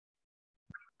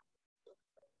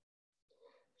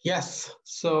Yes,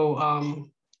 so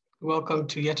welcome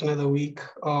to yet another week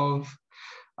of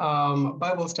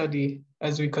Bible study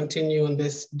as we continue on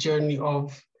this journey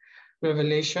of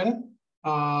Revelation.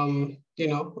 The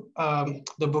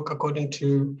book according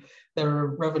to the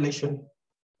Revelation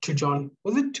to John.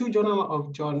 Was it to John or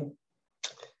of John?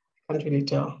 Can't really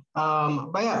tell.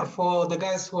 But yeah, for the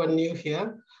guys who are new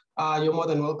here, you're more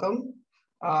than welcome.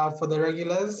 For the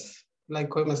regulars, like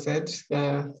Koima said,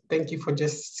 thank you for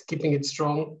just keeping it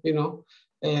strong,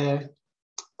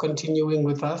 continuing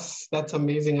with us. That's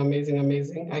amazing, amazing,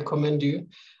 amazing. I commend you.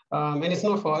 And it's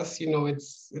not for us,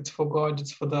 it's for God,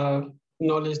 it's for the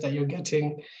knowledge that you're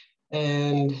getting.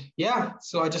 And yeah,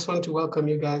 so I just want to welcome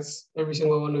you guys, every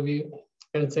single one of you,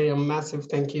 and say a massive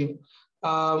thank you.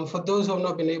 For those who have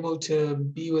not been able to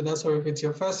be with us, or if it's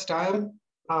your first time,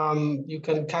 you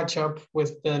can catch up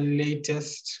with the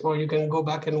latest, or you can go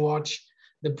back and watch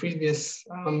the previous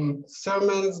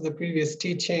sermons, the previous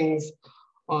teachings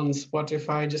on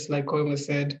Spotify, just like Koima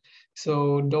said.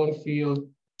 So don't feel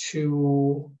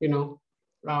too,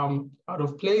 out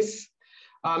of place.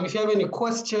 If you have any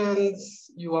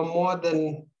questions, you are more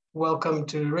than welcome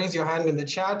to raise your hand in the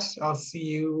chat. I'll see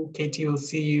you. Katie will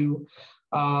see you.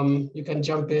 You can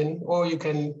jump in, or you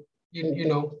can,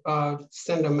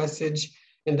 send a message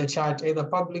in the chat, either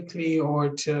publicly or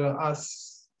to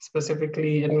us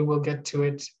specifically, and we will get to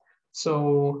it.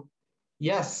 So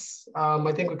yes,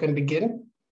 I think we can begin.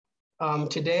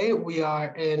 Today we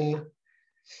are in,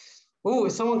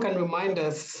 if someone can remind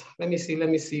us, let me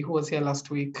see who was here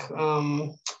last week.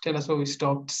 Tell us where we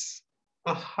stopped.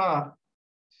 Aha.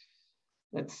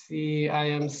 Let's see, I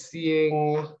am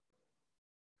seeing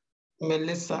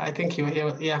Melissa, I think you were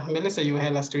here. Yeah, Melissa, you were here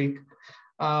last week.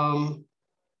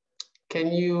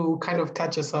 Can you kind of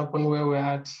catch us up on where we're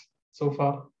at so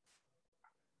far?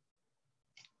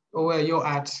 Or where you're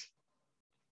at?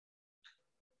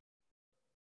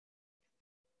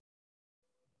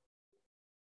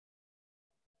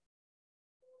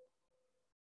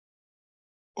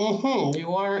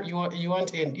 You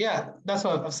aren't in. Yeah, that's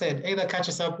what I've said. Either catch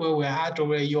us up where we're at or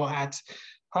where you're at.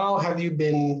 How have you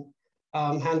been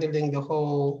handling the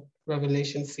whole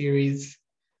Revelation series?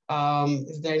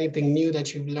 Is there anything new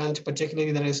that you've learned,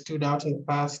 particularly that has stood out in the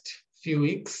past few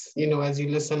weeks? As you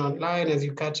listen online, as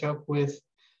you catch up with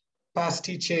past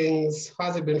teachings,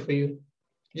 how's it been for you?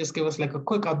 Just give us like a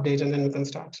quick update and then we can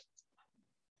start.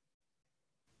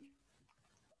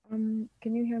 Can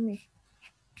you hear me?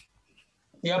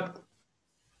 Yep.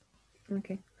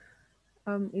 Okay.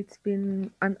 It's been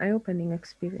an eye-opening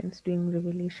experience doing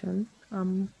Revelation.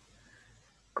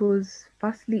 Because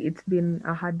firstly, it's been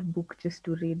a hard book just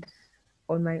to read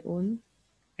on my own.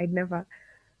 I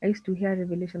used to hear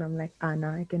Revelation. I'm like,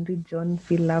 nah, I can read John,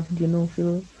 feel loved,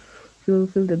 feel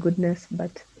the goodness.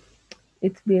 But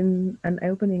it's been an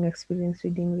eye-opening experience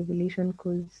reading Revelation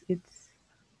because it's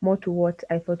more to what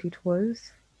I thought it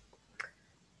was.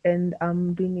 And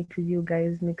doing it with you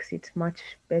guys makes it much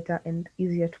better and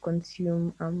easier to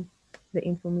consume the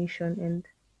information. And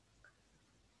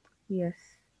yes,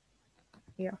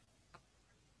 yeah.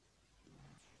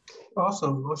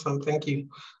 Awesome, thank you.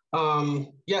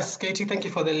 Yes, Katie, thank you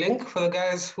for the link. For the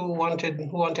guys who wanted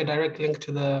a direct link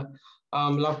to the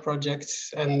Love Project,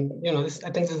 and I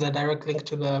think this is a direct link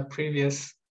to the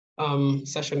previous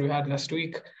session we had last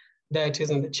week. There it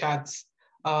is in the chats.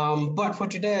 But for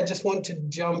today, I just want to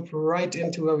jump right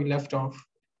into where we left off.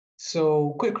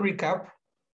 So quick recap,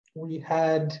 we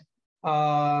had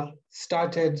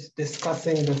started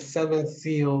discussing the seven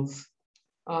seals.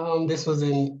 This was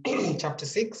in chapter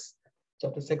 6.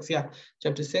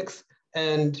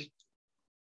 And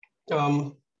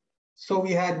so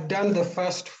we had done the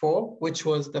first four, which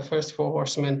was the first four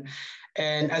horsemen.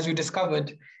 And as we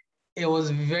discovered, it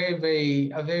was a very,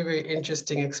 very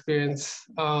interesting experience.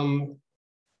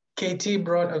 KT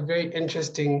brought a very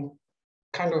interesting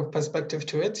kind of perspective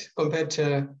to it compared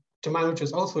to mine, which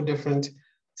was also different.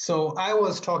 So I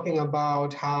was talking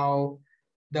about how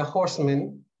the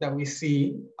horsemen that we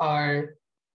see are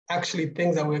actually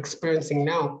things that we're experiencing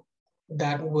now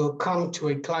that will come to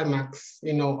a climax,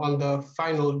 on the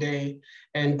final day.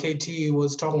 And KT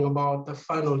was talking about the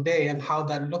final day and how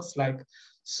that looks like.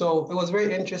 So it was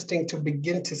very interesting to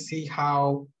begin to see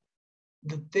how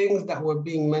the things that were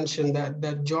being mentioned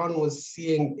that John was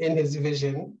seeing in his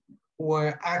vision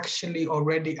were actually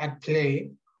already at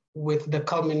play, with the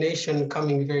culmination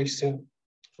coming very soon.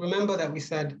 Remember that we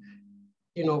said,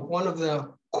 one of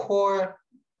the core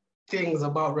things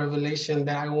about Revelation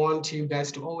that I want you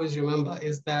guys to always remember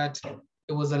is that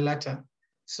it was a letter.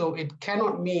 So it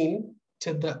cannot mean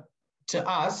to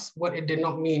us what it did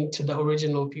not mean to the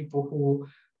original people who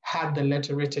had the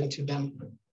letter written to them.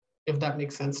 if that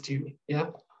makes sense to you. Yeah.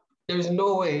 There is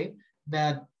no way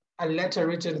that a letter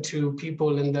written to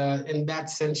people in that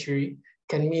century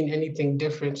can mean anything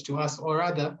different to us, or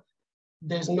rather,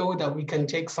 there's no way that we can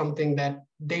take something that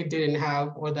they didn't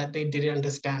have or that they didn't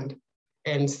understand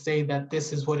and say that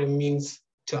this is what it means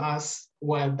to us,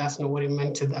 while that's not what it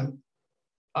meant to them.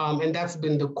 And that's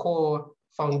been the core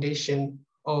foundation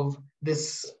of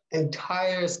this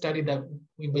entire study that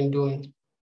we've been doing.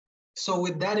 So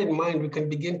with that in mind, we can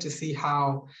begin to see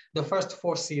how the first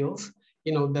four seals,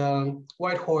 the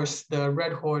white horse, the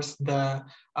red horse, the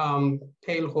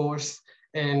pale horse,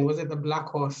 and was it the black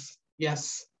horse?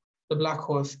 Yes, the black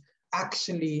horse,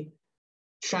 actually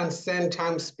transcend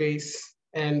time, space,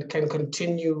 and can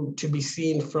continue to be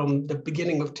seen from the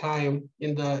beginning of time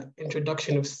in the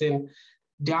introduction of sin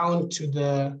down to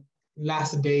the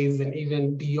last days, and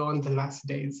even beyond the last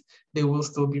days, they will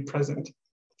still be present.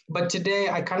 But today,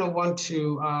 I kind of want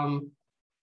to,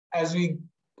 as we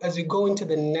go into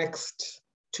the next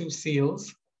two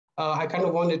seals, I kind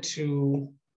of wanted to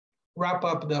wrap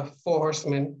up the four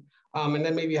horsemen, and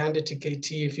then maybe hand it to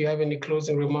KT if you have any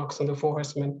closing remarks on the four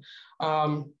horsemen.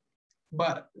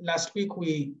 But last week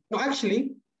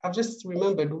I've just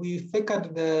remembered, we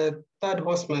figured the third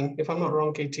horseman, if I'm not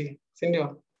wrong, KT, Cindy.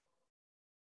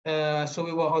 So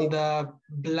we were on the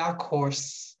black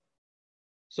horse.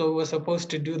 So we were supposed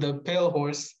to do the pale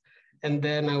horse, and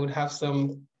then I would have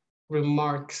some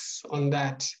remarks on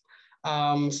that.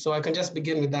 So I can just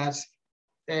begin with that.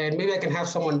 And maybe I can have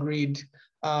someone read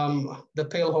the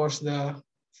pale horse, the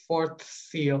fourth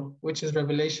seal, which is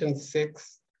Revelation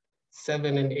 6,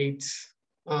 7, and 8.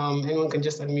 Anyone can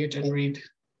just unmute and read.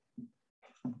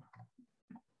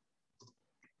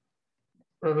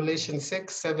 Revelation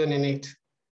 6, 7, and 8.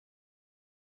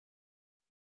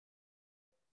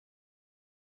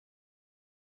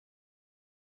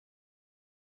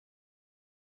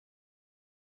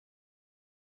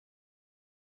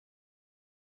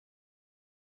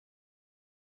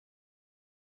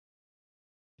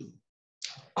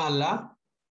 Allah.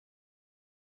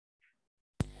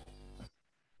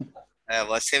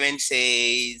 Verse 7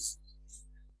 says,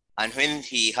 and when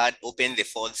he had opened the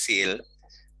fourth seal,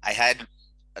 I heard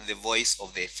the voice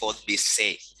of the fourth beast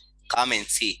say, come and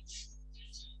see.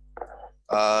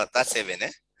 That's 7,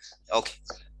 eh? Okay.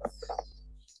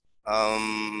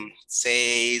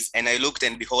 Says, and I looked,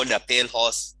 and behold, a pale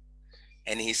horse,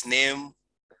 and his name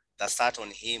that sat on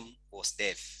him was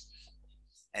Death,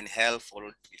 and hell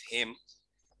followed with him,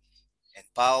 and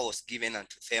power was given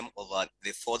unto them over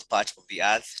the fourth part of the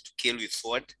earth to kill with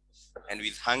sword, and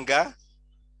with hunger,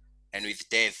 and with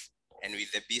death, and with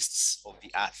the beasts of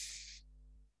the earth.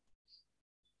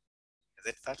 Is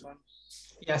it that one?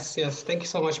 Yes. Thank you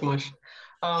so much, Marsh.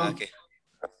 Okay.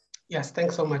 Yes,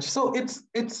 thanks so much. So it's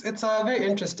very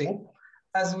interesting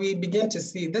as we begin to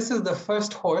see. This is the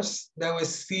first horse that we're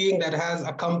seeing that has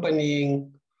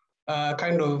accompanying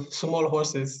kind of small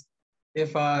horses,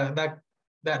 if that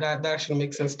actually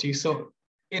makes sense to you. So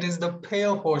it is the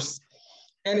pale horse,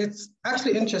 and it's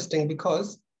actually interesting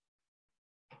because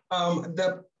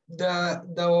the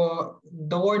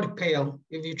word pale,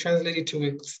 if you translate it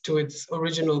to its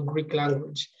original Greek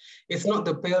language, it's not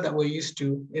the pale that we're used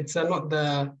to. It's not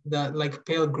the like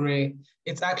pale gray.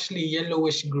 It's actually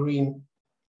yellowish green.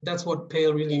 That's what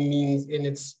pale really means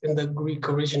in the Greek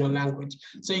original language.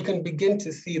 So you can begin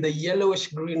to see the yellowish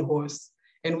green horse,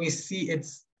 and we see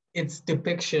its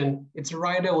depiction. Its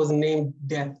rider was named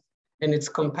Death, and its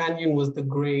companion was the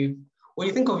grave. When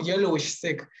you think of yellowish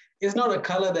sick, it's not a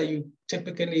color that you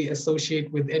typically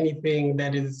associate with anything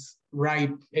that is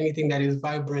ripe, anything that is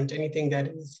vibrant, anything that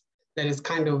is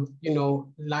kind of,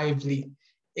 lively.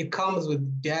 It comes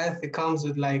with death. It comes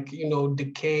with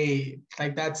decay.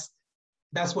 Like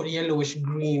that's what yellowish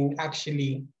green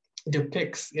actually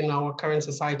depicts in our current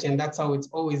society. And that's how it's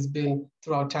always been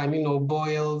throughout time,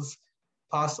 boils,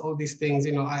 past all these things.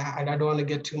 I don't want to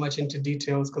get too much into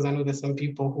details because I know there's some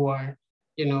people who are,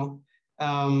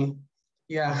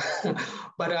 yeah,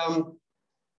 but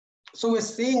so we're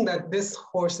seeing that this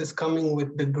horse is coming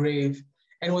with the grave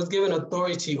and was given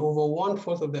authority over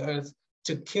 1/4 of the earth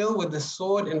to kill with the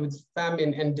sword and with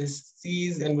famine and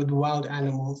disease and with wild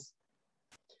animals.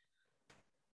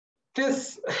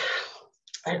 This,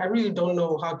 I really don't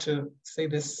know how to say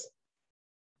this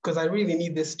because I really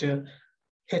need this to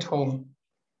hit home.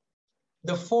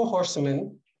 The four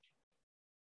horsemen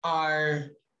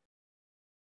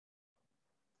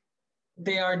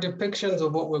they are depictions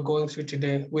of what we're going through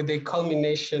today, with a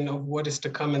culmination of what is to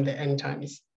come in the end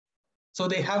times. So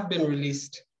they have been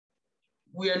released.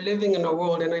 We are living in a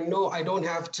world, and I know I don't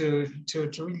have to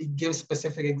really give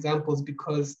specific examples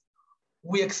because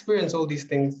we experience all these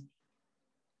things.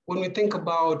 when we think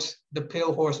about the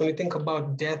pale horse, when we think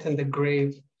about death and the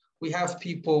grave, we have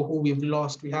people who we've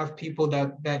lost. We have people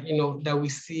that we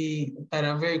see that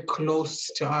are very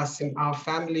close to us in our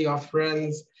family, our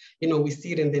friends. We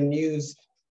see it in the news.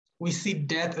 We see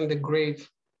death and the grave,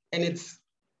 and it's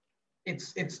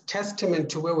testament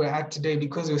to where we're at today,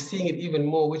 because we're seeing it even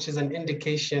more, which is an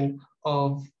indication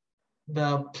of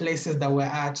the places that we're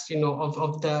at,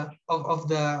 of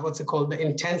the what's it called, the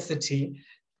intensity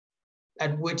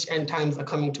at which end times are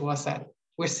coming to us at.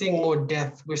 We're seeing more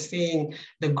death. We're seeing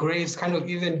the graves kind of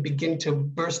even begin to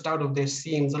burst out of their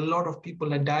seams. A lot of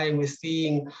people are dying. We're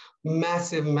seeing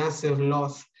massive, massive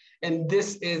loss. And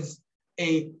this is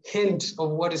a hint of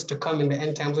what is to come in the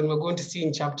end times. And we're going to see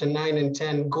in chapter 9 and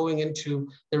 10, going into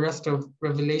the rest of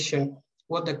Revelation,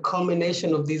 what the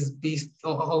culmination of these beasts,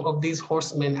 of these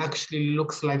horsemen actually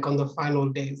looks like on the final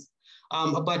days.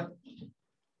 But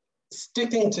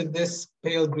sticking to this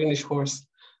pale greenish horse,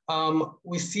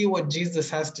 we see what Jesus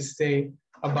has to say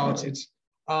about it.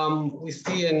 We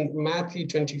see in Matthew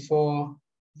 24,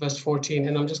 verse 14,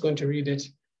 and I'm just going to read it.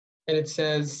 And it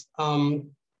says,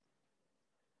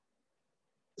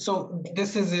 so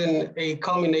this is in a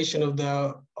culmination of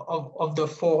the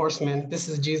four horsemen. This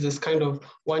is Jesus kind of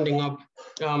winding up.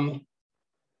 And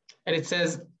it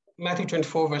says, Matthew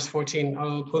 24, verse 14,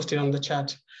 I'll post it on the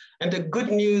chat. And the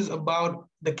good news about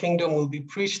the kingdom will be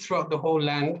preached throughout the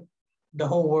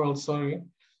whole world,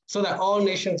 so that all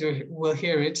nations will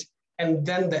hear it, and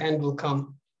then the end will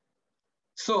come.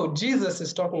 So Jesus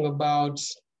is talking about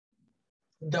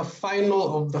the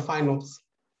final of the finals.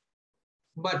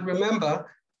 But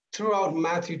remember, throughout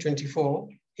Matthew 24,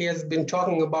 he has been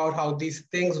talking about how these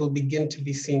things will begin to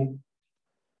be seen.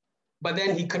 But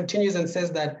then he continues and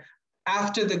says that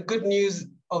after the good news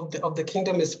of the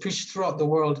kingdom is preached throughout the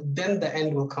world, then the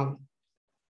end will come.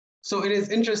 So it is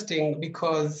interesting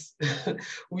because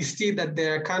we see that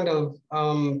there are kind of,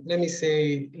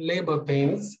 labor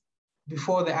pains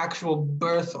before the actual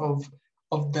birth of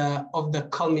the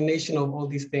culmination of all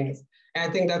these things. And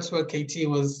I think that's where KT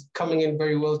was coming in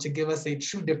very well to give us a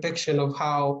true depiction of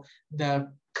how the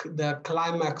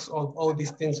climax of all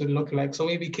these things would look like. So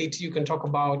maybe KT, you can talk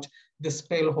about this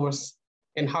pale horse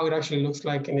and how it actually looks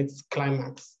like in its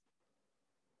climax.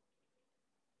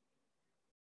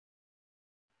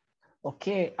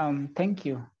 Okay, thank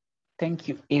you. Thank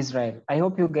you, Israel. I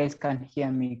hope you guys can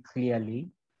hear me clearly.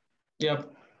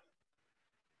 Yep.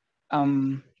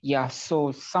 Yeah,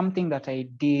 so something that I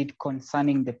did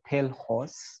concerning the pale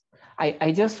horse,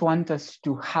 I just want us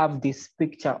to have this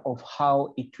picture of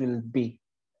how it will be.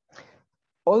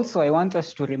 Also, I want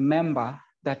us to remember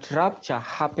that rapture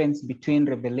happens between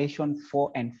Revelation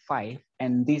 4 and 5,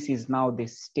 and this is now the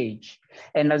stage.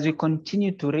 And as we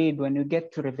continue to read, when you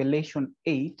get to Revelation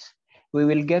 8, we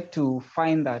will get to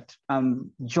find that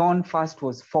John first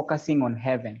was focusing on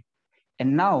heaven,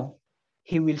 and now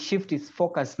he will shift his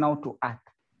focus now to earth,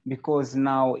 because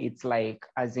now it's like,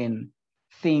 as in,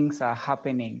 things are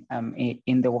happening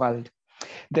in the world.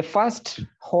 The first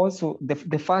horse,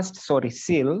 the first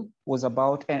seal was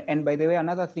about, and by the way,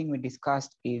 another thing we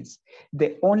discussed is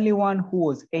the only one who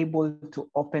was able to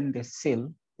open the seal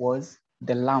was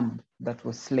the lamb that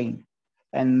was slain,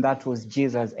 and that was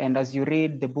Jesus. And as you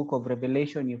read the book of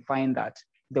Revelation, you find that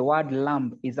the word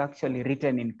lamb is actually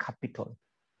written in capital.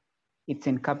 It's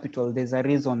in capital. There's a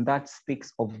reason that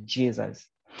speaks of Jesus.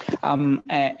 And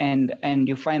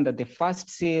you find that the first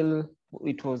seal,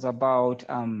 it was about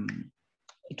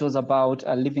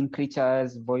living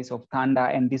creatures, voice of thunder,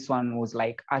 and this one was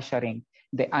like ushering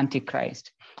the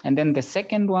Antichrist. And then the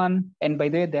second one, and by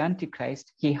the way, the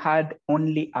Antichrist, he had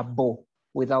only a bow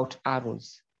without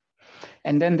arrows.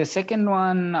 And then the second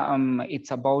one,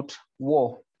 it's about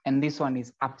war, and this one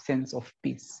is absence of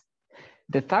peace.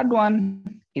 The third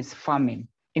one is famine.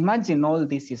 Imagine all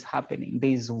this is happening.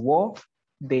 There is war,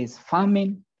 there is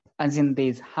famine, as in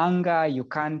there's hunger, you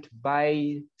can't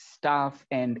buy stuff,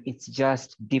 and it's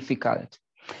just difficult.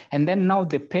 And then now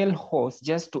the pale horse,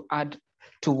 just to add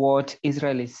to what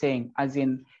Israel is saying, as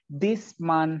in this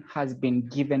man has been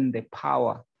given the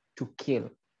power to kill.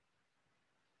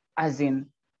 As in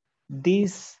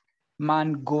this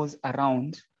man goes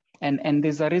around, and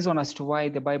there's a reason as to why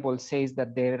the Bible says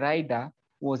that the rider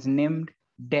was named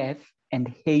Death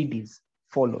and Hades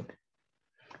followed.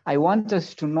 I want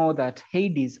us to know that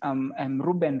Hades,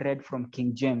 Ruben read from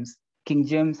King James. King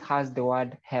James has the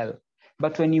word hell.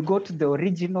 But when you go to the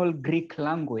original Greek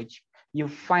language, you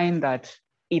find that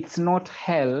it's not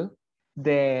hell,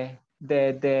 the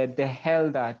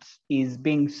hell that is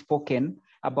being spoken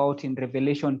about in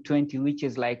Revelation 20, which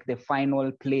is like the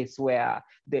final place where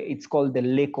it's called the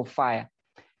lake of fire.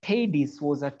 Hades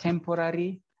was a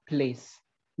temporary place.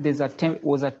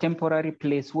 Was a temporary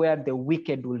place where the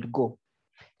wicked would go.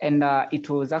 And it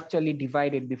was actually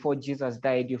divided before Jesus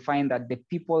died. You find that the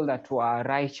people that were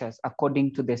righteous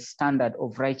according to the standard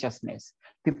of righteousness,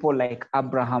 people like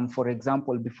Abraham, for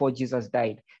example, before Jesus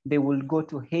died, they will go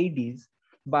to Hades.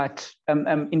 But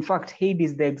in fact,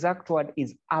 Hades, the exact word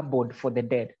is abode for the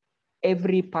dead.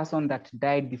 Every person that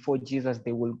died before Jesus,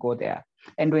 they will go there.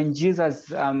 And when Jesus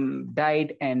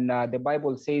died, and the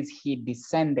Bible says he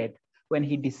descended, when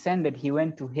he descended, he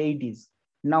went to Hades.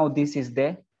 Now this is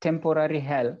the temporary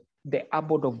hell, the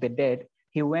abode of the dead.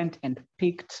 He went and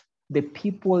picked the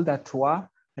people that were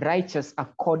righteous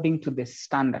according to the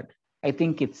standard. I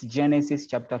think it's Genesis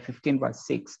chapter 15, verse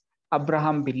 6.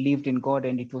 Abraham believed in God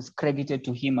and it was credited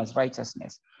to him as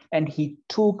righteousness. And he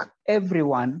took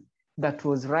everyone that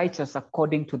was righteous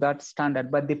according to that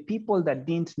standard. But the people that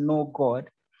didn't know God,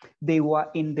 they were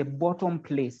in the bottom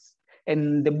place.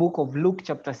 And the book of Luke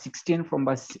chapter 16 from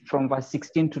verse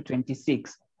 16 to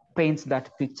 26 paints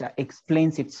that picture,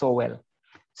 explains it so well.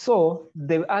 So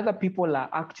the other people are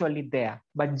actually there,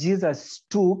 but Jesus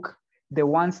took the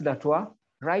ones that were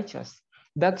righteous.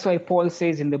 That's why Paul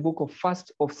says in the book of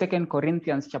 2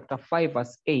 Corinthians chapter 5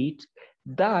 verse 8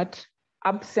 that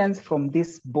absence from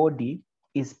this body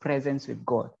is presence with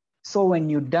God. So when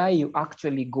you die, you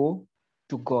actually go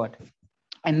to God.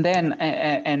 And then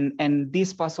and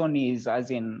this person is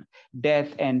as in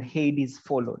death, and Hades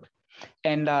followed.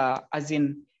 And as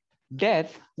in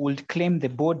death would claim the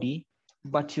body,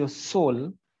 but your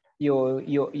soul,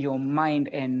 your mind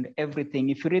and everything.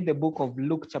 If you read the book of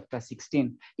Luke chapter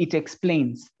 16, it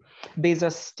explains there's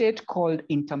a state called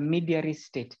intermediate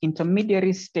state.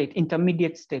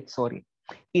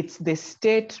 It's the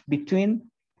state between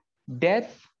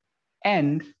death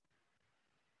and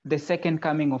the second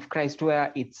coming of Christ,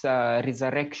 where it's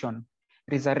resurrection,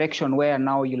 where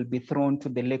now you'll be thrown to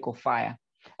the lake of fire.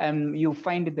 You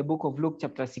find in the book of Luke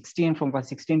chapter 16 from verse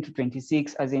 16 to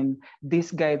 26, as in this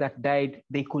guy that died,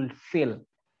 they could still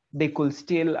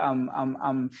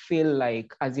feel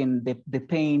like as in the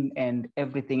pain and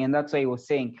everything. And that's why he was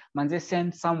saying, man, they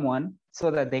send someone so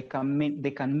that they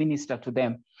can minister to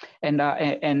them.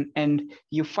 And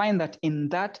you find that in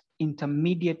that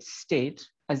intermediate state,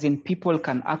 as in people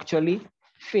can actually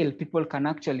feel, people can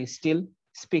actually still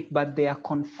speak, but they are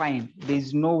confined.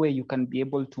 There's no way you can be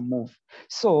able to move.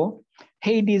 So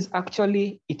Hades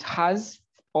actually, it has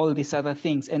all these other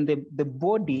things, and the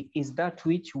body is that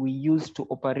which we use to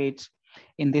operate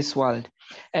in this world.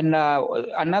 And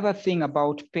another thing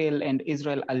about Pel and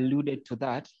Israel alluded to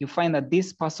that, you find that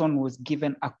this person was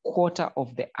given a quarter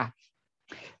of the earth.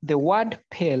 The word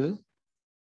Pel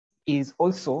is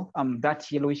also that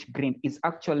yellowish green is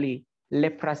actually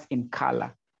leprous in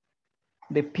color.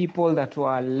 The people that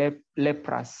were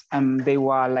leprous, they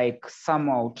were like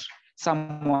somewhat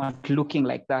looking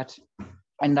like that.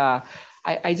 And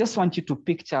I just want you to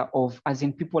picture of, as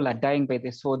in people are dying by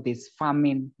the sword, there's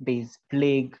famine, there's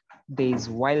plague, there's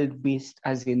wild beast,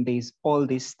 as in there's all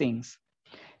these things.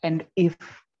 And if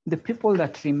the people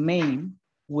that remain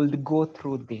will go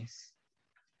through this,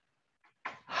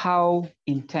 how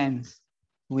intense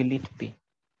will it be?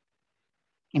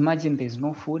 Imagine there's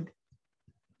no food,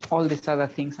 all these other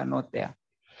things are not there.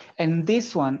 And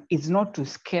this one is not to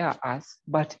scare us,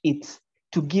 but it's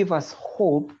to give us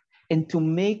hope and to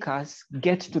make us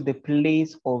get to the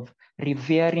place of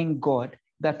revering God,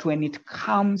 that when it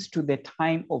comes to the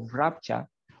time of rapture,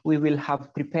 we will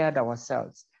have prepared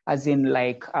ourselves, as in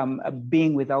like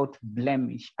being without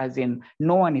blemish, as in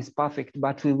no one is perfect,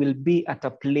 but we will be at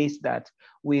a place that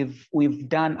we've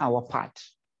done our part.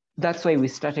 That's why we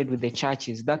started with the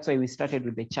churches. As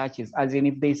in,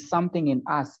 if there's something in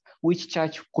us, which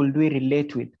church could we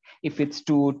relate with? If it's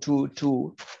to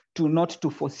not to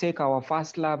forsake our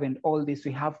first love and all this,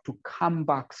 we have to come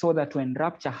back so that when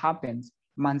rapture happens,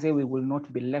 manze, we will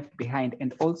not be left behind,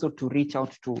 and also to reach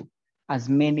out to as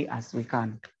many as we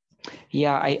can.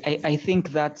 Yeah, I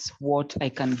think that's what I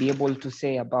can be able to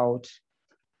say about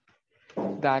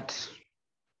that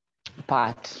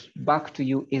part. Back to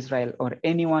you, Israel, or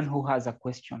anyone who has a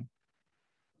question.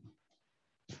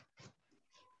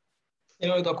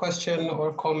 The question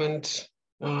or comment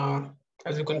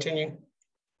as we continue.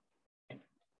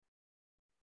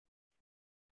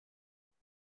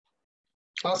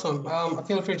 Awesome.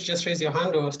 Feel free to just raise your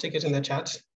hand or stick it in the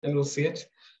chat and we'll see it.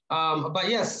 But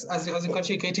yes, as you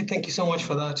continue, Katie, thank you so much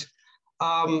for that.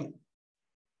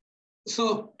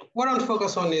 So what I want to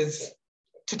focus on is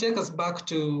to take us back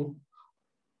to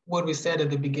what we said at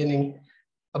the beginning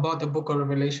about the book of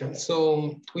Revelation.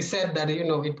 So we said that,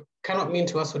 cannot mean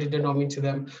to us what it did not mean to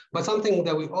them. But something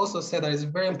that we also said that is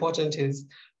very important is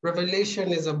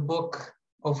Revelation is a book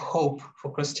of hope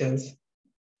for Christians.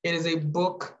 It is a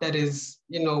book that is,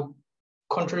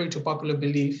 contrary to popular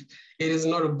belief, it is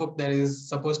not a book that is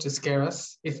supposed to scare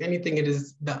us. If anything, it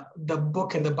is the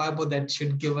book in the Bible that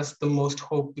should give us the most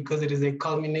hope, because it is a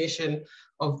culmination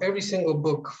of every single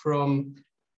book from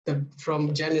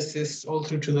Genesis all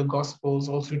through to the Gospels,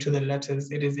 all through to the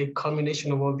letters. It is a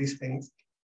culmination of all these things.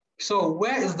 So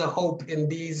where is the hope in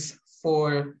these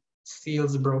 4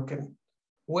 seals broken?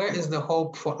 Where is the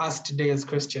hope for us today as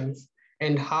Christians?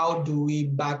 And how do we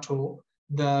battle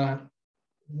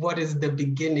what is the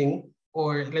beginning,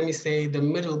 or let me say the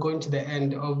middle going to the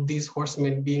end of these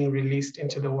horsemen being released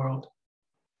into the world?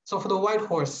 So for the white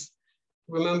horse,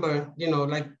 remember,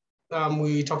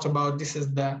 we talked about, this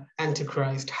is the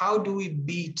Antichrist. How do we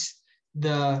beat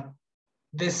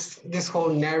this whole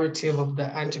narrative of the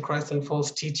Antichrist and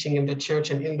false teaching in the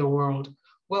church and in the world?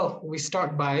 Well, we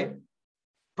start by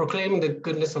proclaiming the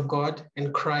goodness of God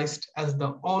and Christ as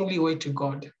the only way to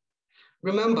God.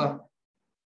 Remember,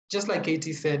 just like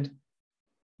Katie said,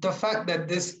 the fact that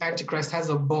this Antichrist has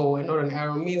a bow and not an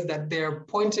arrow means that they're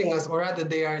pointing us, or rather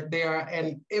they are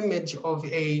an image of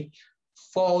a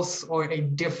false or a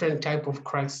different type of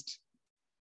Christ.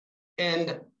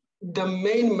 And the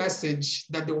main message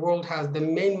that the world has, the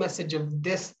main message of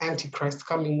this Antichrist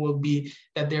coming will be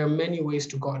that there are many ways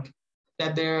to God,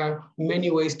 that there are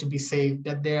many ways to be saved,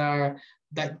 that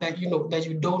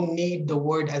you don't need the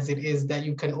word as it is, that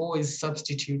you can always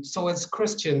substitute. So as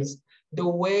Christians, the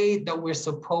way that we're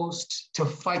supposed to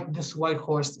fight this white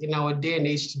horse in our day and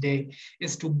age today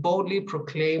is to boldly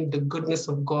proclaim the goodness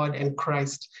of God and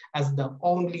Christ as the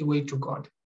only way to God.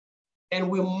 And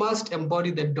we must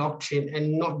embody the doctrine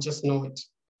and not just know it.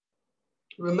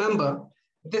 Remember,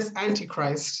 this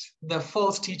Antichrist, the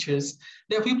false teachers,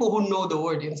 they're people who know the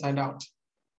word inside out.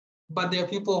 But they're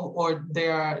people, or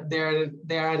they're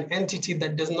an entity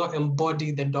that does not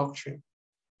embody the doctrine.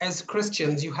 As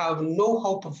Christians, you have no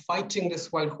hope of fighting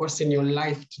this white horse in your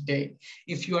life today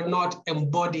if you are not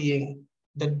embodying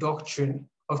the doctrine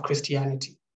of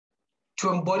Christianity. To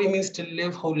embody means to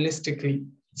live holistically.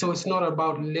 So it's not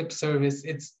about lip service.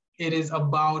 It is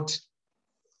about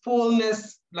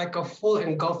fullness, like a full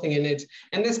engulfing in it.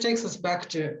 And this takes us back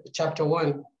to chapter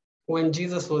 1, when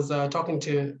Jesus was talking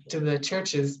to the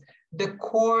churches. The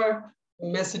core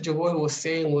message of what he was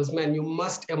saying was, man, you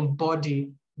must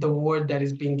embody the word that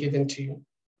is being given to you.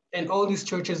 And all these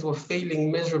churches were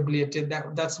failing miserably at it.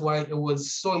 That's why it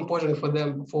was so important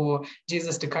for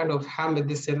Jesus to kind of hammer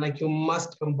this in, like, you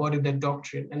must embody the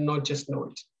doctrine and not just know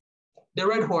it. The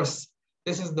red horse,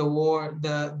 this is the war,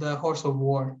 the horse of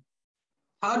war.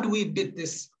 How do we beat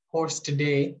this horse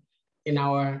today in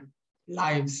our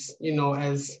lives,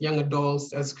 as young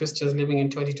adults, as Christians living in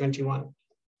 2021?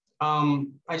 I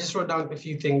just wrote down a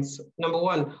few things. Number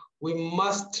 1, we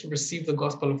must receive the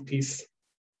gospel of peace.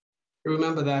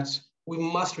 Remember that. We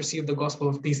must receive the gospel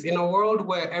of peace. In a world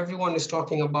where everyone is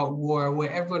talking about war,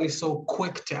 where everyone is so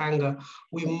quick to anger,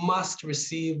 we must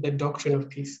receive the doctrine of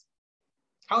peace.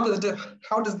 How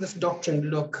does this doctrine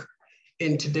look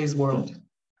in today's world?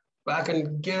 But I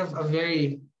can give a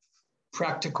very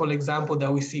practical example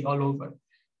that we see all over.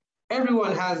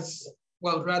 Everyone has,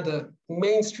 well, rather,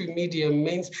 mainstream media,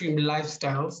 mainstream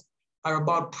lifestyles are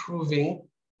about proving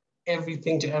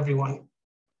everything to everyone.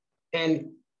 And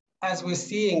as we're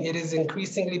seeing, it is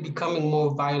increasingly becoming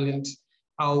more violent,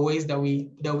 our ways that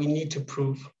we need to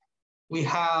prove. We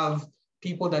have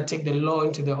people that take the law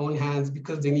into their own hands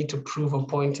because they need to prove a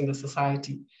point in the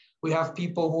society. We have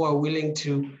people who are willing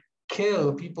to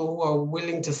kill, people who are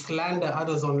willing to slander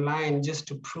others online just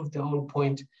to prove their own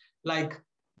point. Like,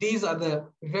 these are the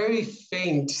very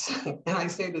faint, and I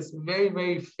say this, very,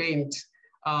 very faint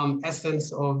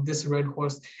essence of this red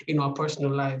horse in our personal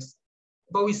lives.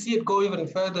 But we see it go even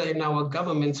further in our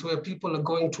governments, where people are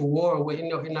going to war, where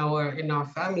in our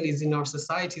families, in our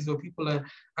societies, where people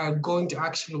are going to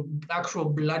actual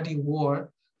bloody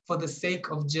war for the sake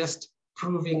of just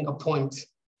proving a point.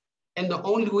 And the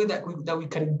only way that we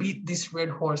can beat this red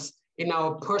horse in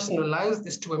our personal lives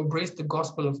is to embrace the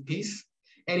gospel of peace.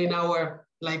 And in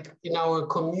our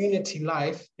community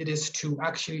life, it is to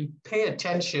actually pay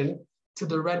attention to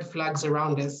the red flags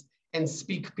around us and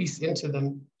speak peace into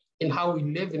them, in how we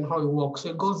live and how we walk. So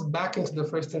it goes back into the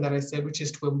first thing that I said, which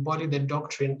is to embody the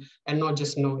doctrine and not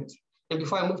just know it. And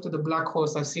before I move to the black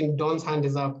horse, I've seen Don's hand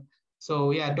is up.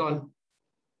 So yeah, Don.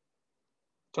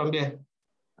 Tuambie.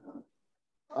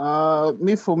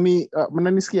 For me,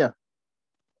 mnanisikia?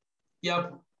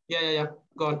 Yep. Yeah.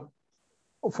 Go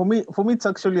on. For me, it's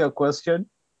actually a question.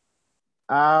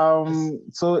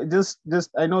 So just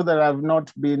I know that I've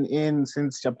not been in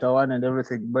since chapter 1 and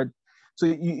everything, but so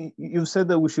you've said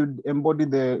that we should embody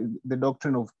the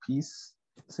doctrine of peace,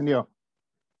 Senor.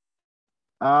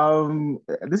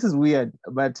 This is weird,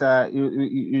 but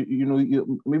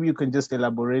maybe you can just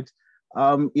elaborate.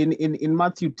 In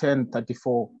Matthew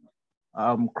 10:34,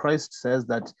 Christ says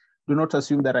that, do not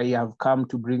assume that I have come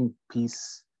to bring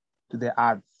peace to the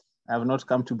earth. I have not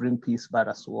come to bring peace but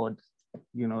a sword,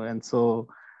 and so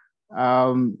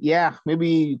maybe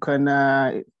you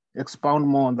can expound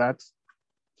more on that.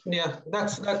 Yeah,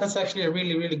 that's actually a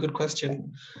really, really good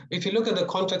question. If you look at the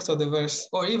context of the verse,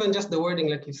 or even just the wording,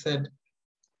 like you said,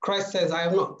 Christ says, I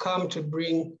have not come to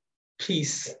bring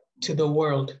peace to the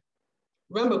world.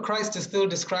 Remember, Christ is still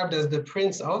described as the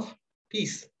Prince of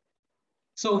Peace.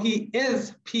 So he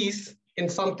is peace in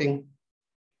something,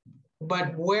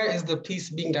 but where is the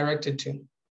peace being directed to?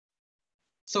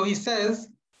 So he says,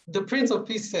 the Prince of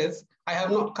Peace says, I have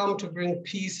not come to bring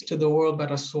peace to the world,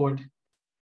 but a sword.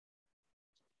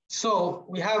 So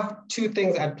we have two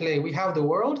things at play. We have the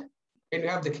world and we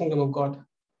have the kingdom of God.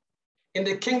 In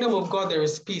the kingdom of God, there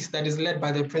is peace that is led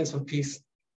by the Prince of Peace.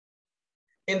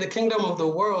 In the kingdom of the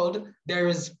world, there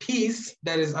is peace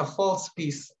that is a false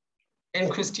peace. And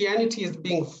Christianity is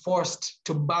being forced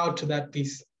to bow to that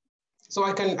peace. So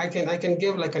I can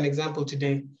give like an example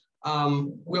today.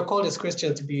 We're called as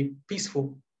Christians to be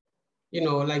peaceful.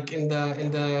 Like in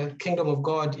the kingdom of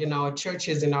God, in our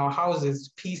churches, in our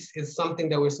houses, peace is something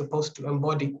that we're supposed to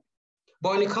embody.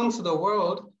 But when it comes to the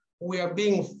world, we are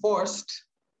being forced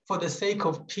for the sake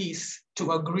of peace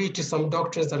to agree to some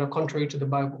doctrines that are contrary to the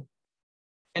Bible.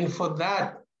 And for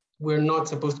that, we're not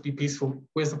supposed to be peaceful.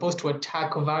 We're supposed to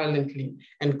attack violently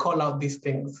and call out these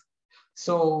things.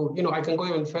 So, I can go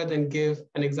even further and give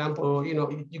an example.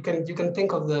 You can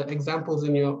think of the examples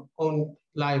in your own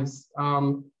lives.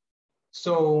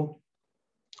 So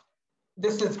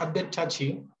this is a bit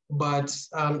touchy, but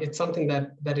it's something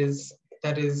that is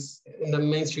in the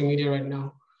mainstream media right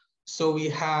now. So we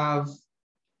have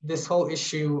this whole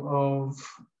issue of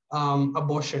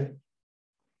abortion.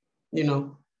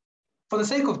 For the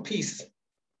sake of peace,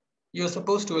 you're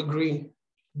supposed to agree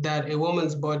that a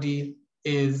woman's body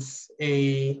is for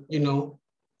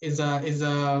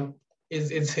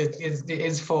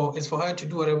her to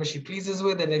do whatever she pleases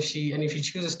with, and if she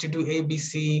chooses to do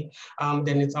ABC,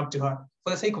 then it's up to her,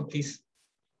 for the sake of peace.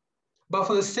 But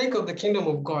for the sake of the kingdom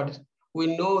of God,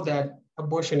 we know that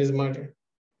abortion is murder,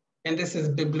 and this is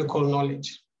biblical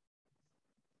knowledge.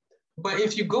 But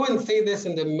if you go and say this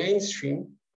in the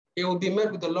mainstream, it will be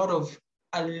met with a lot of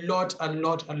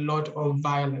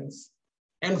violence.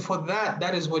 And for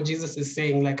that is what Jesus is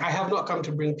saying. Like, I have not come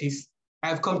to bring peace. I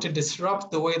have come to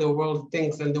disrupt the way the world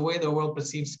thinks and the way the world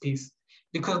perceives peace.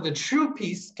 Because the true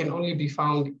peace can only be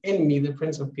found in me, the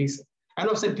Prince of Peace. I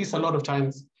know I've said peace a lot of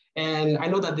times. And I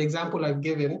know that the example I've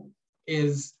given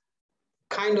is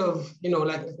kind of,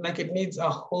 like it needs a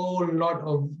whole lot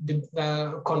of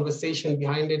conversation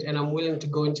behind it. And I'm willing to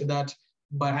go into that.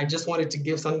 But I just wanted to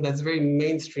give something that's very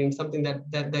mainstream, something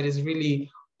that is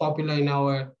really popular in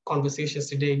our conversations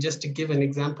today, just to give an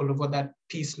example of what that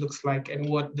peace looks like and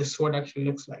what the sword actually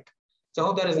looks like. So I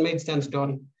hope that has made sense,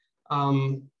 Don.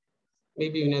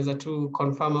 Maybe unaweza tu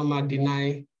confirm ama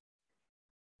deny,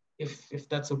 if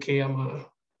that's okay, ama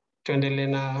tuendelee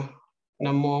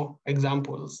na more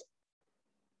examples.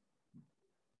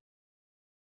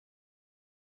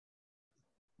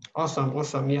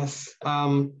 Awesome, yes.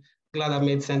 Glad that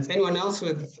made sense. Anyone else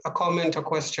with a comment or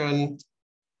question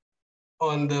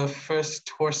on the first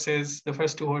two horses?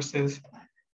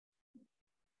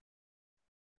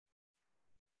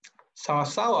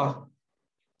 Sawa.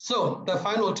 So the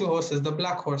final two horses, the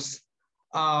black horse.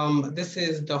 This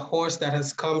is the horse that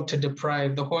has come to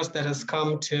deprive, the horse that has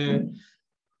come to,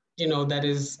 that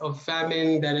is of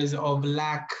famine, that is of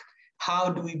lack. How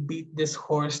do we beat this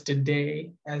horse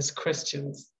today as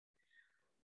Christians?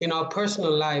 In our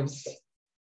personal lives,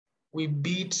 we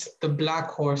beat the black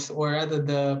horse, or rather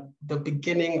the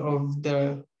beginning of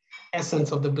the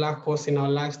essence of the black horse in our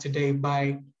lives today,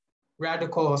 by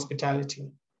radical hospitality.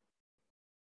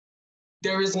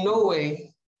 There is no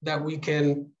way that we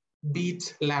can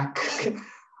beat lack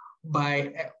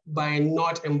by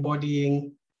not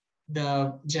embodying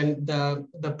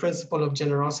the principle of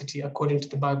generosity according to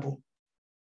the Bible.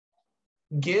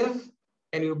 Give,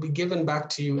 and it will be given back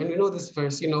to you. And we know this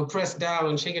verse, pressed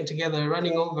down, shaken together,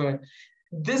 running over.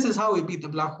 This is how we beat the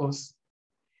black horse.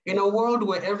 In a world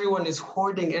where everyone is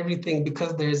hoarding everything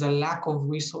because there is a lack of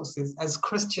resources, as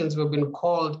Christians, we've been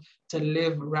called to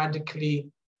live radically,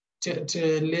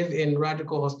 to live in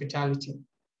radical hospitality.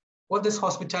 what this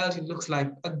hospitality looks like,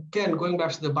 again, going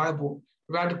back to the Bible,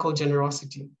 radical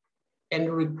generosity,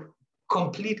 and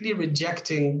completely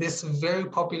rejecting this very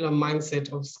popular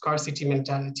mindset of scarcity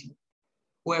mentality,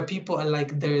 where people are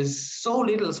like, there is so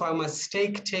little, so I must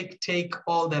take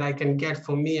all that I can get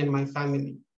for me and my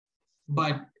family.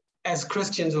 But as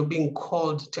Christians, we're being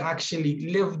called to actually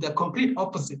live the complete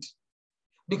opposite.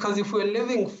 Because if we're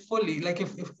living fully, like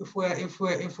if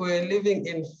we're living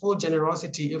in full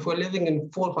generosity, if we're living in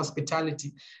full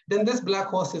hospitality, then this black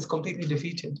horse is completely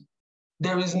defeated.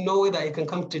 There is no way that it can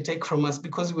come to take from us,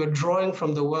 because we're drawing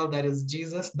from the world that is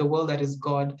Jesus, the world that is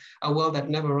God, a world that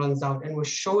never runs out. And we're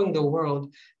showing the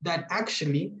world that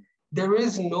actually there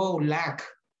is no lack.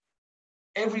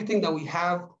 Everything that we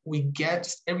have, we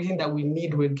get. Everything that we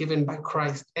need, we're given by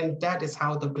Christ. And that is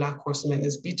how the Black Horseman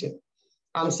is beaten.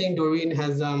 I'm seeing Doreen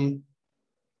has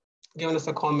given us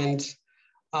a comment.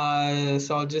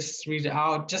 So I'll just read it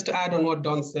out. Just to add on what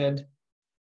Don said,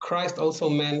 Christ also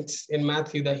meant in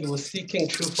Matthew that he was seeking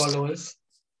true followers,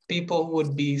 people who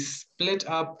would be split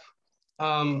up.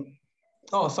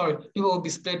 People would be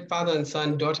split, father and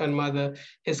son, daughter and mother.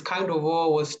 His kind of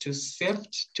war was to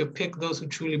sift, to pick those who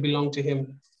truly belong to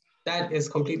him. That is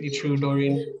completely true,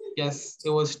 Doreen. Yes, it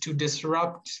was to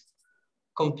disrupt,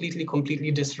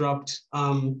 completely disrupt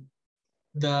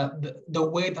the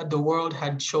way that the world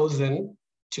had chosen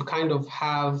to kind of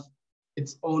have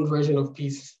its own version of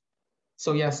peace.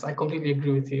 So yes, I completely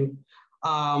agree with you.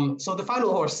 So the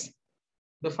final horse,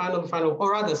 the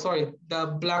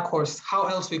black horse, how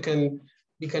else we can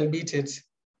beat it?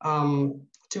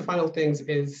 Two final things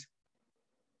is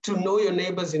to know your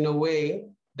neighbors in a way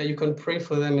that you can pray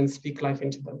for them and speak life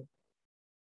into them.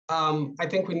 I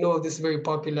think we know of this very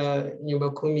popular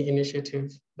Nyumba Kumi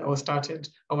initiative that was started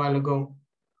a while ago,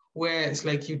 where it's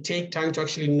like you take time to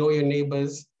actually know your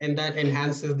neighbors, and that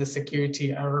enhances the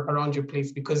security around your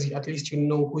place, because at least you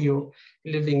know who you're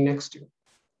living next to.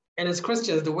 And as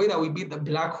Christians, the way that we beat the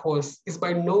black horse is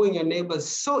by knowing your neighbors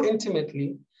so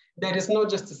intimately that it's not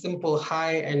just a simple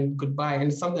hi and goodbye. And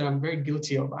it's something I'm very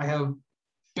guilty of. I have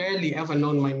barely ever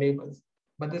known my neighbors,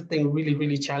 but this thing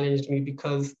really challenged me,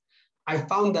 because I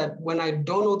found that when I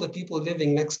don't know the people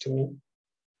living next to me,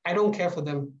 I don't care for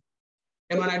them.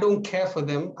 And when I don't care for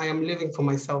them, I am living for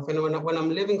myself. And when I'm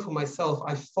living for myself,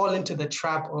 I fall into the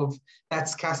trap of that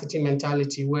scarcity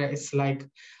mentality, where it's like,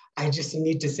 I just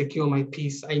need to secure my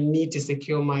peace. I need to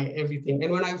secure my everything.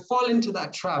 And when I fall into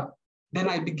that trap, then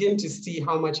I begin to see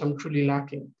how much I'm truly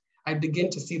lacking. I begin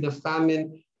to see the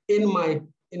famine in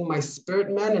my spirit,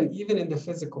 man, and even in the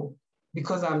physical,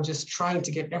 because I'm just trying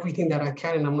to get everything that I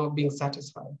can and I'm not being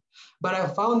satisfied. But I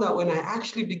found that when I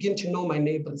actually begin to know my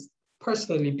neighbors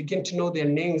personally, begin to know their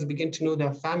names, begin to know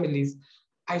their families,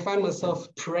 I find myself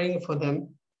praying for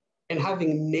them and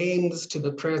having names to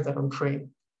the prayers that I'm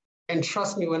praying. And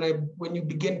trust me, when you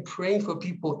begin praying for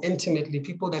people intimately,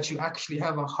 people that you actually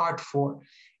have a heart for,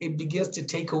 it begins to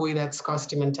take away that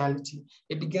scarcity mentality.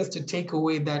 It begins to take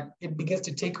away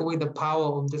the power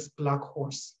of this black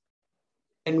horse.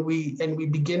 And we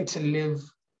begin to live,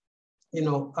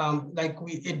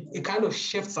 it kind of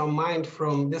shifts our mind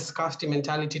from this scarcity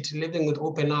mentality to living with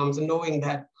open arms, knowing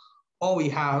that all we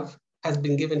have has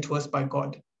been given to us by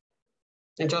God.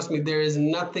 And trust me, there is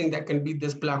nothing that can beat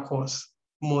this black horse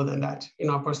more than that in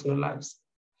our personal lives.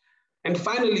 And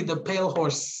finally, the pale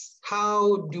horse.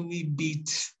 How do we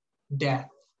beat death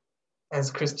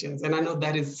as Christians? And I know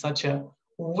that is such a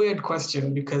weird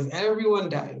question, because everyone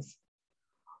dies.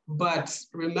 But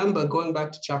remember, going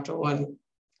back to chapter 1,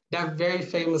 that very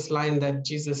famous line that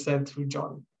Jesus said through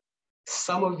John,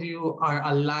 some of you are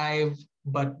alive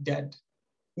but dead.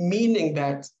 Meaning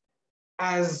that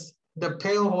as the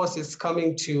pale horse is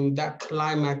coming to that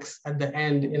climax at the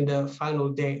end in the final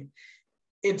day,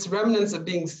 it's remnants of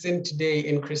being seen today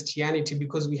in Christianity,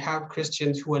 because we have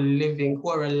Christians who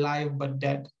are alive but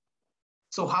dead.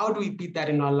 So how do we beat that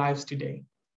in our lives today?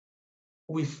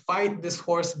 We fight this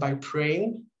horse by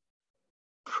prayer,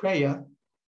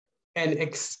 and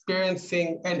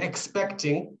experiencing and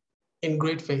expecting in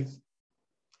great faith.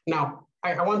 Now,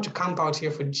 I want to camp out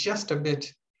here for just a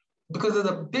bit, because there's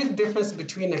a big difference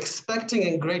between expecting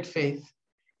in great faith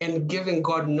and giving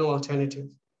God no alternative,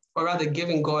 or rather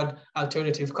giving God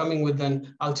alternative, coming with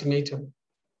an ultimatum.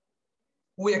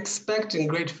 We expect in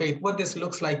great faith. What this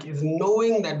looks like is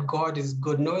knowing that God is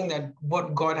good, knowing that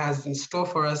what God has in store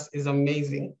for us is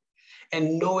amazing,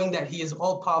 and knowing that he is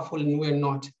all powerful and we're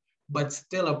not, but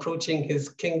still approaching his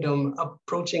kingdom,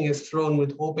 approaching his throne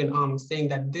with open arms, saying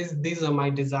that these are my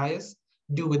desires,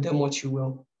 do with them what you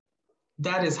will.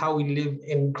 That is how we live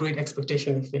in great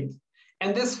expectation and faith.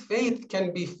 And this faith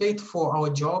can be faith for our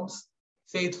jobs,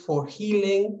 faith for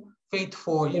healing, faith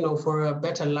for, for a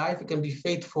better life. It can be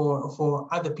faith for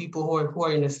other people who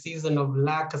are in a season of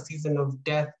lack, a season of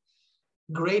death.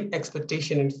 Great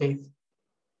expectation and faith.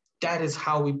 That is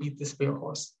how we beat this pale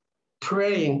horse.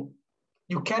 Praying.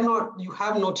 You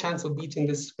have no chance of beating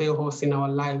this pale horse in our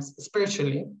lives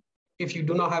spiritually if you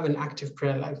do not have an active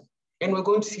prayer life. And we're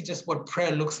going to see just what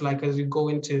prayer looks like as we go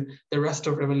into the rest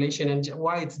of Revelation and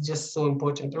why it's just so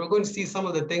important. And we're going to see some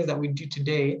of the things that we do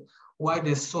today, why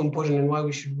they're so important and why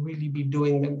we should really be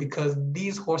doing them, because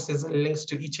these horses are links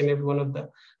to each and every one of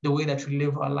the way that we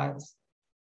live our lives.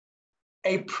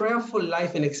 A prayerful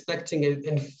life and expecting it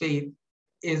in faith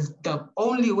is the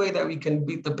only way that we can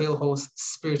beat the pale horse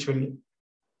spiritually.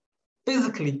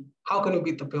 Physically, how can we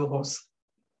beat the pale horse?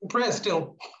 Prayer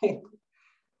still.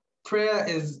 Prayer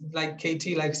is, like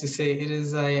KT likes to say, it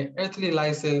is an earthly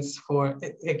license for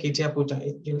KT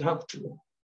Aputa. You'll have to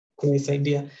give this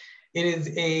idea. It is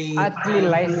a earthly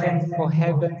license for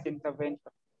heaven's intervention.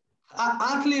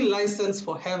 Earthly license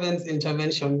for heaven's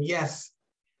intervention, yes.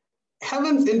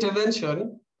 Heaven's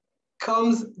intervention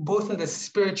comes both in the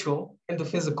spiritual and the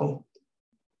physical.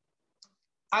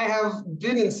 I have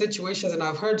been in situations and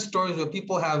I've heard stories where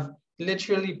people have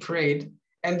literally prayed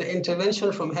and the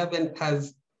intervention from heaven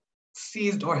has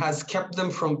seized or has kept them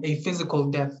from a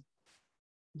physical death.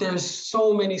 There's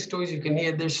so many stories you can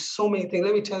hear. There's so many things.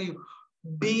 Let me tell you,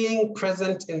 being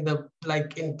present in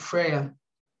prayer,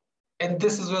 and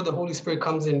this is where the Holy Spirit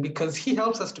comes in because he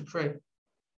helps us to pray.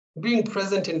 Being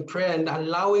present in prayer and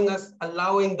allowing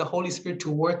the Holy Spirit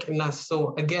to work in us.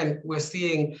 So again, we're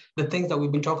seeing the things that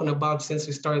we've been talking about since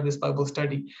we started this Bible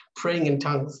study, praying in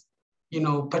tongues,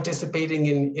 participating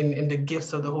in the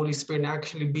gifts of the Holy Spirit and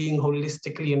actually being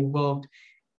holistically involved.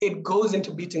 It goes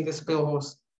into beating this pale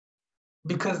horse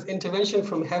because intervention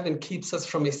from heaven keeps us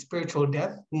from a spiritual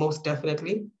death, most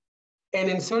definitely. And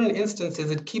in certain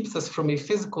instances, it keeps us from a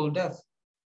physical death.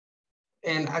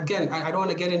 And again, I don't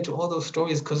want to get into all those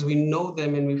stories because we know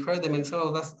them and we've heard them and some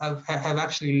of us have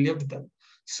actually lived them.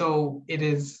 So it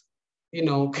is,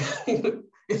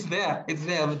 it's there.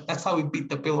 That's how we beat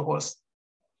the pale horse.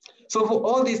 So for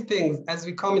all these things, as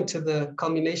we come into the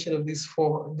culmination of these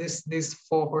four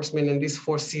horsemen and these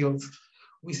four seals,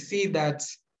 we see that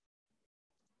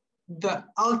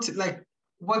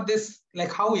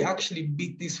how we actually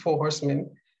beat these four horsemen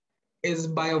is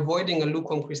by avoiding a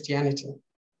lukewarm Christianity.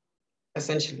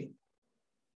 Essentially,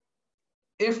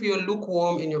 if you're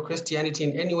lukewarm in your Christianity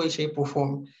in any way, shape, or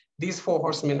form, these four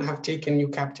horsemen have taken you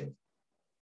captive.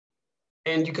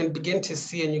 And you can begin to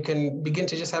see and you can begin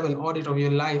to just have an audit of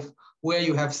your life where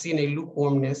you have seen a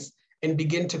lukewarmness and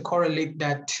begin to correlate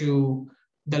that to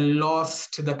the loss,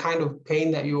 to the kind of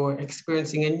pain that you're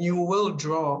experiencing. And you will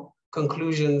draw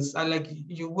conclusions,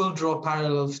 you will draw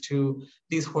parallels to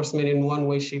these horsemen in one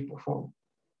way, shape, or form.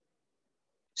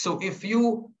 So if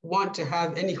you want to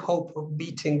have any hope of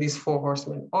beating these four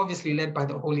horsemen, obviously led by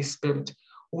the Holy Spirit,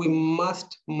 we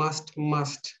must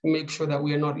make sure that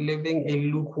we are not living a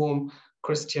lukewarm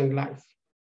Christian life.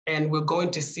 And we're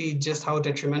going to see just how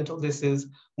detrimental this is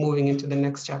moving into the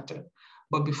next chapter.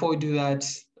 But before we do that,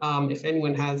 if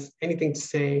anyone has anything to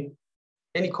say,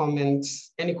 any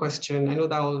comments, any question, I know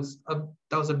that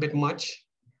was a bit much.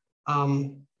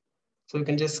 So we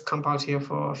can just camp out here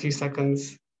for a few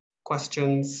seconds.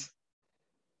 Questions,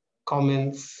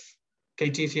 comments.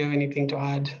 KT, if you have anything to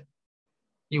add,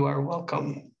 you are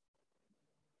welcome.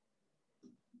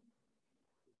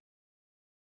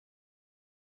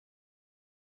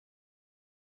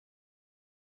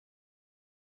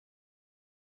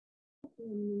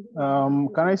 Can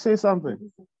I say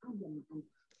something?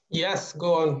 Yes,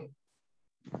 go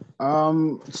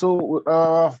on. So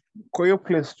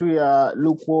Koyokles to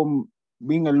lukewarm,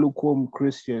 being a lukewarm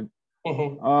Christian.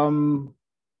 Mm-hmm.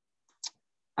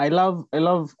 I love.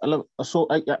 So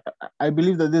I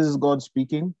believe that this is God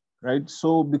speaking, right?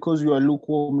 So because you are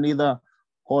lukewarm, neither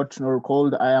hot nor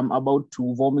cold, I am about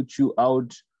to vomit you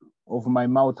out of my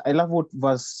mouth. I love what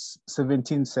verse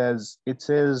 17 says. It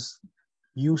says,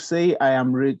 "You say I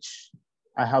am rich,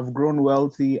 I have grown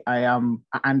wealthy, I am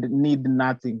and need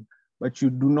nothing, but you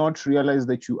do not realize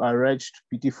that you are wretched,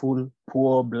 pitiful,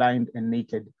 poor, blind, and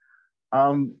naked."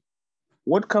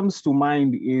 What comes to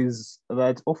mind is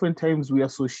that oftentimes we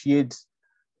associate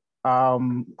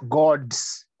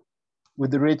gods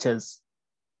with the riches.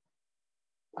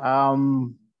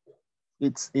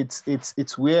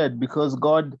 It's weird because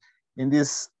God in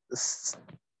this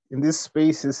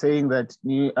space is saying that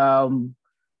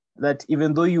that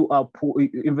even though you are poor,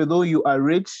 even though you are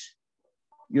rich,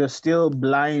 you're still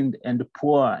blind and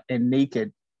poor and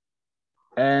naked.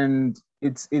 And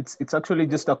it's actually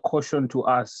just a caution to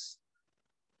us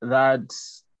that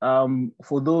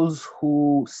for those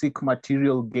who seek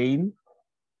material gain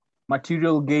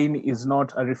is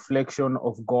not a reflection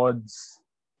of God's,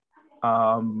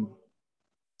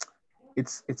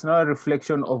 it's not a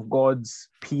reflection of God's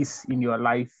peace in your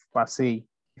life per se,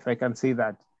 if I can say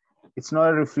that. It's not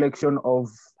a reflection of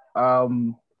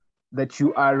that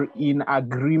you are in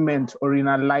agreement or in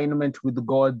alignment with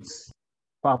God's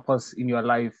purpose in your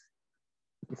life,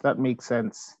 if that makes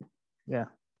sense. Yeah.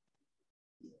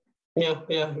 Yeah,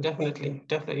 definitely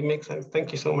makes sense.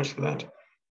 Thank you so much for that.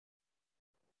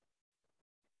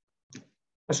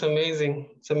 That's amazing.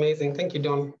 It's amazing. Thank you,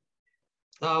 Don.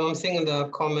 I'm seeing in the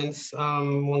comments,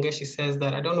 Wangeshi says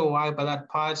that, I don't know why, but that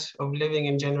part of living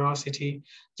in generosity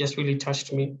just really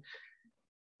touched me.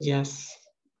 Yes.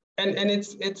 And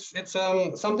it's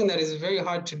something that is very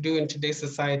hard to do in today's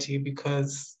society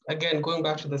because, again, going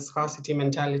back to the scarcity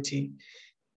mentality,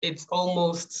 it's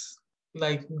almost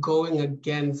like going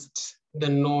against the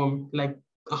norm, like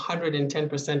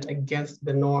 110% against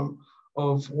the norm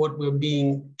of what we're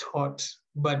being taught.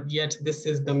 But yet this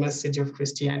is the message of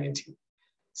Christianity.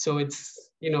 So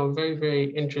it's, very, very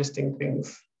interesting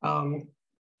things.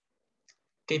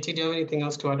 Katie, do you have anything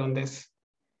else to add on this?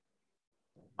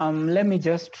 Let me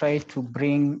just try to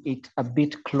bring it a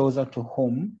bit closer to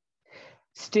home.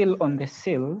 Still on the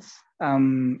seals,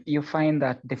 you find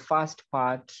that the first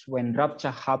part, when rapture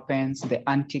happens, the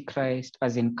Antichrist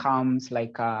as in comes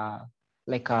like a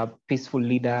peaceful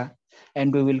leader,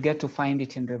 and we will get to find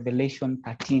it in Revelation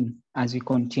 13 as we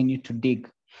continue to dig.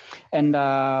 And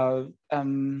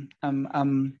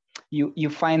you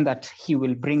find that he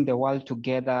will bring the world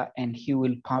together and he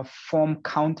will perform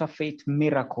counterfeit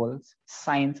miracles,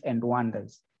 signs, and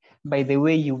wonders. By the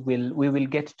way, we will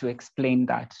get to explain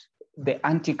that. The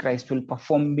Antichrist will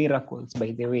perform miracles,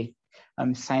 by the way,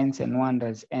 signs and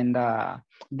wonders. And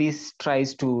this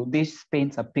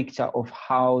paints a picture of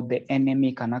how the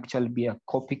enemy can actually be a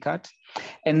copycat.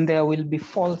 And there will be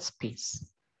false peace.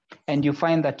 And you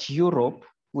find that Europe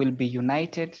will be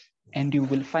united, and you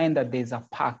will find that there's a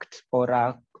pact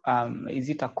or is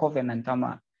it a covenant,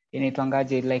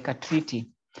 like a treaty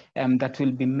that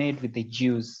will be made with the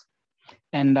Jews.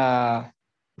 And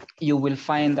you will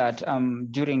find that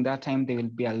during that time, there will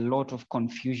be a lot of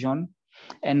confusion.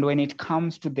 And when it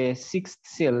comes to the sixth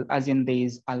seal, as in there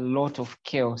is a lot of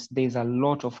chaos, there's a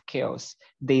lot of chaos.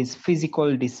 There's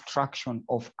physical destruction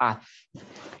of earth.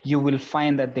 You will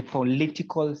find that the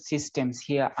political systems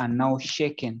here are now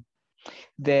shaken.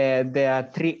 There are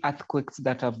 3 earthquakes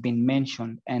that have been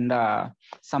mentioned, and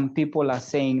some people are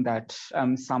saying that,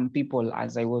 some people,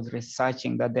 as I was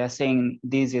researching, that they're saying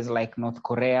this is like North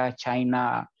Korea,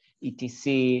 China,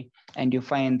 etc. And you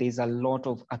find there's a lot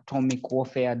of atomic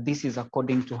warfare. This is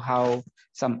according to how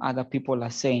some other people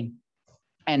are saying.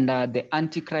 And the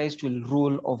Antichrist will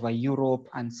rule over Europe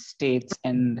and states,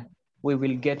 and we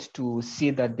will get to see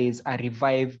that there's a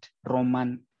revived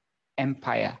Roman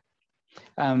Empire,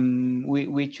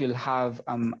 which will have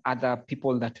other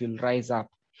people that will rise up.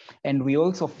 And we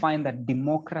also find that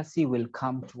democracy will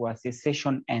come to a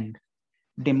cessation end.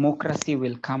 Democracy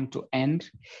will come to end.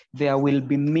 There will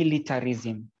be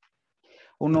militarism.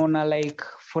 Unaona, like,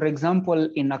 for example,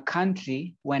 in a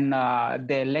country, when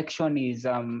the election is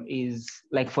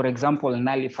like, for example,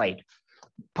 nullified,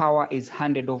 power is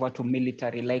handed over to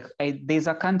military. Like, there's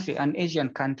a country, an Asian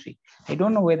country, I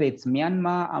don't know whether it's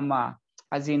Myanmar,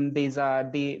 as in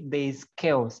there's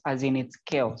chaos, as in it's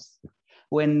chaos.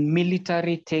 When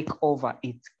military take over,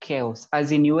 it's chaos,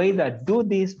 as in you either do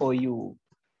this or you,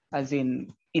 as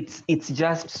in it's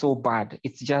just so bad.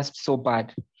 It's just so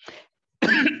bad.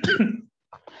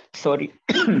 Sorry.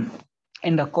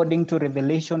 And according to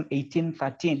Revelation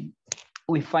 18:13,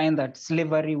 we find that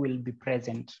slavery will be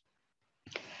present.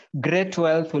 Great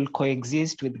wealth will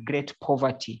coexist with great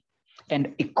poverty,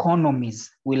 and economies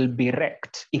will be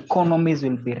wrecked. Economies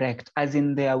will be wrecked, as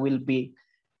in there will be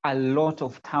a lot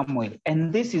of turmoil.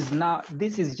 And this is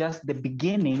just the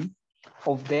beginning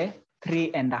of the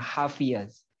 3.5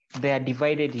 years. They are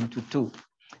divided into 2.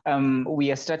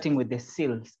 We are starting with the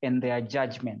seals and their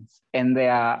judgments and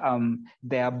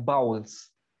their bowls.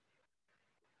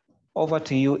 Over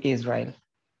to you, Israel.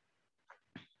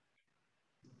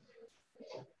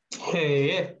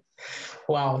 Hey,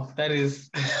 wow, that is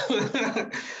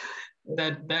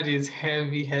that is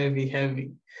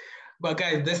heavy. But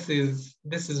guys, this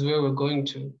is where we're going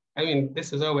to. I mean,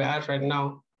 this is where we're at right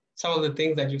now. Some of the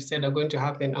things that you've said are going to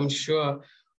happen. I'm sure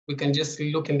we can just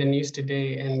look in the news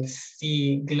today and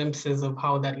see glimpses of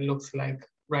how that looks like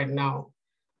right now.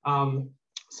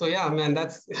 So yeah, man,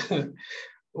 that's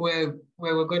where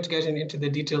we're going to get into the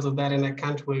details of that, and I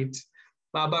can't wait.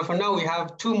 But for now, we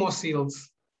have 2 more seals.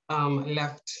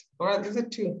 left. All right, is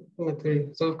it 2 or 3?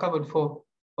 So we've covered 4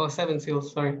 or 7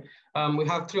 seals, sorry. We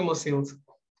have 3 more seals.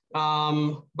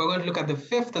 We're going to look at the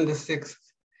 5th and the 6th,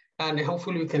 and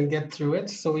hopefully we can get through it.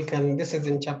 So we can, this is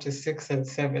in chapter 6 and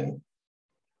 7.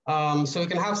 So we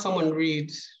can have someone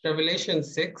read Revelation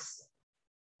 6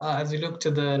 as we look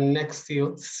to the next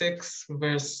seal, 6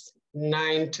 verse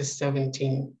 9 to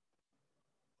 17.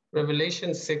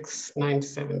 Revelation 6, 9 to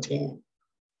 17.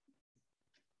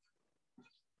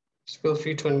 Just feel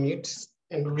free to unmute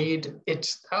and read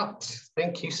it out.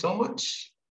 Thank you so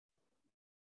much.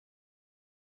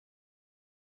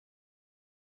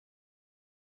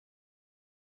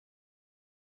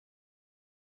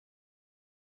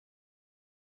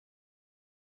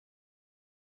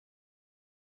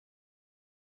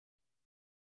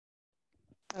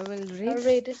 I will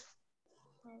read.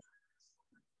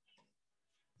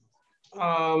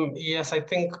 Yes, I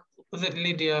think, was it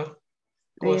Lydia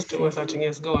who was searching?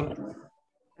 Yes, go on.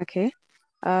 Okay.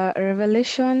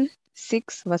 Revelation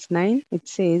 6 verse 9, it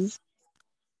says,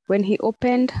 when he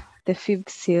opened the 5th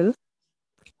seal,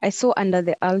 I saw under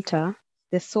the altar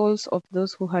the souls of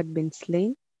those who had been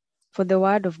slain for the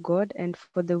word of God and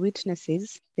for the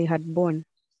witnesses they had borne.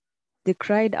 They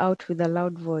cried out with a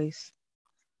loud voice,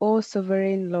 O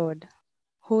sovereign Lord,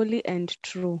 holy and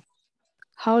true,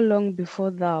 how long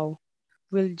before thou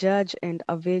wilt judge and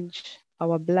avenge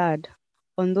our blood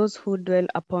on those who dwell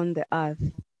upon the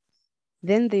earth?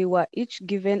 Then they were each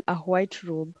given a white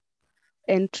robe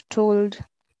and told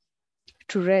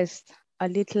to rest a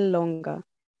little longer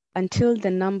until the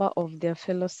number of their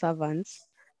fellow servants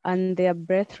and their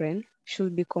brethren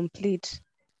should be complete,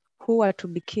 who were to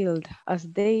be killed as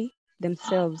they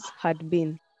themselves had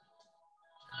been.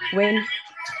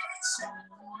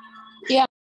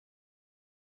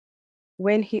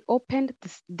 When he opened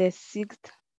the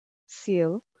 6th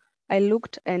seal, I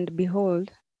looked, and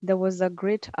behold, there was a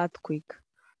great earthquake,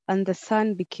 and the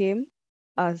sun became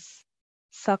as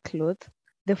sackcloth,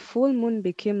 the full moon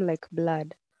became like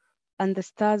blood, and the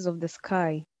stars of the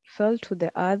sky fell to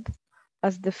the earth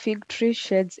as the fig tree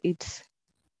sheds its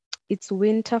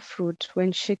winter fruit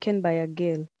when shaken by a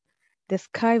gale. The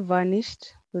sky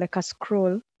vanished like a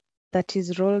scroll that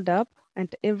is rolled up,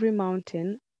 and every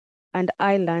mountain and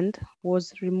island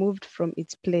was removed from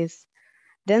its place.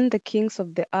 Then the kings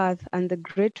of the earth and the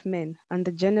great men and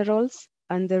the generals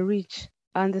and the rich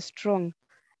and the strong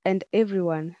and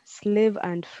everyone, slave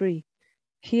and free,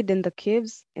 hid in the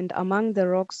caves and among the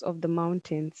rocks of the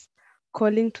mountains,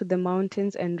 calling to the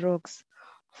mountains and rocks,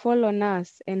 fall on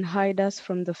us and hide us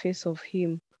from the face of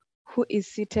him who is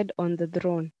seated on the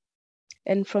throne,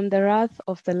 and from the wrath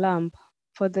of the Lamb,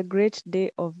 for the great day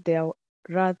of their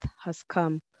wrath has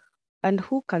come, and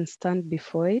who can stand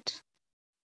before it?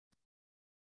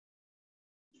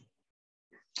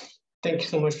 Thank you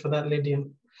so much for that, Lydia.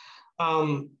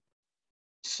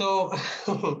 So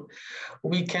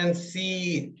we can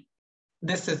see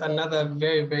this is another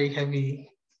very, very heavy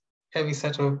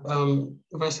set of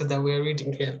verses that we're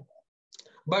reading here.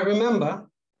 But remember,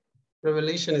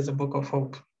 Revelation is a book of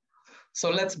hope. So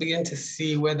let's begin to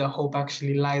see where the hope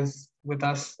actually lies with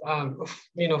us,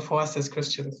 for us as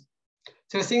Christians.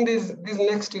 So we're seeing these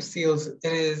next 2 seals, it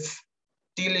is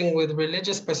dealing with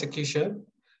religious persecution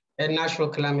and natural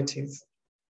calamities.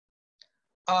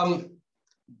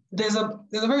 There's a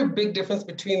very big difference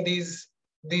between these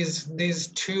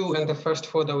 2 and the first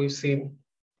 4 that we've seen,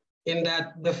 in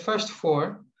that the first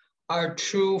 4 are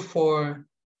true for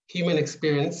human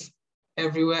experience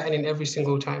everywhere and in every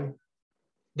single time.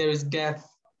 There is death,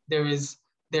 there is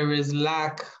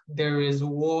lack, there is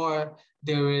war,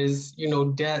 there is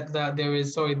death, there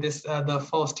is the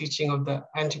false teaching of the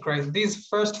Antichrist. These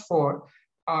first 4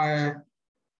 are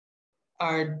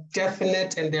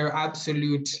definite and they're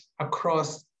absolute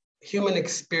across human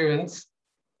experience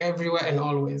everywhere and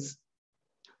always.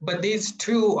 But these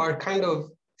 2 are kind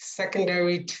of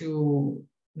secondary to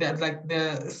that, like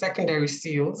the secondary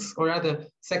seals, or rather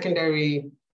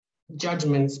secondary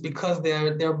judgments, because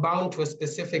they're bound to a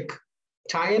specific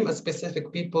time, a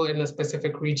specific people in a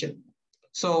specific region.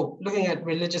 So looking at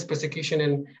religious persecution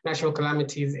and natural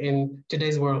calamities in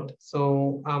today's world.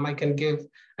 So I can give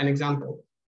an example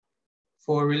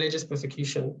for religious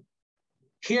persecution.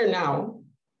 Here now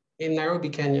in Nairobi,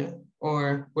 Kenya,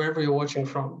 or wherever you're watching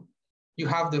from, you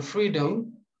have the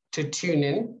freedom to tune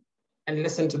in and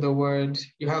listen to the word.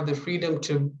 You have the freedom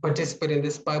to participate in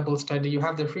this Bible study. You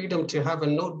have the freedom to have a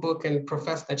notebook and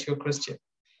profess that you're Christian.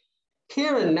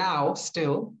 Here and now,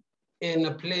 still, in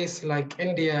a place like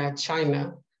India,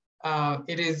 China,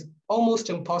 it is almost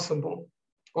impossible,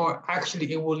 or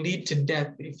actually it will lead to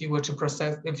death if you were to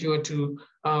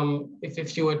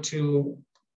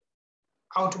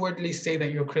outwardly say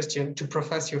that you're Christian, to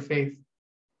profess your faith.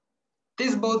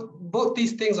 Both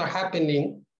these things are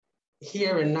happening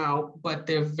here and now, but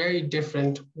they're very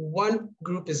different. One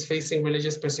group is facing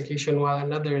religious persecution while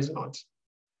another is not.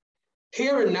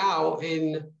 Here and now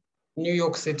in New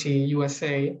York City,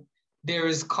 USA, there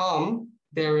is calm,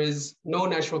 there is no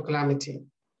natural calamity.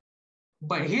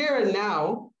 But here and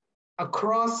now,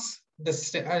 across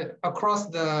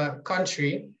the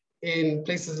country, in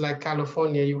places like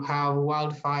California, you have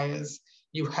wildfires,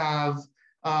 you have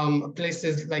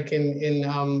places like in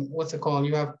what's it called?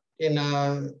 You have in,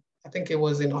 I think it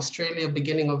was in Australia,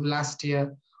 beginning of last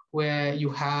year, where you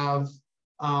have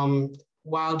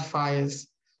wildfires.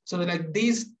 So like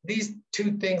these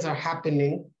two things are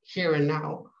happening here and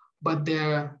now, but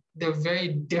they're very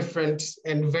different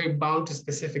and very bound to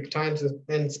specific times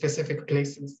and specific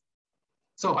places.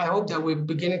 So I hope that we're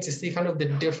beginning to see kind of the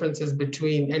differences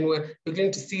between, and we're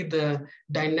beginning to see the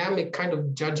dynamic kind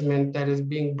of judgment that is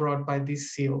being brought by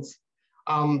these seals.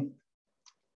 I'm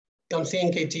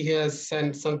seeing KT here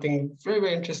sent something very,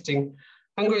 very interesting.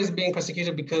 Hungary is being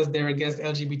persecuted because they're against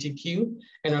LGBTQ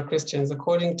and are Christians.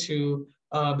 According to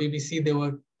BBC, they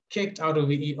were kicked out of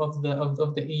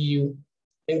the EU.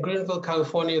 In Greenville,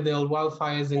 California, there are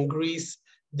wildfires. In Greece,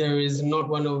 there is not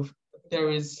the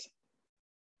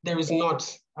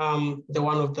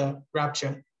one of the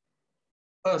rapture.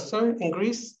 Sorry, in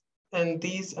Greece, and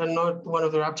these are not one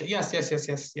of the rapture. Yes.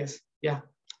 Yeah,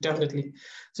 definitely.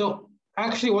 So I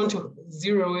actually want to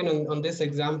zero in on this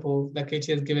example that KT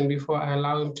has given before I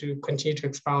allow him to continue to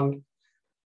expound.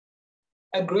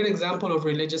 A great example of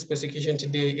religious persecution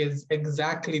today is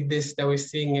exactly this that we're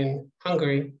seeing in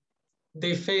Hungary.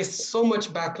 They face so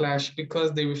much backlash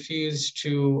because they refuse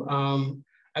to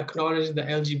acknowledge the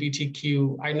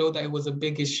LGBTQ. I know that it was a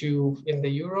big issue in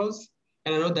the Euros,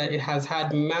 and I know that it has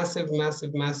had massive, what's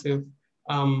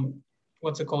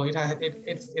it called?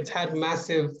 It's had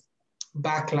massive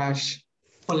backlash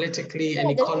politically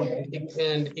and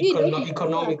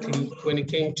economically when it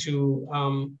came to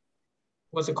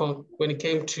when it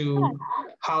came to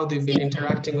how they've been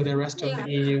interacting with the rest of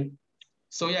the EU.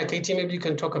 So yeah, KT, maybe you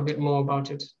can talk a bit more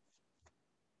about it.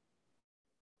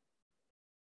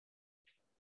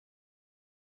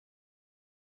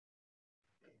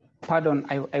 Pardon,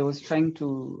 I was trying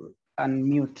to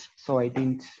unmute, so I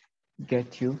didn't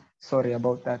get you. Sorry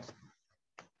about that.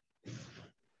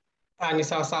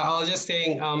 Anissa, I was just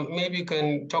saying, maybe you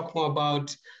can talk more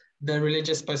about the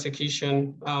religious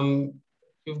persecution.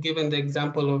 You've given the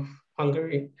example of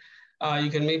Hungary. You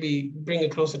can maybe bring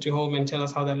it closer to home and tell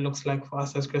us how that looks like for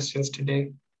us as Christians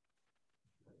today.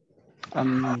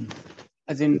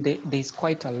 As in, there's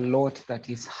quite a lot that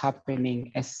is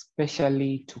happening,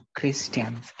 especially to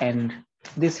Christians, and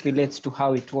this relates to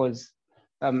how it was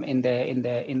in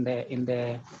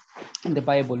the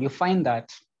Bible. You find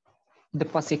that the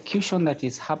persecution that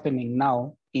is happening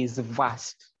now is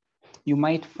vast. You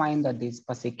might find that there's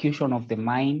persecution of the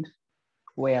mind,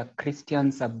 where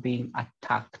Christians are being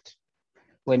attacked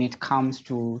when it comes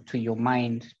to your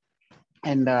mind.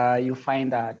 And you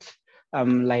find that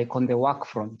like on the work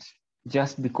front,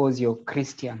 just because you're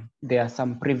Christian, there are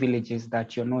some privileges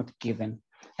that you're not given.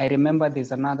 I remember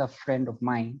there's another friend of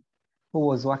mine who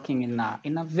was working in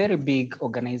a very big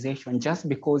organization just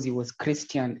because he was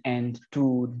Christian, and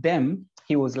to them,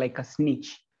 he was like a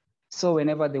snitch. So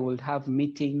whenever they would have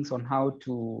meetings on how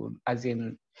to, as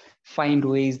in, find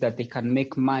ways that they can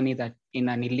make money that in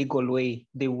an illegal way,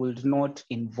 they would not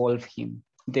involve him.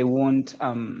 They won't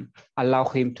allow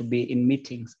him to be in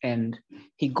meetings. And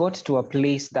he got to a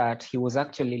place that he was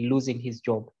actually losing his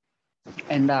job.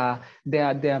 And there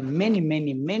are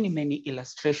many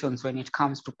illustrations when it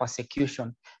comes to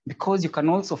persecution, because you can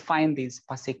also find this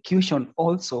persecution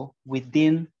also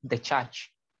within the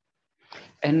church.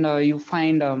 And you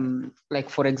find, like,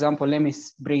 for example, let me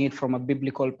bring it from a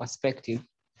biblical perspective.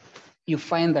 You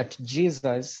find that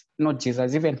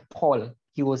even Paul,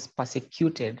 he was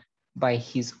persecuted by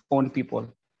his own people,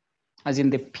 as in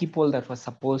the people that were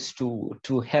supposed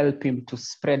to help him to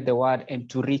spread the word and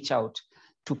to reach out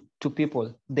to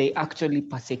people. They actually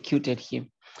persecuted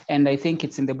him. And I think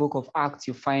it's in the book of Acts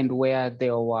you find where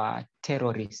there were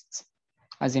terrorists,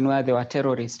 as in where there were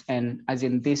terrorists, and as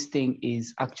in this thing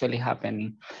is actually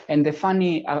happening. And a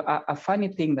funny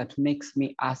thing that makes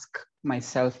me ask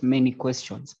myself many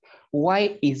questions: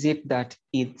 why is it that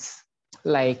it's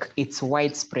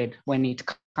widespread when it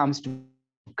comes to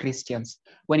Christians,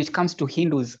 when it comes to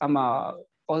Hindus,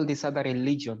 all these other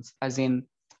religions, as in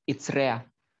it's rare,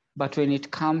 but when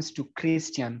it comes to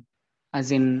Christian,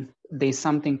 as in there's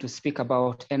something to speak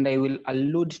about? And I will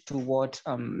allude to what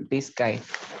this guy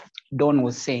Don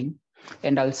was saying,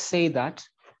 And I'll say that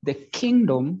the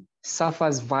kingdom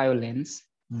suffers violence,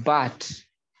 but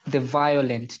the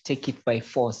violent take it by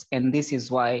force. And this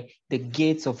is why the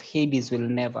gates of Hades will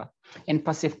never. And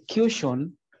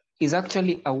persecution is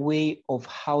actually a way of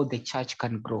how the church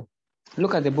can grow.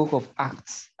 Look at the book of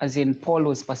Acts, as in Paul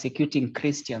was persecuting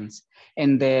Christians,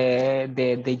 and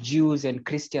the Jews and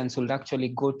Christians would actually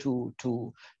go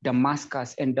to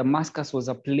Damascus, and Damascus was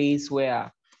a place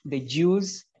where the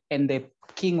Jews and the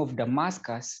king of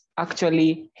Damascus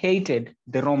actually hated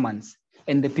the Romans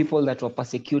and the people that were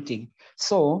persecuting.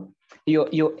 So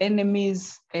your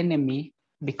enemy's enemy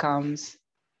becomes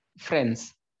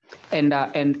friends. And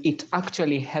it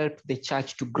actually helped the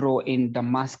church to grow in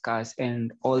Damascus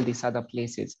and all these other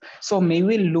places. So may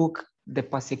we look the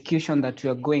persecution that we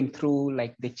are going through,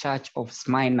 like the church of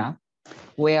Smyrna,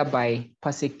 whereby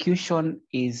persecution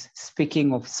is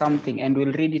speaking of something, and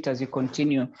we'll read it as we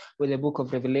continue with the book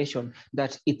of Revelation,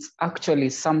 that it's actually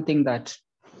something that,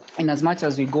 in as much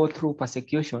as we go through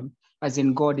persecution, as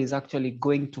in God is actually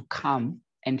going to come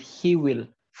and he will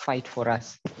fight for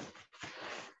us.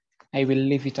 I will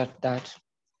leave it at that.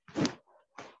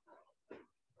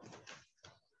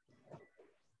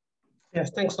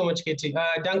 Yes, thanks so much, Katie.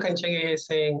 Duncan Chenge is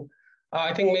saying,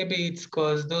 I think maybe it's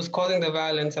because those causing the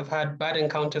violence have had bad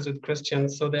encounters with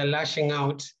Christians, so they're lashing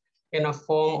out in a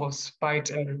form of spite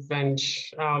and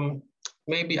revenge.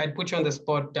 Maybe I'd put you on the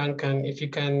spot, Duncan, if you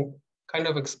can kind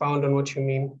of expound on what you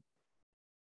mean.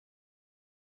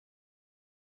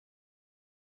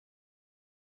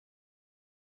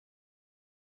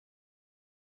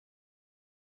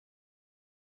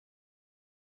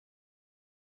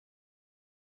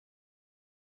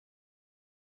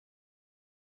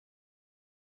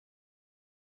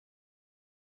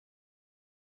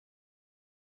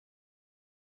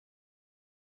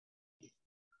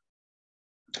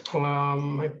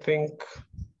 I think,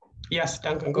 yes,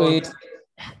 Duncan, go Wait. on.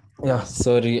 Yeah,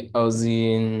 sorry, I was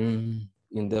in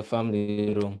the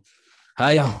family room.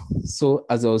 Yeah, so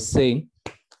as I was saying,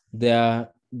 there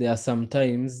are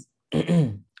sometimes,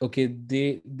 okay,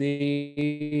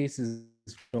 this is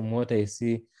from what I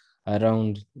see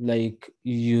around, like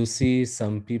you see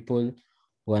some people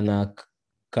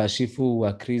wanakashifu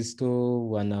Wakristo,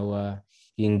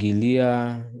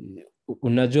 wanawaingilia,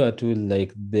 unajua tu,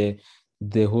 like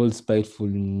the whole spiteful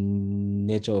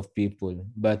nature of people.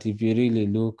 But if you really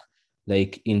look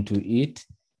like into it,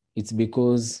 it's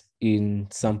because in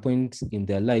some point in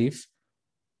their life,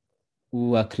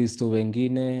 Wakristo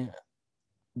wengine,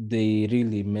 they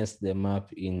really mess them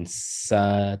up in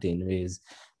certain ways.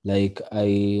 Like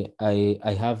I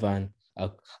have an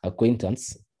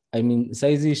acquaintance. I mean,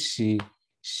 saizi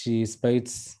she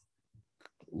spites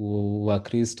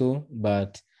Wakristo,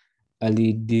 but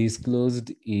Ali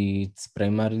disclosed it's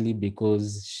primarily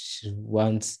because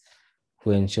once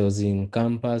when she was in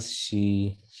campus,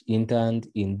 she interned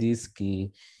in this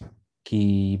ki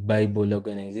Bible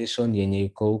organization yenye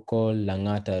iko huko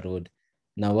Lang'ata Road,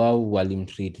 na wao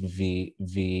walimtreat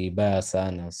vibaya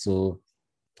sana. So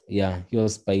yeah, your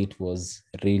spite was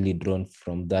really drawn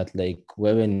from that. Like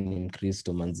wewe ni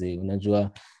Mkristo manze,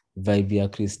 unajua vibe ya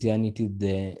Christianity,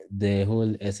 the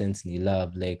whole essence ni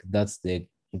love. Like that's the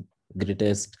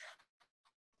greatest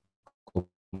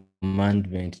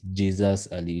commandment Jesus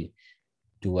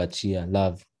alituachia,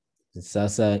 love.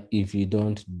 Sasa if you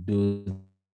don't do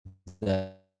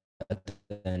that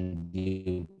and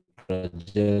you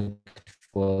project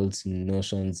false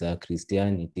notions of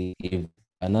Christianity, if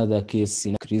another case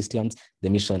in Christians, the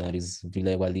missionaries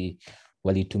vile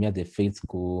walitumia the faith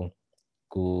ku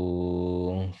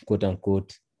quote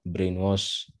unquote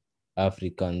brainwash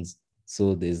Africans.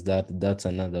 So there's that's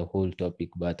another whole topic,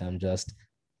 but I'm just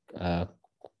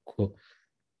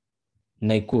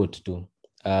quote too.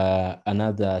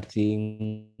 Another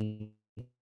thing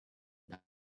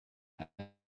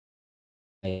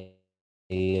I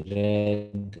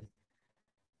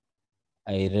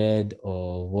read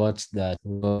or watched that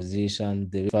position,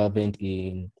 the fervent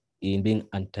in being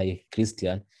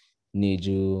anti-Christian, ni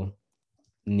juu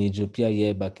pia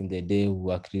ye back in the day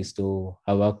Wakristo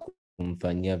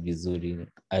hawakumfanyia vizuri.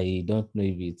 I don't know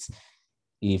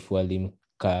if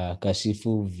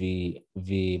walimkashifu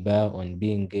vibaya on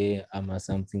being gay ama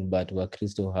something, but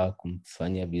Wakristo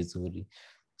hawakumfanyia vizuri.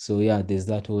 So yeah, there's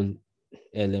that whole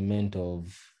element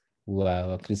of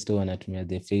Wakristo wanatumia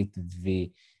the faith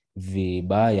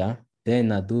vibaya,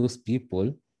 then those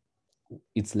people,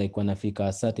 it's like wanafika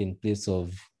a certain place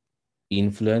of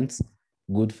influence,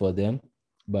 good for them,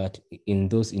 but in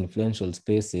those influential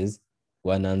spaces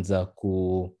wanaanza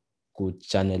ku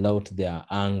channel out their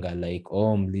anger, like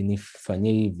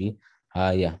mlinifanyia hivi,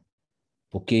 haya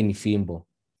pokeni fimbo,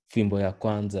 fimbo ya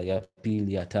kwanza, ya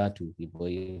pili, ya tatu, hivyo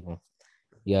hivyo.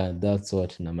 Yeah, that's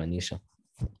what namaanisha.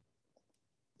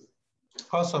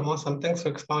 Awesome. Thanks for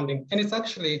expounding. And it's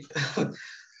actually,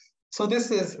 so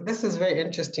this is very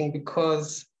interesting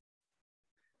because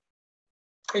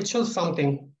it shows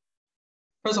something.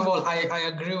 First of all,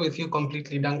 I agree with you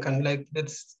completely, Duncan. Like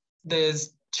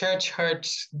there's church hurt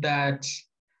that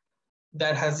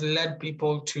has led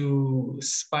people to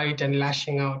spite and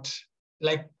lashing out.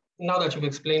 Like now that you've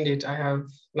explained it, I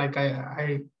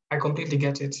completely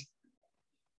get it.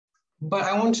 But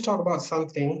I want to talk about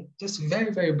something just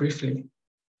very, very briefly.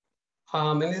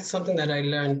 And this is something that I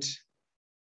learned.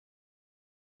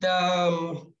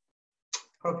 How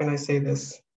can I say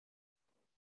this?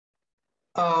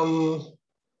 The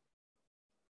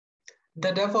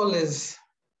devil is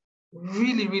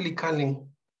really, really cunning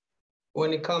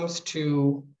when it comes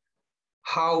to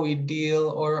how we deal,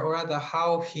 or rather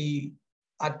how he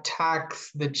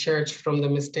attacks the church from the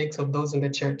mistakes of those in the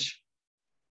church.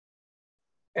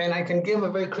 And I can give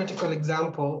a very critical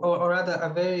example, or rather a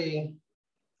very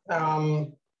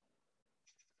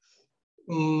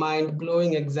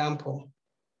mind-blowing example.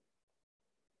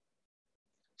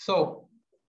 So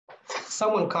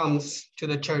someone comes to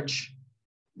the church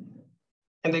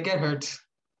and they get hurt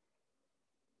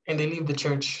and they leave the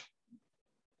church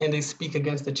and they speak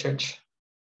against the church.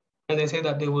 And they say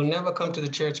that they will never come to the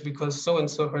church because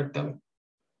so-and-so hurt them.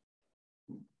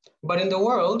 But in the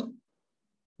world,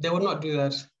 they would not do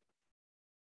that.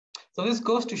 So this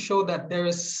goes to show that there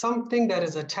is something that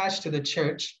is attached to the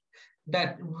church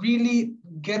that really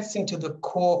gets into the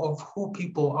core of who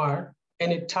people are,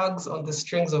 and it tugs on the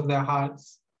strings of their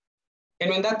hearts. And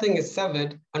when that thing is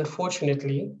severed,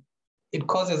 unfortunately, it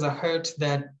causes a hurt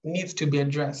that needs to be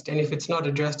addressed. And if it's not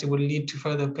addressed, it will lead to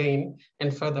further pain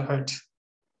and further hurt.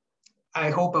 I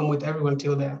hope I'm with everyone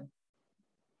till there.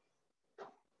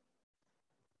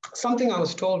 Something I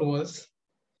was told was,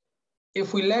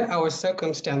 if we let our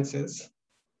circumstances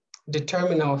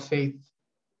determine our faith,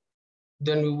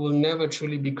 then we will never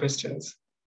truly be Christians.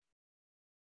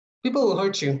 People will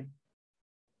hurt you.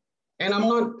 And I'm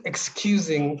not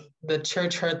excusing the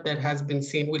church hurt that has been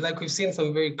seen. We've seen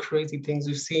some very crazy things.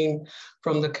 We've seen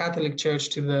from the Catholic Church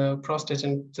to the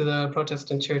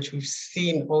Protestant church, we've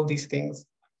seen all these things.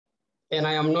 And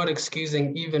I am not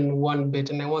excusing even one bit.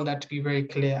 And I want that to be very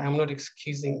clear. I'm not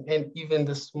excusing even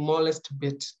the smallest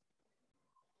bit.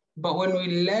 But when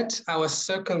we let our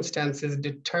circumstances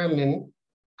determine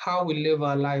how we live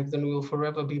our lives, then we will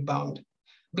forever be bound.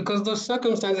 Because those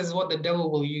circumstances is what the devil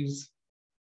will use.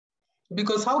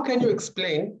 Because how can you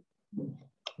explain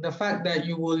the fact that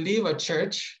you will leave a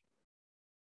church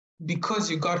because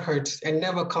you got hurt and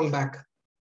never come back,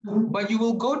 but you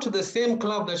will go to the same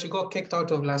club that you got kicked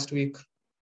out of last week?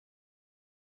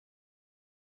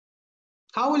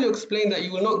 How will you explain that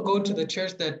you will not go to the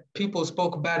church that people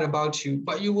spoke bad about you,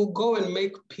 but you will go and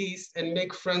make peace and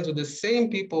make friends with the same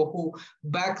people who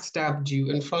backstabbed you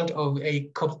in front of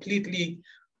a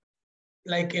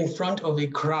in front of a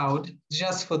crowd,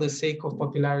 just for the sake of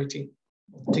popularity,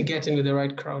 to get in with the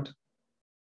right crowd?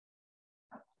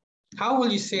 How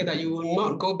will you say that you will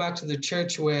not go back to the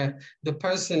church where the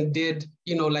person did,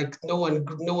 no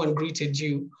one greeted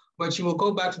you, but you will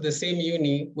go back to the same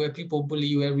uni where people bully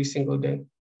you every single day?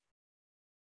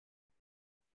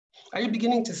 Are you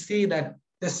beginning to see that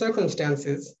the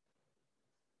circumstances,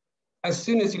 as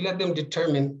soon as you let them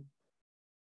determine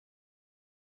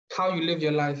how you live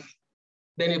your life,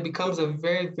 then it becomes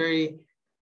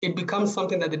it becomes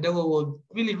something that the devil will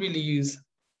really, really use?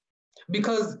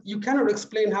 Because you cannot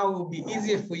explain how it will be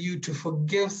easier for you to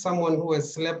forgive someone who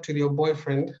has slept with your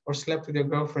boyfriend or slept with your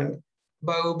girlfriend,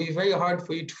 but it will be very hard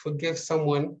for you to forgive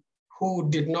someone who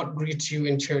did not greet you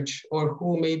in church, or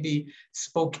who maybe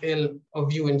spoke ill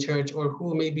of you in church, or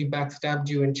who maybe backstabbed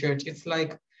you in church. It's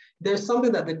like there's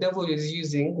something that the devil is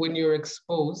using when you're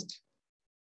exposed,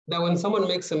 that when someone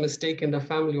makes a mistake in the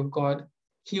family of God,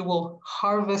 he will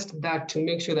harvest that to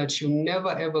make sure that you never,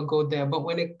 ever go there. But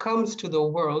when it comes to the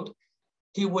world,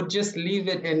 he would just leave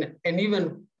it and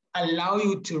even allow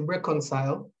you to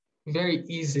reconcile very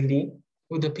easily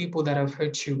with the people that have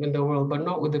hurt you in the world, but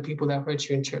not with the people that hurt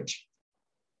you in church.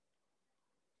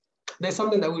 There's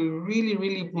something that we really,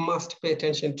 really must pay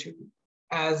attention to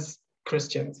as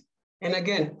Christians. And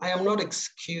again, I am not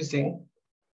excusing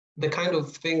the kind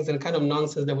of things and kind of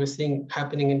nonsense that we're seeing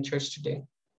happening in church today.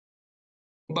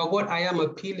 But what I am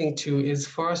appealing to is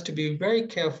for us to be very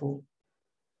careful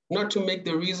not to make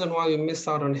the reason why we miss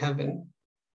out on heaven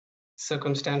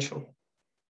circumstantial,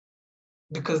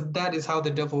 because that is how the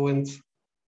devil wins.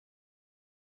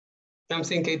 I'm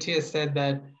seeing KT has said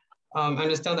that, I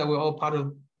understand that we're all part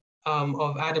of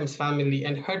of Adam's family,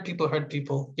 and hurt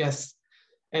people, yes.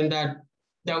 And that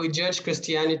we judge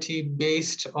Christianity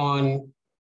based on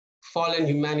fallen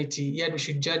humanity, yet we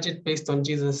should judge it based on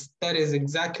Jesus. That is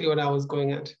exactly what I was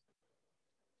going at.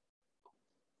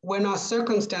 When our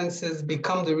circumstances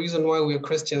become the reason why we're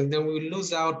Christians, then we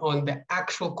lose out on the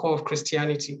actual core of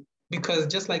Christianity. Because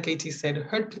just like AT said,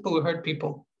 hurt people will hurt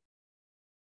people.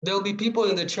 There'll be people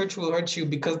in the church who will hurt you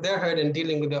because they're hurt and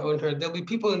dealing with their own hurt. There'll be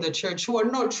people in the church who are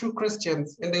not true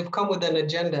Christians and they've come with an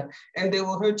agenda and they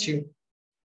will hurt you.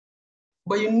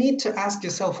 But you need to ask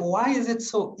yourself, why is it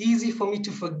so easy for me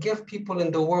to forgive people in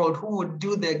the world who would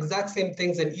do the exact same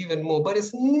things and even more? But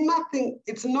it's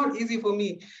not easy for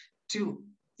me to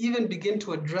even begin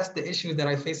to address the issues that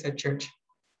I face at church.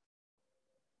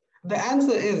 The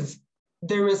answer is,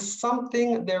 there is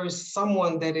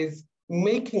someone that is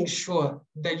making sure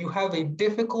that you have a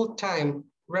difficult time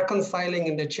reconciling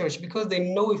in the church, because they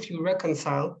know if you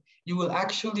reconcile, you will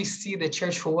actually see the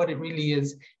church for what it really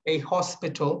is, a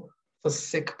hospital for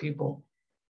sick people,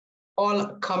 all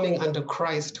coming under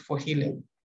Christ for healing.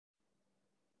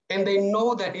 And they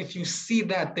know that if you see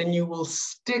that, then you will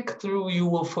stick through, you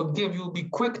will forgive, you will be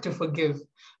quick to forgive,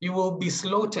 you will be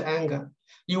slow to anger,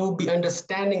 you will be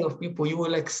understanding of people, you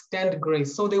will extend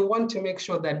grace. So they want to make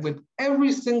sure that with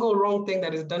every single wrong thing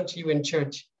that is done to you in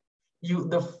church,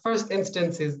 the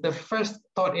first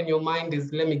thought in your mind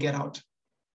is, let me get out.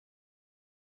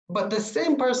 But the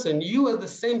same person, you as the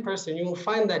same person, you will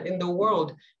find that in the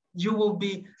world, you will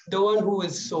be the one who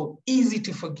is so easy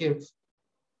to forgive.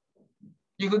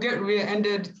 You could get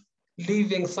rear-ended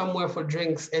leaving somewhere for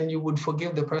drinks and you would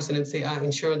forgive the person and say,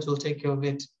 insurance will take care of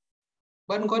it.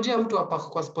 But ngojea mtu apako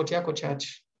kwa spot yako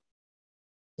church.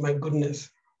 My goodness,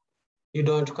 you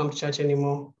don't want to come to church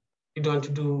anymore. You don't want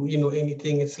to do,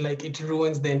 anything. It's like it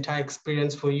ruins the entire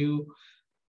experience for you.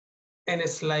 And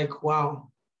it's like,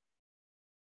 wow.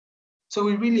 So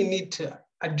we really need to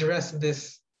address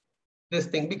this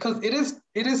thing, because it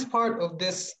is part of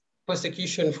this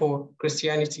persecution for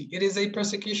Christianity. It is a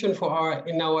persecution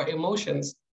in our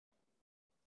emotions.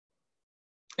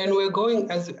 And we're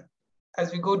going, as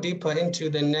we go deeper into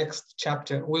the next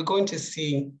chapter, we're going to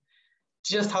see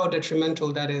just how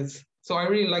detrimental that is. So I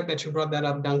really like that you brought that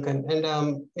up, Duncan.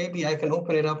 And maybe I can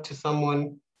open it up to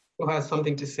someone who has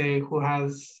something to say, who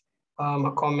has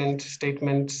a comment,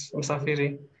 statement.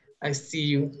 Msafiri, I see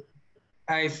you.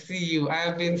 I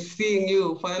have been seeing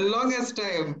you for the longest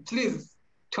time. Please,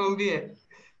 tuambie.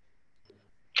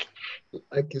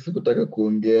 Sikutaka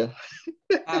kuongea.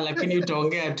 Lakini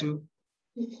utaongea tu.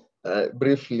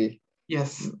 Briefly.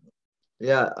 Yes.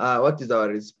 Yeah, what is our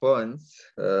response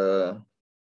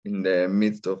in the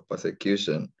midst of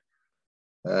persecution?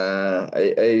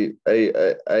 I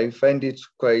find it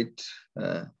quite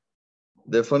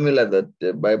the formula that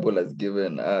the Bible has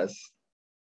given us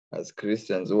as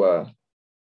Christians who are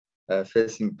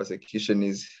facing persecution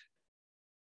is,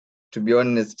 to be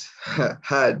honest,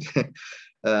 hard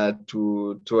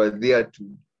to adhere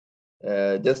to.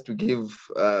 Just to give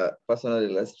a personal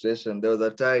illustration, there was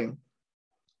a time,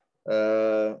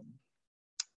 I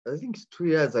think it's 2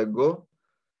 years ago,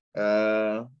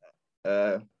 I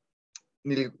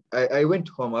went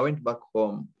home. I went back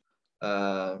home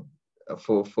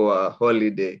for a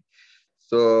holiday.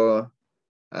 So,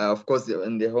 of course,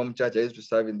 in the home church, I used to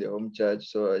serve in the home church.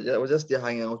 So I was just there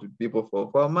hanging out with people for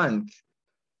a month,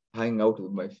 hanging out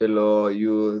with my fellow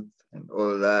youth and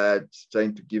all that,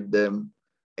 trying to give them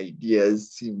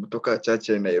ideas. Mtoka church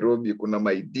in Nairobi, kuna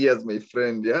ideas, my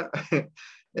friend, yeah?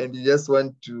 And you just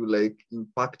want to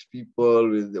impact people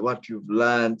with what you've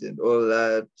learned and all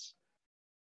that.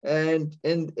 And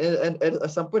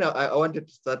at some point, I wanted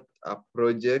to start a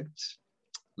project.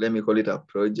 Let me call it a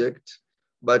project,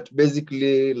 but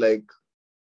basically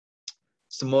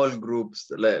small groups,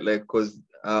 because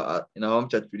in our home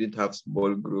church we didn't have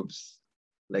small groups,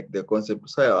 the concept.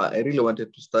 So I really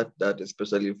wanted to start that,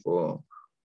 especially for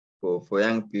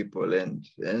young people, and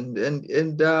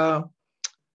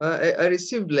I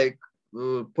received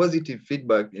positive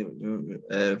feedback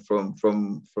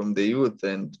from the youth,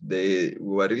 and they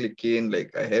were really keen.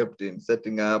 I helped in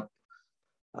setting up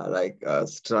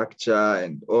structure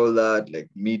and all that,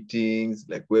 meetings,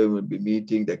 where we'll be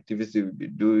meeting, the activities we'll be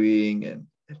doing, and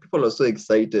people are so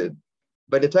excited.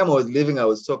 By the time I was leaving, I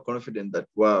was so confident that,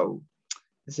 wow,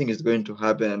 this thing is going to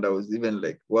happen. And I was even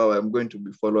wow, I'm going to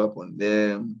be follow up on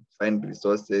them, find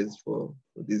resources for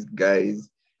these guys.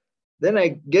 Then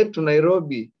I get to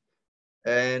Nairobi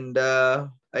and I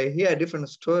hear a different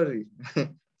story.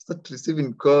 Start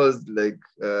receiving calls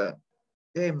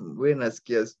hey,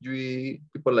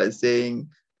 people are saying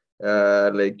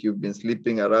you've been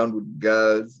sleeping around with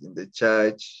girls in the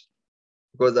church.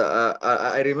 because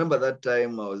I remember that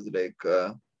time I was like,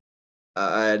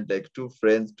 I had like two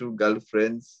friends, two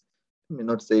girlfriends. I mean,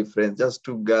 not say friends, just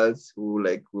two girls who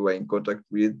like we were in contact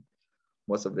with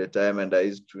most of the time, and I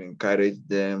used to encourage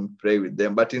them, pray with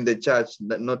them, but in the church,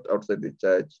 not outside the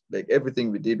church. Like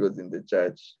everything we did was in the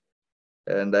church.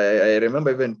 And I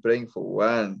remember even praying for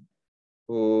one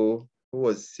who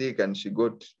was sick, and she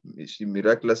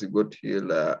miraculously got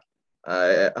healed.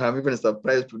 I'm even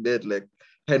surprised to date. Like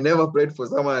I never prayed for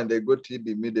someone and they got healed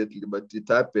immediately, but it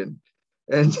happened.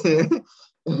 And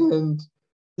and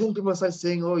then people start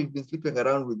saying, "Oh, you've been sleeping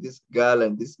around with this girl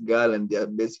and they are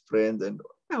best friends." And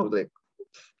I was like,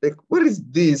 what is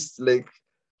this? Like,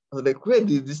 I was like, where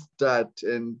did this start?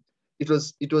 And it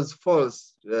was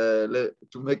false. To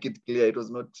make it clear, it was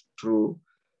not true.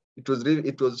 It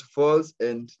was false,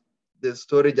 and the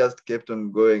story just kept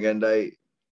on going. And I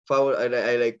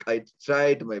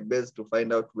tried my best to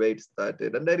find out where it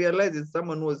started, and I realized it's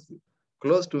someone who was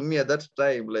close to me at that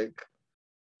time, like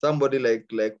somebody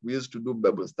like we used to do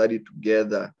Bible study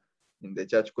together in the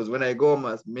church. Because when I go home,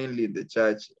 I was mainly in the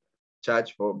church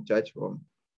home.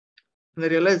 And I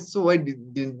realized, so why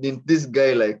didn't this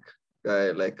guy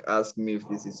like ask me if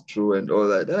this is true and all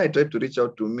that? Then I tried to reach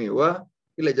out to me.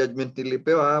 Ile judgment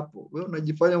nilipewa hapo. Wewe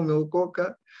unajifanya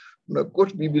umeokoka,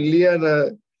 unakoti Biblia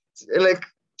na like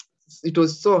it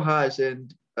was so harsh.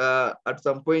 And at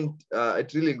some point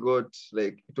it really got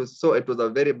like it was a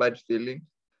very bad feeling.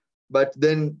 But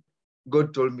then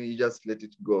God told me, just let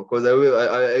it go. Because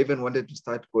I even wanted to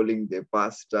start calling the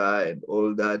pastor and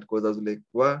all that, because I was like,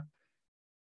 what?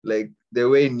 Like the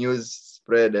way news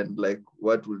spread, and like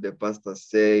what will the pastor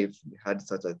say if we had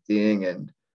such a thing,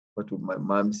 and what would my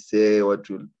mom say, how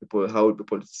would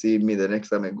people see me the next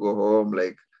time I go home?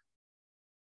 Like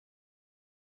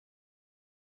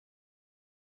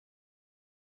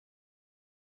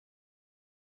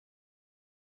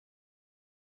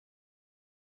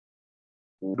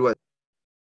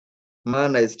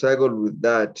man, I struggled with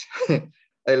that.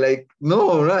 I like,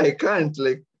 no, I can't.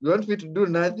 Like, you want me to do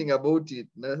nothing about it?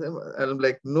 And I'm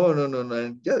like, no.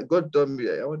 And God told me,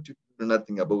 I want you to do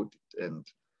nothing about it. And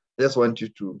I just want you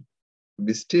to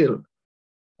be still.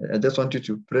 I just want you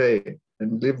to pray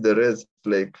and leave the rest.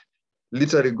 Like,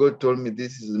 literally, God told me,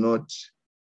 this is not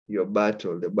your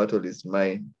battle. The battle is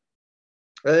mine.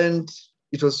 And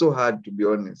it was so hard, to be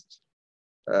honest,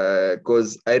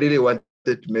 because I really wanted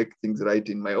to make things right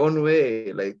in my own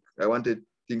way. Like, I wanted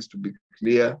things to be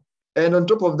clear. And on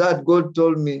top of that, God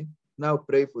told me, now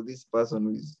pray for this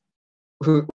person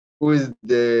who is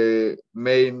the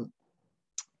main,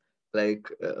 like,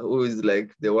 who is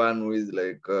like the one who is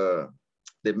like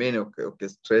the main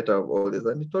orchestrator of all this.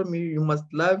 And he told me, you must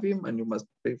love him and you must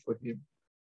pray for him.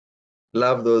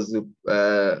 Love those who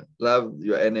love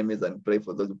your enemies and pray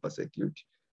for those who persecute.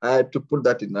 I had to put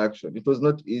that in action. It was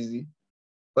not easy,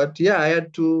 but yeah, I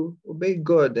had to obey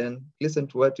God and listen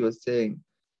to what he was saying.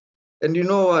 And you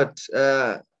know what?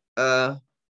 A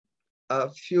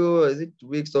few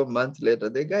weeks or months later,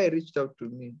 the guy reached out to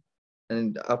me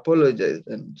and apologized.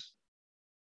 And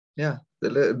yeah,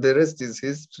 the rest is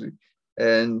history.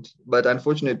 But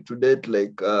unfortunately to date,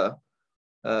 like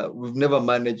we've never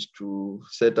managed to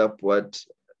set up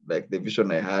like the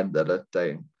vision I had at that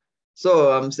time.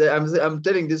 So I'm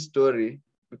telling this story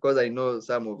because I know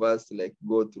some of us like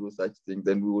go through such things,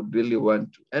 and we would really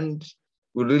want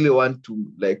to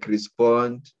like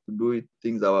respond, to do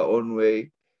things our own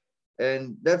way.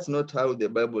 And that's not how the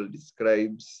Bible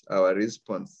describes our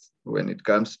response when it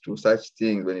comes to such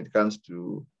things, when it comes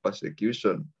to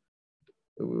persecution.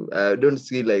 I don't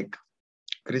see like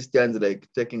Christians like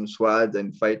taking swords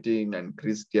and fighting, and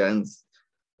Christians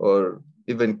or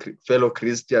even fellow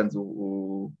Christians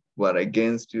who are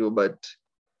against you, but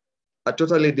a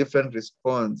totally different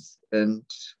response. And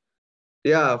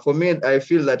yeah, for me, I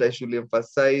feel that I should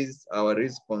emphasize our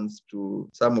response to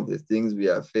some of the things we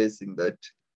are facing, that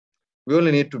we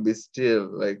only need to be still,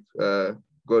 like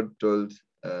God told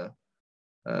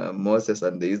Moses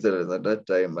and the Israelites at that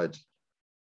time, but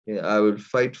yeah, I will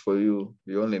fight for you.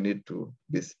 You only need to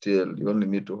be still. You only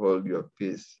need to hold your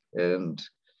peace. And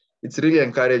it's really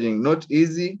encouraging. Not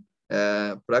easy,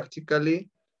 practically,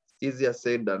 easier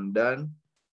said than done.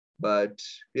 But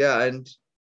yeah, and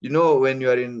you know, when you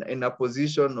are in a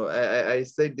position, I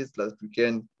said this last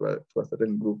weekend to a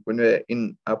certain group, when you're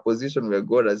in a position where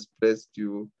God has placed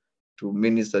you to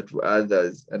minister to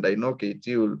others, and I know KT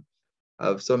will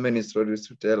have so many stories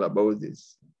to tell about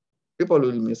this. People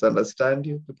will misunderstand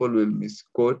you, people will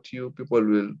misquote you, people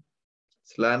will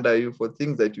slander you for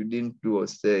things that you didn't do or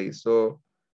say. So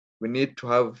we need to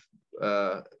have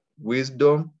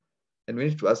wisdom, And we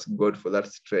need to ask God for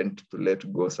that strength to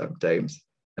let go sometimes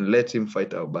and let him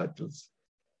fight our battles.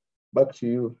 Back to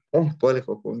you. Pole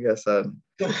kwa kuongea sana.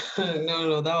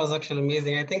 No, that was actually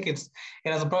amazing. I think it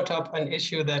has brought up an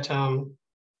issue that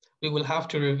we will have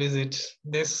to revisit.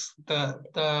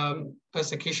 The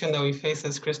persecution that we face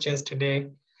as Christians today.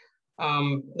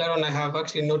 That one I have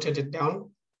actually noted it down.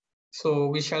 So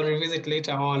we shall revisit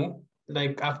later on,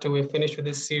 like after we're finished with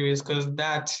this series, because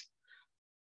that,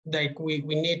 like we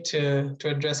need to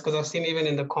address, because I've seen even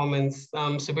in the comments,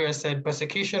 Subira said,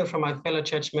 persecution from my fellow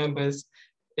church members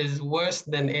is worse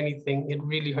than anything. It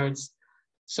really hurts.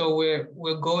 So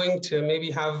we're going to maybe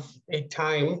have a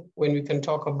time when we can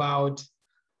talk about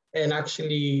and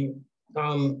actually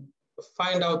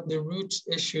find out the root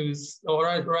issues, or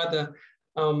rather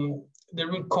the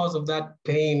root cause of that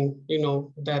pain,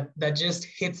 that just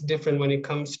hits different when it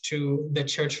comes to the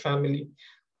church family.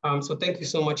 So thank you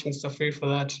so much, Mr. Free, for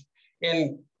that.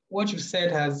 And what you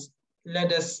said has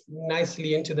led us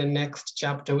nicely into the next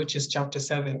chapter, which is chapter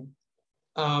 7.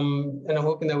 And I'm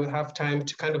hoping that we'll have time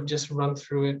to kind of just run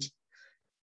through it.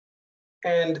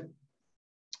 And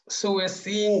so we're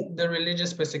seeing the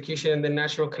religious persecution and the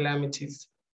natural calamities.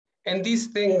 And these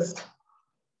things,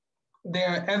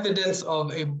 they're evidence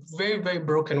of a very, very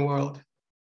broken world.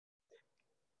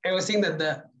 And we're seeing that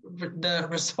the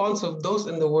response of those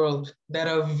in the world that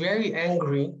are very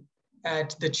angry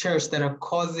at the church, that are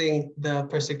causing the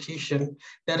persecution,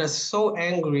 that are so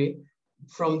angry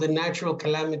from the natural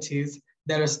calamities,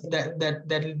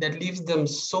 that leaves them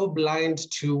so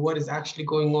blind to what is actually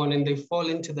going on, and they fall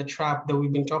into the trap that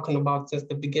we've been talking about since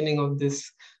the beginning of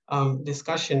this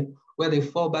discussion, where they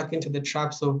fall back into the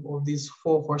traps of these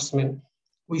 4 horsemen.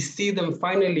 We see them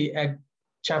finally at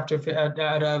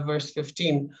verse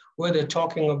 15, where they're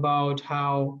talking about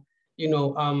how,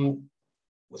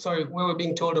 where we're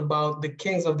being told about the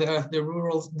kings of the earth, the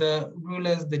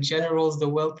rulers, the generals, the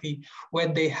wealthy, where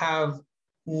they have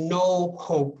no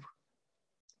hope,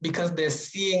 because they're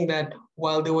seeing that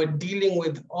while they were dealing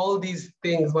with all these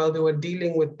things, while they were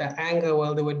dealing with the anger,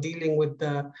 while they were dealing with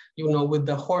with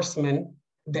the horsemen,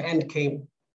 the end came.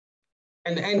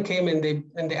 And the end came, and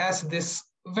they asked this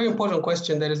very important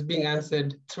question that is being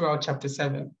answered throughout chapter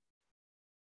 7.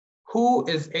 Who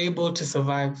is able to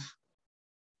survive?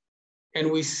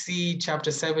 And we see chapter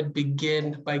 7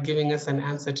 begin by giving us an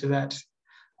answer to that.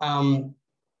 And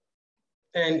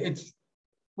it's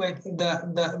like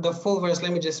the full verse.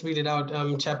 Let me just read it out.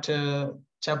 Chapter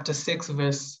 6,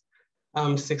 verse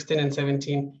 16 and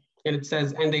 17. And it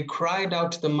says, and they cried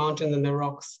out to the mountains and the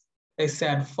rocks. They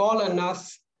said, fall on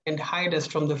us and hide us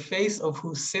from the face of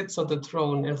who sits on the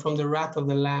throne and from the wrath of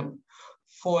the Lamb.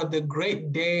 For the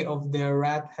great day of their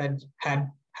wrath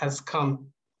has come,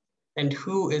 and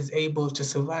who is able to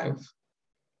survive?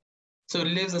 So it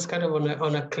leaves us kind of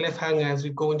on a cliffhanger as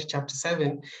we go into chapter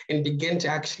 7 and begin to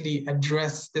actually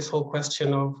address this whole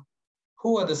question of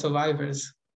who are the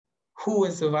survivors? Who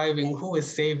is surviving? Who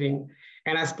is saving?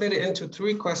 And I split it into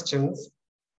 3 questions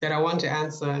that I want to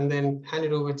answer and then hand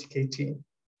it over to KT.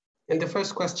 And the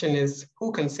first question is,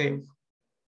 who can save?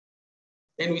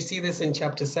 And we see this in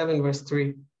chapter 7, verse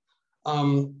 3.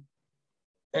 And,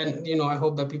 I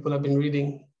hope that people have been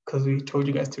reading, because we told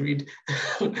you guys to read.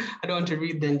 I don't want to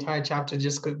read the entire chapter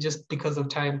just because of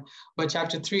time. But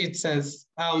chapter 3, it says,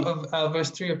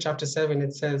 verse 3 of chapter 7,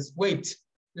 it says, wait,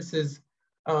 this is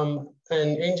an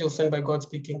angel sent by God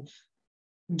speaking.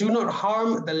 Do not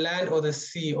harm the land or the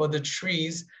sea or the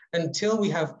trees until we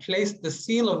have placed the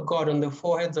seal of God on the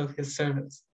foreheads of his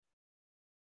servants.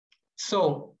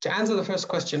 So to answer the first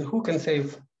question, who can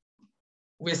save?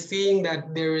 We're seeing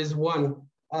that there is one.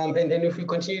 And if we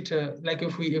continue to, like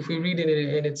if we read it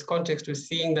in its context, we're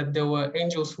seeing that there were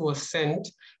angels who were sent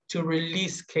to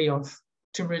release chaos,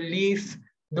 to release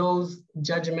those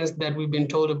judgments that we've been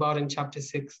told about in chapter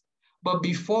 6. But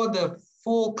before the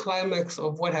full climax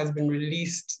of what has been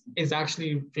released is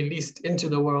actually released into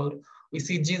the world, we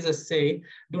see Jesus say,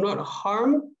 do not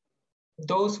harm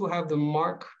those who have the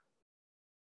mark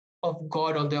of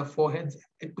God on their foreheads,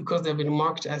 because they've been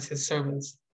marked as his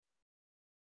servants.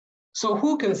 So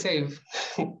who can save?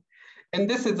 And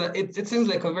this is it seems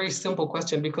like a very simple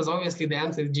question, because obviously the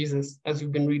answer is Jesus, as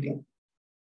you've been reading.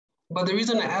 But the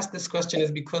reason I ask this question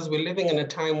is because we're living in a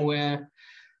time where,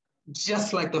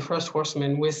 just like the first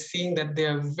horseman, we're seeing that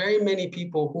there are very many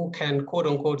people who can, quote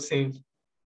unquote, save.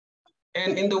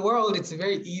 And in the world, it's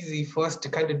very easy for us to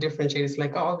kind of differentiate. It's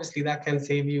like, oh, obviously that can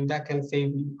save you, that can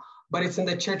save you. But it's in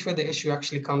the church where the issue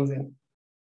actually comes in.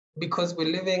 Because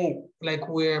we're living like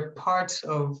we're part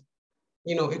of,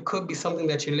 it could be something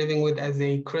that you're living with as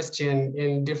a Christian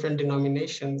in different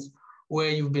denominations, where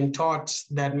you've been taught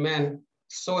that, man,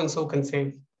 so-and-so can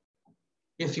save.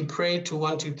 If you pray to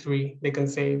 1, 2, 3, they can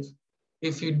save.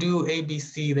 If you do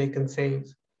ABC, they can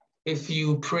save. If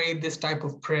you pray this type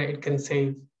of prayer, it can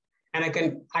save. And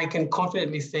I can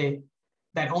confidently say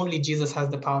that only Jesus has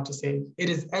the power to save. It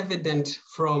is evident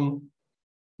from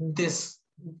this,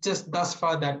 just thus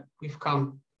far that we've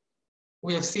come.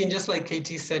 We have seen, just like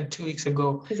KT said 2 weeks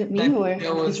ago. Is it me or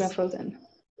is Israel frozen?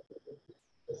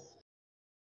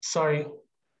 Sorry.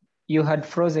 You had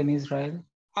frozen Israel.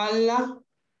 Allah.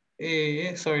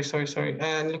 Sorry.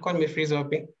 Nilikuwa nimefreeze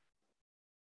wapi?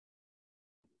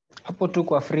 Hapo tu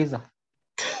kwa freezer.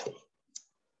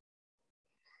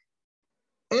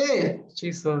 Hey,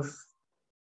 Jesus.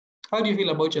 How do you feel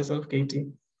about yourself, Katie?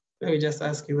 Let me just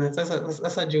ask you that.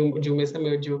 That's a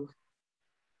joke.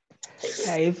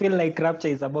 I feel like rapture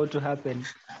is about to happen.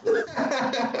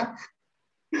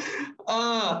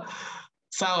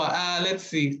 Let's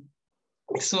see.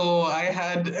 So I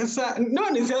had, no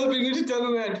one is helping you to tell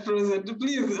me where I frozen.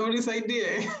 Please, on this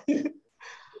idea.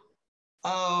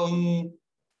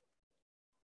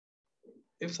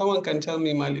 If someone can tell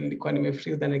me Mali nilikuwa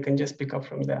nimefreeze, then I can just pick up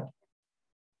from there.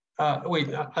 Wait,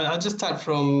 I'll just start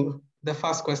from the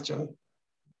first question.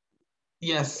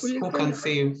 Yes, who can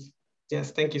save?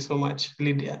 Yes, thank you so much,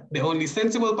 Lydia. The only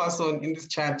sensible person in this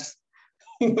chat.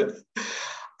 Who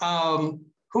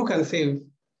can save?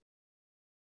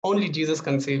 Only Jesus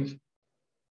can save.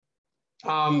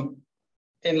 And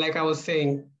like I was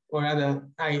saying, or rather,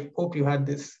 I hope you had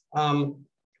this.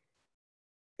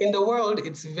 In the world,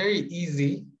 it's very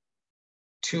easy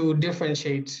to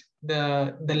differentiate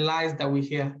the lies that we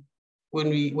hear when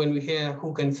we hear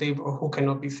who can save or who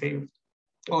cannot be saved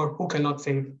or who cannot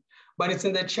save. But it's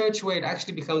in the church where it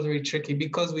actually becomes very tricky,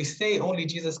 because we say only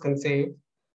Jesus can save,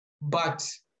 but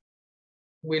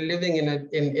we're living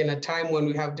in a time when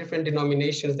we have different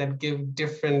denominations that give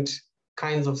different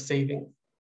kinds of saving.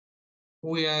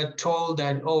 We are told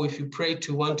that, oh, if you pray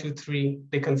to 1, 2, 3,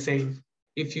 they can save.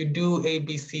 If you do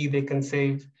ABC, they can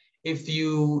save. If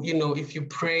you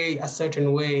pray a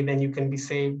certain way, then you can be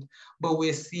saved. But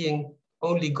we're seeing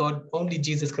only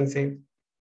Jesus can save.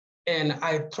 And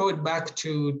I throw it back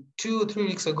to 2 or 3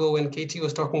 weeks ago when KT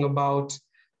was talking about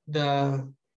the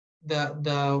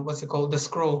what's it called, the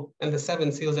scroll and the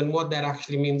 7 seals, and what that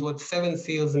actually means, what 7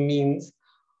 seals means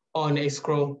on a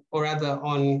scroll, or rather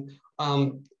on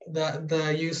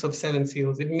the use of 7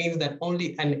 seals. It means that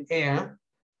only an heir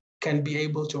can be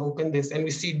able to open this. And we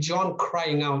see John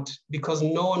crying out because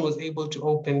no one was able to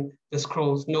open the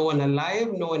scrolls. No one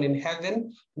alive, no one in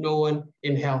heaven, no one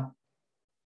in hell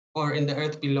or in the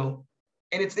earth below.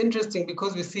 And it's interesting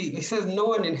because we see, it says no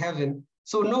one in heaven.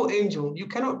 So no angel. You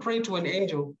cannot pray to an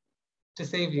angel to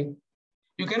save you.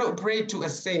 You cannot pray to a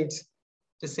saint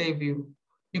to save you.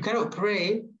 You cannot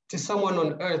pray to someone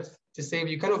on earth to save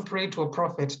you. You cannot pray to a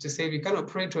prophet to save you. You cannot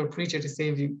pray to a preacher to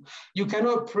save you. You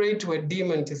cannot pray to a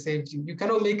demon to save you. You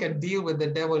cannot make a deal with the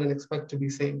devil and expect to be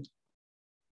saved.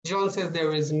 John says there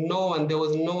was no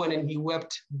one, and he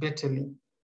wept bitterly.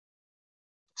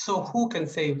 So who can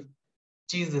save?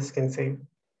 Jesus can save.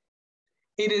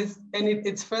 It is, and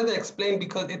it's further explained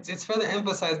because it's further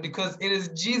emphasized because it is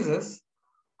Jesus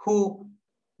who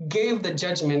gave the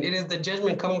judgment. It is the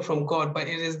judgment coming from God, but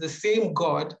it is the same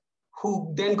God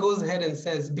who then goes ahead and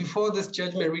says, before this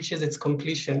judgment reaches its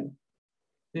completion,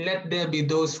 let there be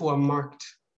those who are marked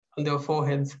on their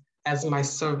foreheads as my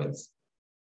servants.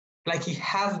 Like he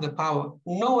has the power.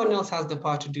 No one else has the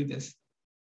power to do this.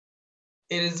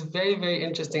 It is very, very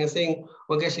interesting. I'm saying,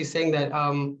 Wageshi is saying that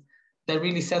that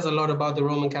really says a lot about the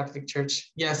Roman Catholic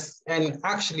Church. Yes, and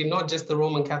actually not just the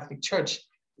Roman Catholic Church,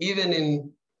 even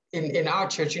in our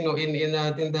church, in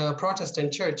the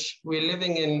Protestant church, we're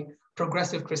living in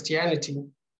progressive Christianity,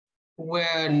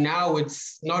 where now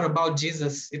it's not about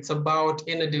Jesus, it's about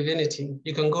inner divinity.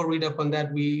 You can go read up on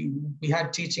that. We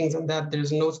had teachings on that.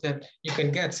 There's notes that you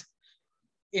can get.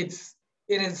 It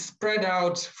is spread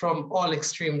out from all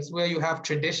extremes, where you have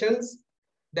traditions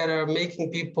that are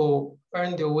making people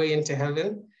earn their way into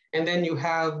heaven. And then you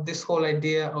have this whole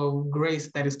idea of grace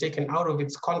that is taken out of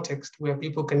its context, where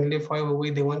people can live however way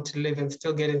they want to live and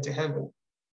still get into heaven.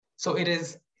 So it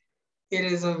is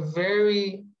a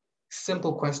very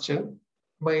simple question,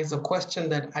 but it's a question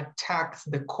that attacks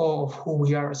the core of who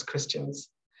we are as Christians.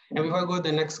 And before I go to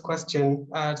the next question,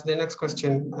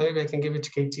 maybe I can give it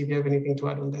to KT if you have anything to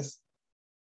add on this.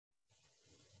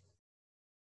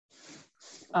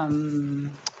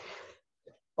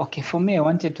 Okay, for me, I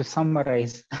wanted to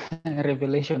summarize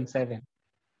Revelation 7.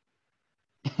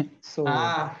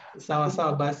 Sawa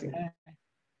basi.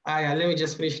 Let me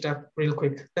just finish it up real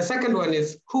quick. The second one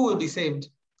is, who will be saved?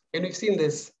 And we've seen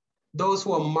this, those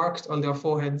who are marked on their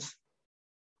foreheads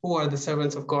who are the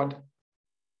servants of God.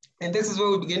 And this is where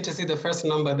we begin to see the first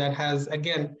number that has,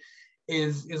 again,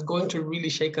 is going to really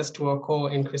shake us to our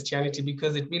core in Christianity,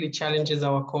 because it really challenges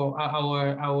our core,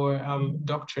 our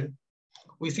doctrine.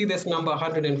 We see this number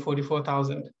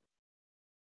 144,000.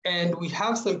 And we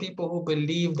have some people who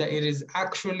believe that it is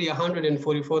actually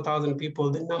 144,000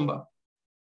 people, the number.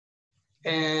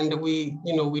 And we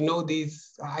know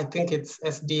these, I think it's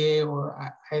SDA, or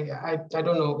I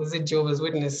don't know, is it Jehovah's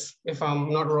Witness, if I'm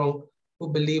not wrong, who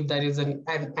believe that is an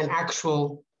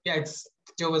actual, it's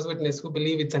Jehovah's Witness who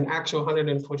believe it's an actual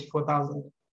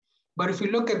 144,000. But if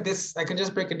we look at this, I can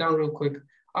just break it down real quick.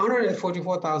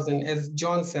 144,000, as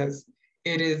John says,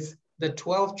 it is the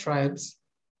 12 tribes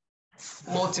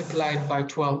multiplied by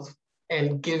 12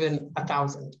 and given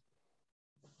 1,000.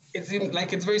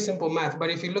 It's very simple math,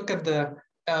 but if you look at the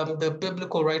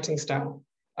biblical writing style,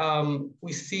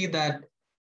 we see that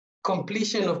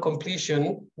completion of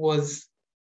completion was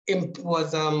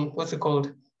what's it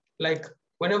called? Like,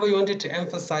 whenever you wanted to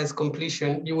emphasize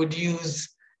completion, you would use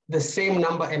the same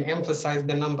number and emphasize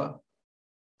the number.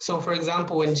 So, for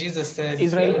example, when Jesus said,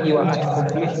 Israel, you are at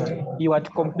completion. You are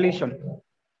at completion.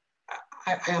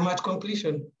 I am at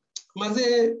completion.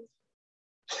 Maze.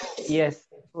 Yes,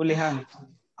 Ulihan.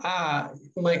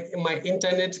 My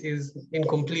internet is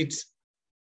incomplete.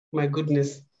 My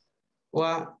goodness.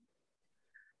 Well,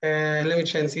 let me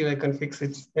try and see if I can fix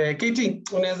it. Katie,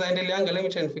 unaweza endeleanga, let me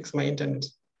try and fix my internet.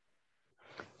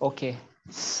 Okay,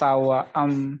 so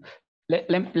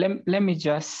let me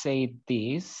just say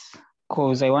this,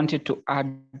 because I wanted to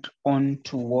add on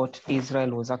to what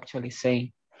Israel was actually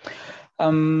saying.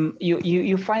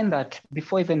 You find that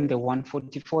before even the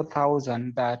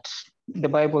 144,000, that the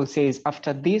Bible says,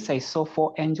 after this I saw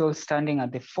 4 angels standing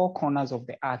at the 4 corners of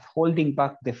the earth, holding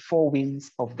back the 4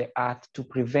 winds of the earth to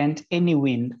prevent any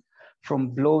wind from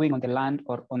blowing on the land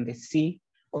or on the sea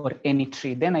or any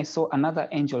tree. Then I saw another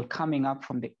angel coming up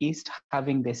from the east,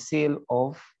 having the seal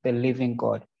of the living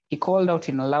God. He called out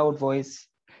in a loud voice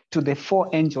to the 4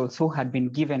 angels who had been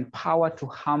given power to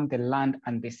harm the land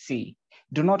and the sea.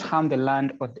 Do not harm the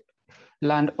land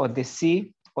or the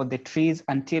sea or the trees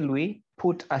until we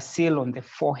put a seal on the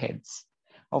foreheads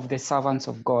of the servants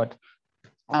of God.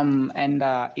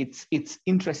 It's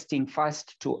interesting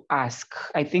first to ask.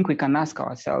 I think we can ask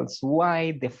ourselves,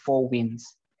 why the 4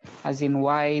 winds? As in,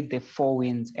 why the 4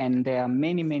 winds? And there are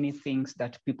many, many things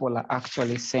that people are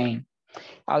actually saying.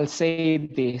 I'll say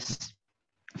this.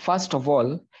 First of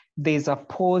all, there's a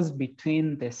pause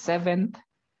between the 6th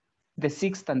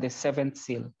and the 7th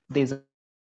seal. There's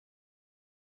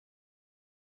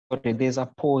a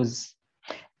pause.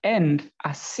 And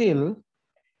a seal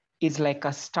is like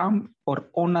a stamp or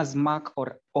owner's mark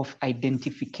or of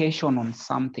identification on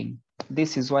something.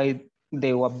 This is why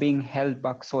they were being held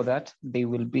back, so that they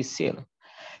will be sealed.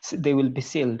 They will be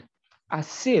sealed. A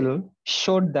seal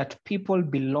showed that people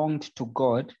belonged to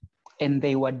God and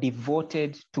they were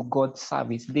devoted to God's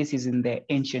service. This is in the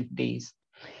ancient days.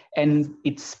 And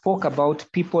it spoke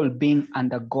about people being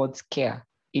under God's care.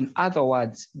 In other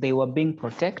words, they were being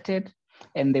protected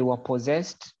and they were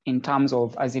possessed, in terms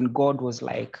of, as in, God was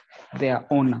like their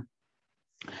owner.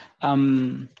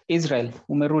 Israel,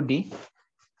 umerudi?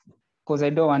 Because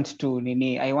I don't want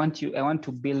to, I want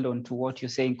to build on to what you're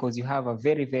saying, because you have a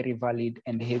very, very valid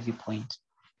and heavy point.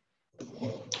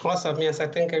 Awesome. Yes, I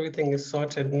think everything is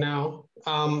sorted now.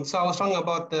 So I was talking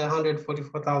about the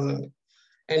 144,000,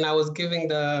 and I was giving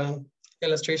the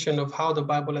illustration of how the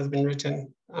Bible has been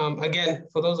written. Again,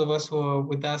 for those of us who are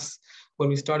with us when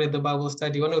we started the Bible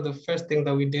study, one of the first things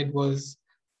that we did was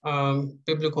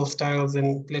biblical styles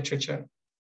in literature.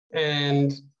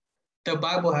 And the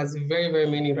Bible has very, very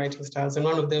many writing styles, and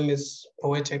one of them is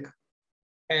poetic.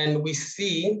 And we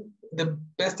see the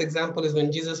best example is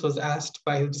when Jesus was asked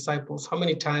by his disciples, how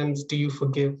many times do you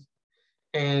forgive?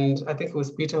 And I think it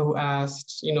was Peter who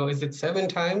asked, is it 7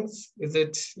 times? Is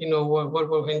it,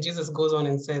 what? And Jesus goes on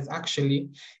and says, actually,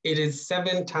 it is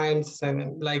 7 times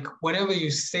 7. Like, whatever you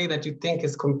say that you think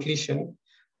is completion,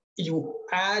 you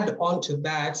add onto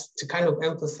that to kind of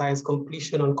emphasize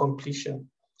completion on completion.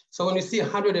 So when you see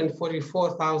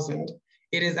 144,000,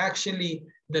 it is actually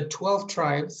the 12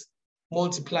 tribes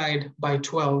multiplied by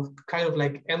 12, kind of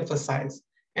like emphasize.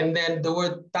 And then the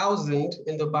word 1,000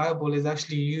 in the Bible is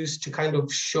actually used to kind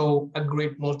of show a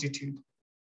great multitude.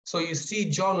 So you see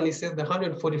John, when he says the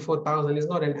 144,000 is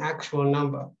not an actual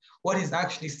number. What he's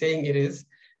actually saying it is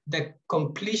the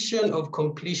completion of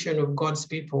God's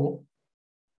people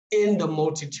in the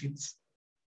multitudes.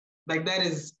 Like, that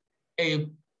is a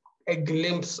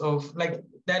glimpse of, like,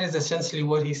 that is essentially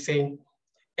what he's saying.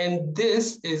 And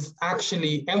this is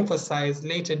actually emphasized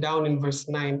later down in verse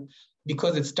 9,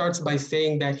 because it starts by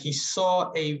saying that he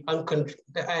saw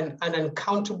an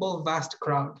uncountable vast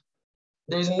crowd.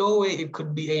 There's no way it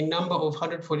could be a number of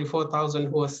 144,000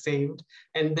 who are saved,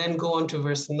 and then go on to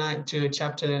verse 9, to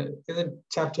chapter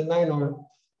 9 or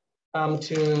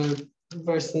to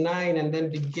verse 9, and then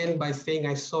begin by saying,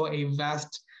 I saw a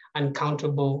vast,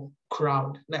 uncountable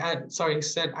crowd. Sorry, he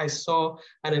said, I saw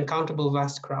an uncountable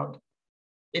vast crowd.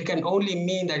 It can only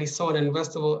mean that he saw an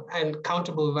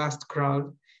uncountable vast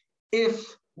crowd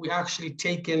if we actually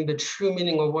take in the true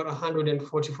meaning of what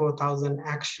 144,000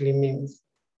 actually means.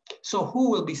 So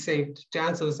who will be saved? To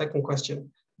answer the second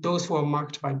question, those who are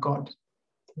marked by God.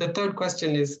 The third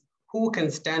question is, who can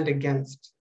stand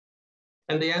against?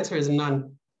 And the answer is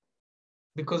none,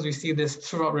 because we see this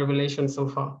throughout Revelation so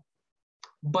far.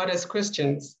 But as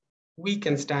Christians, we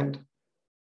can stand.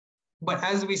 But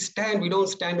as we stand, we don't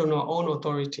stand on our own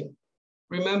authority.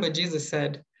 Remember, Jesus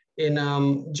said in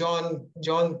John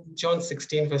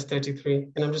 16, verse 33,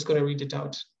 and I'm just going to read it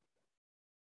out.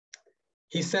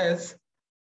 He says,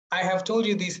 I have told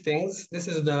you these things. This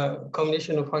is the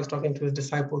combination of how he's talking to his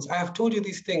disciples. I have told you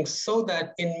these things so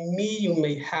that in me you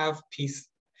may have peace.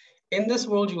 In this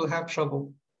world you will have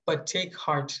trouble, but take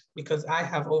heart, because I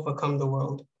have overcome the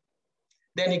world.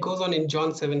 Then he goes on in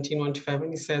John 17, 1-5,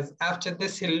 and he says, after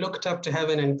this he looked up to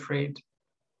heaven and prayed,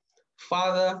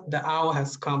 Father, the hour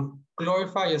has come.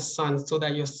 Glorify your Son, so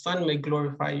that your Son may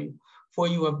glorify you. For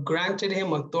you have granted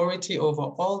him authority over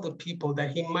all the people,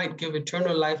 that he might give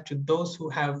eternal life to those who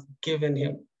have given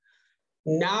him.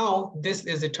 Now this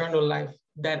is eternal life,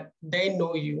 that they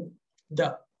know you,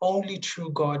 the only true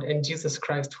God, and Jesus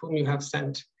Christ, whom you have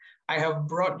sent. I have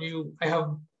brought you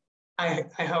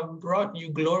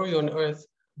glory on earth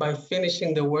by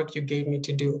finishing the work you gave me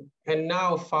to do. And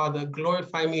now, Father,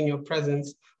 glorify me in your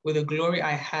presence with the glory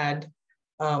I had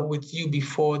with you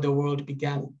before the world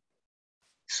began.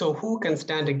 So who can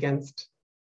stand against?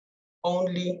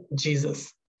 Only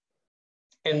Jesus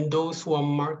and those who are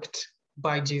marked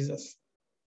by Jesus,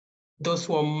 those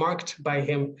who are marked by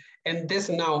him. And this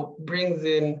now brings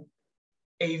in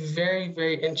a very,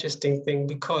 very interesting thing,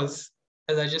 because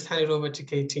as I just handed over to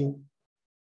KT,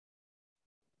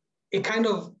 it kind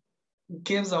of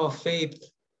gives our faith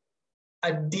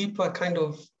a deeper kind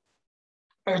of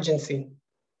urgency.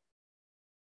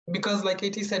 Because like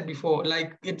KT said before,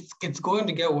 like it's going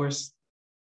to get worse.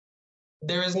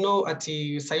 There is no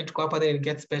ati side kwapa then it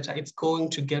gets better. It's going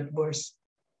to get worse.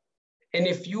 And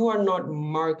if you are not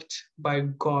marked by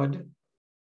God,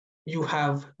 you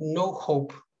have no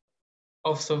hope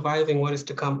of surviving what is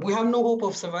to come. We have no hope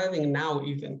of surviving now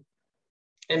even.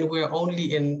 And we're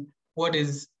only in what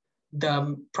is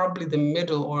probably the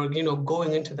middle, or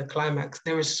going into the climax.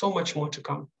 There is so much more to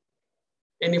come.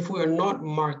 And if we are not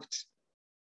marked,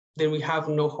 then we have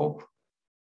no hope.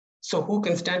 So who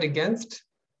can stand against?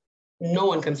 No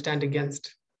one can stand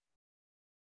against,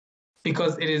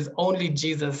 because it is only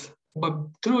Jesus. But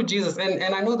through Jesus,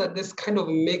 and I know that this kind of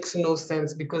makes no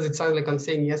sense, because it sounds like I'm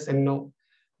saying yes and no,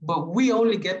 but we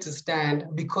only get to stand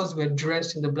because we're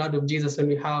drenched in the blood of Jesus and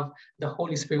we have the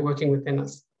Holy Spirit working within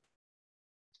us.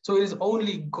 So it is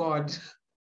only God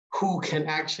who can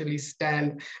actually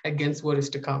stand against what is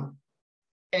to come.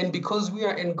 And because we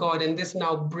are in God, and this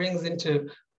now brings into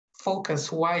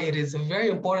focus why it is very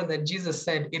important that Jesus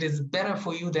said, it is better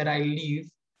for you that I leave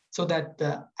so that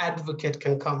the advocate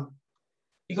can come.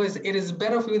 Because it is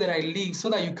better for you that I leave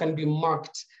so that you can be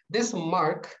marked. This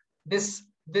mark, this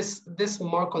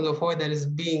mark on the forehead that is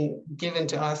being given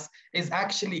to us is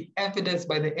actually evidenced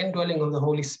by the indwelling of the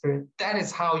Holy Spirit. That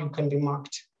is how you can be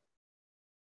marked.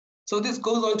 So this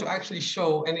goes on to actually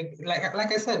show, and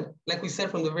like I said, like we said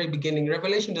from the very beginning,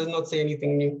 Revelation does not say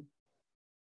anything new.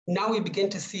 Now we begin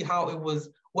to see how it was,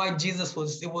 why Jesus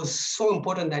it was so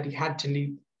important that he had to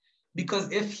leave.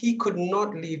 Because if he could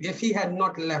not leave, if he had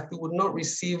not left, we would not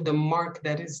receive the mark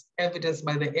that is evidenced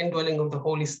by the indwelling of the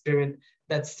Holy Spirit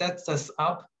that sets us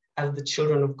up as the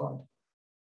children of God.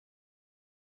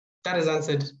 That has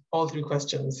answered all three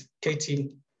questions.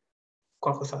 KT,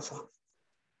 kwako sasa.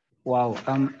 Wow,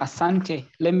 Asante.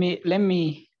 Let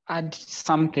me add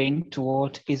something to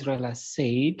what Israel has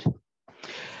said.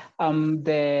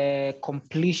 The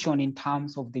completion in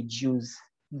terms of the Jews.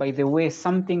 By the way,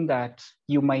 something that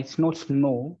you might not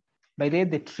know, by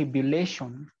the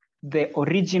tribulation, the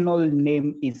original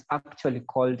name is actually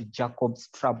called Jacob's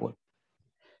trouble.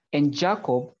 And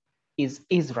Jacob is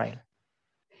Israel.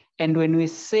 And when we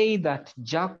say that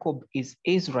Jacob is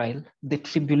Israel, the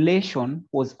tribulation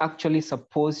was actually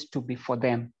supposed to be for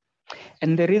them.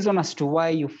 And the reason as to why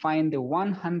you find the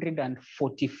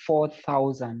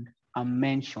 144,000 are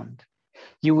mentioned,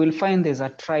 you will find there's a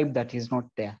tribe that is not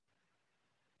there.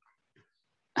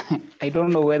 I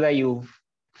don't know whether you've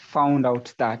found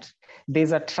out that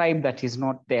there's a tribe that is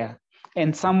not there.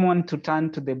 And someone to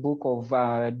turn to the book of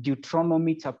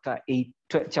Deuteronomy chapter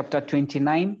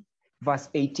 29, verse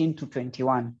 18 to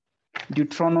 21.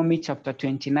 Deuteronomy chapter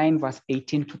 29, verse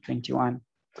 18 to 21.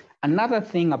 Another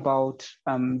thing about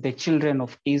the children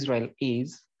of Israel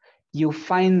is you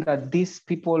find that these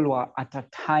people were at a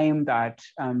time that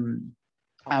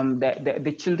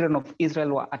the children of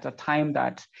Israel were at a time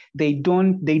that they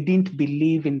didn't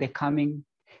believe in the coming.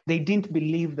 They didn't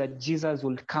believe that Jesus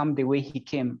would come the way he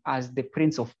came as the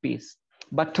Prince of Peace.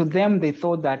 But to them, they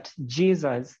thought that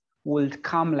Jesus would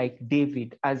come like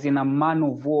David, as in a man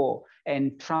of war,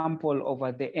 and trample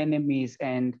over the enemies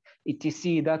and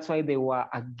etc. That's why they were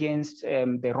against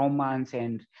the Romans,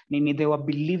 and they were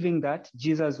believing that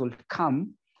Jesus would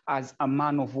come as a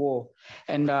man of war.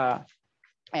 And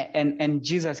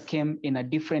Jesus came in a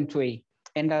different way.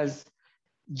 And as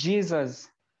Jesus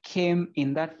came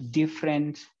in that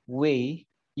different way,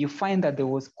 you find that there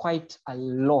was quite a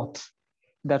lot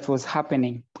that was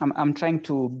happening. I'm trying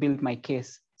to build my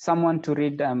case. Someone to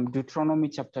read Deuteronomy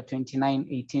chapter 29,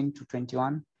 18 to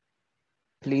 21,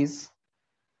 please.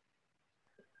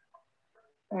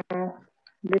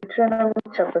 Deuteronomy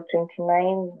chapter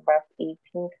 29, verse 18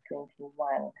 to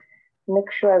 21.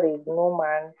 Make sure there is no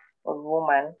man or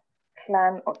woman,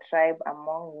 clan or tribe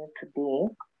among you today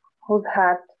whose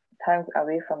heart turns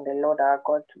away from the Lord our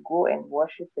God to go and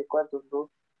worship the gods of those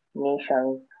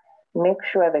nations. Make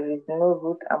sure there is no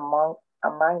root among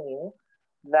you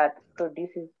that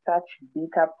produces such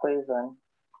bitter poison.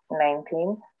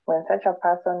 19. When such a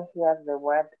person hears the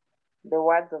words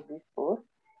of this oath,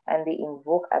 and they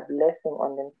invoke a blessing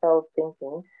on themselves,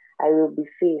 thinking, I will be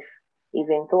safe,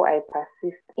 even though I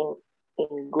persist in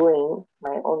going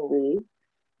my own way,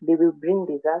 they will bring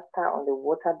disaster on the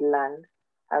watered land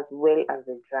as well as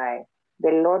the dry.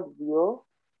 The Lord will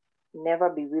never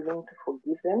be willing to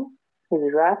forgive them.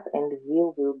 His wrath and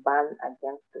zeal will burn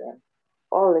against them.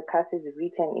 All the curses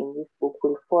written in this book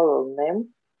will fall on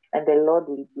them, and the Lord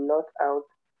will blot out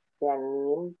their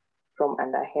names from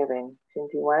under heaven.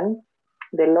 21.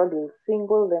 The Lord will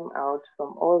single them out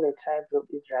from all the tribes of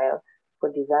Israel for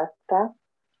disaster,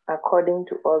 according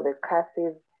to all the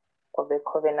curses of the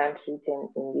covenant written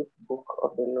in this book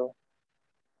of the law.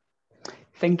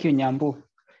 Thank you, Nyambu.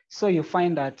 So you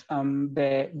find that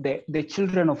the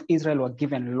children of Israel were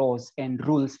given laws and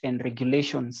rules and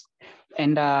regulations.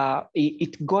 And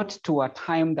it got to a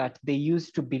time that they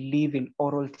used to believe in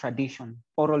oral tradition,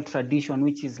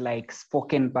 which is like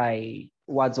spoken by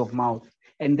words of mouth.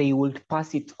 And they would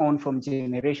pass it on from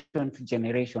generation to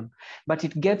generation. But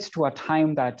it gets to a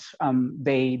time that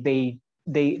they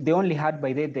only had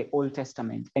by the Old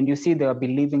Testament. And you see, they were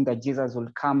believing that Jesus will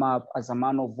come up as a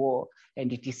man of war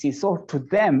and etc. So to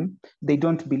them, they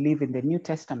don't believe in the New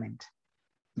Testament.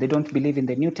 They don't believe in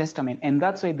the New Testament. And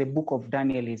that's why the book of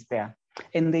Daniel is there.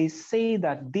 And they say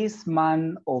that this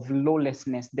man of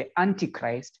lawlessness, the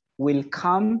Antichrist, will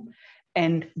come.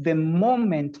 And the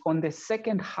moment on the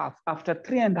second half, after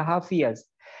 3.5 years,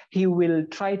 he will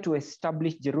try to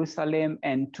establish Jerusalem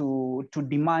and he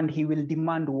will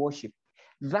demand worship.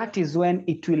 That is when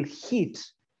it will hit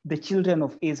the children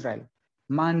of Israel.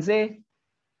 Manze,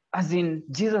 as in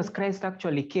Jesus Christ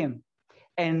actually came.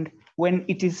 And when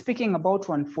it is speaking about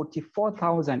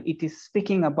 144,000, it is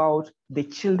speaking about the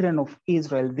children of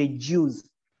Israel, the Jews.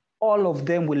 All of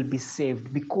them will be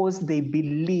saved because they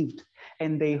believed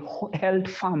and they held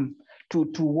firm to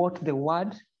what the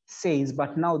word says.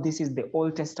 But now this is the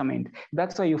Old Testament.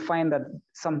 That's why you find that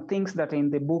some things that are in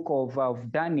the book of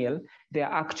Daniel, they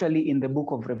are actually in the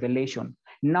book of Revelation.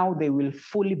 Now they will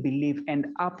fully believe, and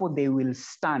upon they will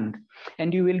stand.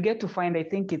 And you will get to find, I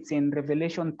think it's in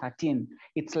Revelation 13,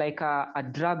 it's like a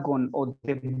dragon or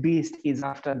the beast is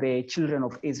after the children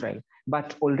of Israel,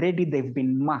 but already they've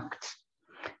been marked.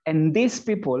 And these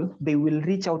people, they will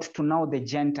reach out to now the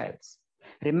Gentiles.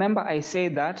 Remember, I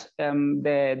said that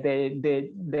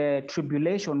the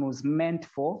tribulation was meant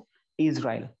for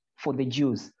Israel, for the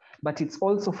Jews, but it's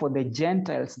also for the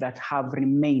Gentiles that have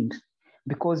remained,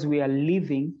 because we are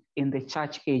living in the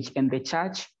church age, and the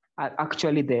church are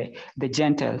actually the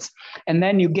Gentiles. And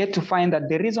then you get to find that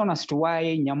the reason as to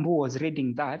why Nyambu was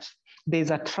reading that, there's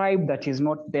a tribe that is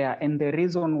not there, and the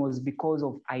reason was because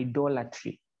of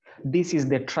idolatry. This is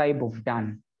the tribe of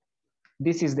Dan.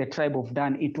 This is the tribe of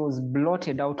Dan. It was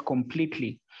blotted out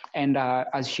completely. And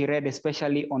as she read,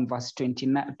 especially on verse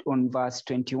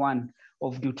 21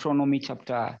 of Deuteronomy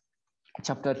chapter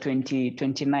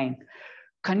 29,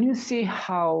 can you see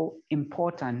how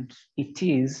important it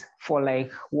is for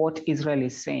like what Israel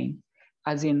is saying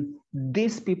as in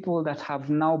these people that have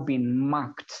now been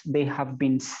marked, they have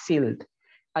been sealed.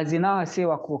 As in our say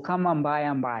wako kama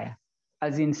mbaya mbaya.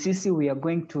 As in sisi, we are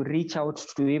going to reach out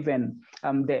to even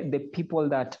the people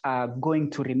that are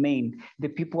going to remain, the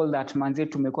people that manze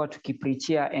tumekuwa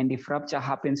tukipreachia, and if rapture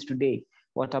happens today,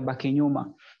 watabaki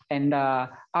nyuma. And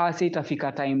say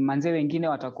itafika time manze wengine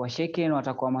watakuwa shaken,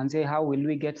 watakuwa manze, how will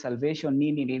we get salvation,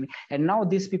 nini. And now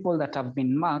these people that have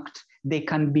been marked, they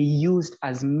can be used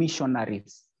as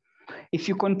missionaries. If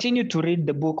you continue to read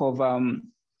the book of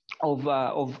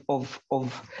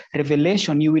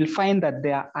Revelation, you will find that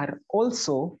there are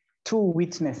also 2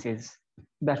 witnesses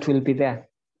that will be there.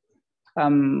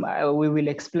 We will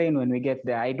explain when we get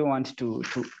there. I don't want to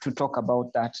talk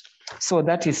about that. So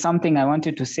that is something I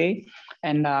wanted to say.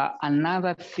 And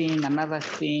another thing,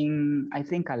 I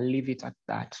think I'll leave it at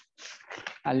that.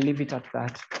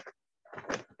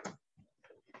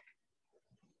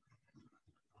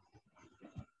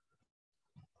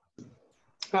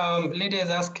 Lydia is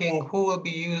asking who will be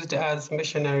used as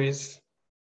missionaries.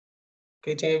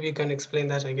 Katie, maybe you can explain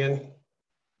that again.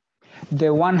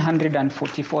 The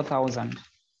 144,000,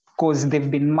 because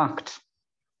they've been marked.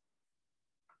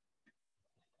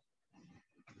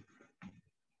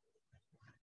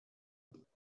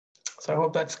 So I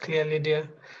hope that's clear, Lydia.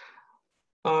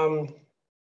 Man,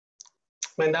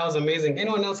 that was amazing.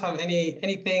 Anyone else have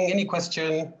anything, any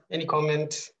question, any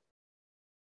comment?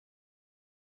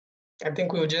 I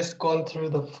think we've just gone through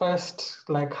the first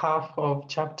half of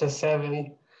chapter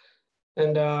 7,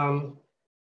 and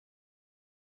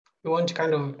we want to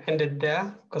kind of end it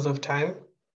there because of time.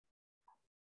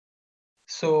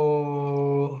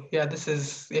 So yeah, this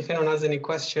is, if anyone has any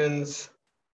questions,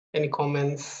 any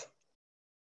comments.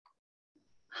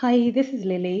 Hi, this is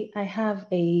Lily. I have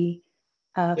a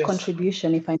Yes.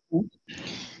 contribution, if I may.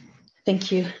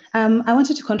 Thank you. I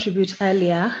wanted to contribute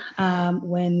earlier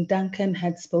when Duncan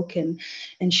had spoken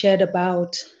and shared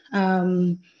about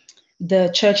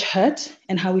the church hurt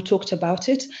and how we talked about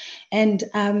it. And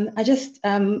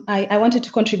I wanted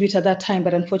to contribute at that time,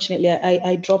 but unfortunately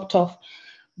I dropped off.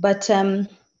 But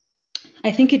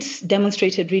I think it's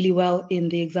demonstrated really well in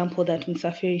the example that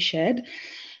Msafiri shared.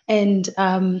 And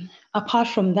apart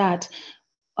from that,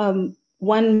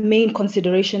 one main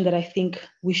consideration that I think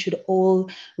we should all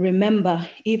remember,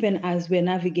 even as we're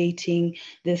navigating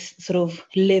this sort of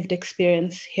lived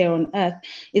experience here on earth,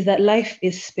 is that life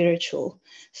is spiritual.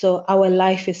 So our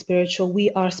life is spiritual.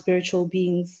 We are spiritual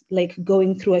beings,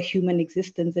 going through a human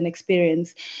existence and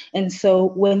experience. And so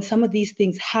when some of these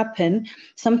things happen,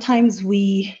 sometimes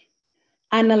we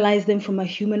analyze them from a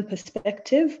human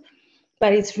perspective.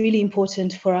 But it's really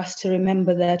important for us to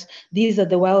remember that these are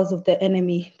the wiles of the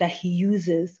enemy that he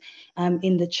uses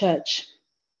in the church.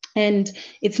 And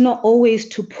it's not always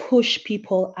to push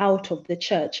people out of the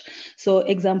church. So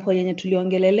example yenye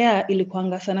tuliongelelea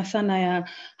ilikuanga sana sana ya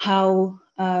how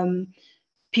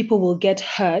people will get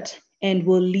hurt and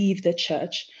will leave the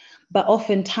church. But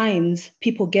oftentimes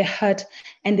people get hurt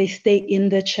and they stay in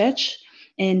the church.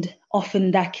 And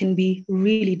often that can be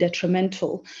really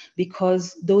detrimental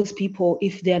because those people,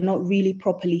 if they're not really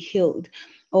properly healed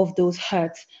of those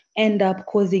hurts, end up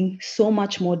causing so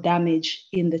much more damage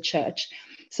in the church.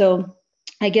 So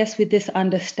I guess with this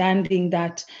understanding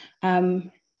that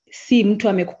si mtu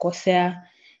amekukosea,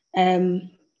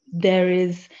 there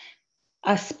is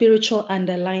a spiritual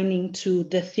underlining to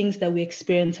the things that we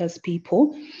experience as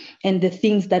people and the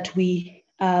things that we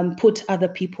put other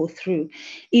people through.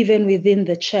 Even within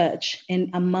the church and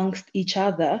amongst each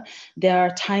other, there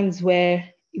are times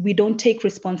where we don't take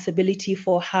responsibility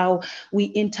for how we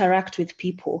interact with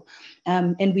people,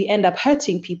 and we end up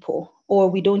hurting people,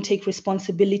 or we don't take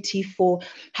responsibility for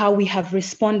how we have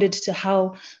responded to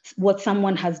what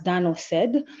someone has done or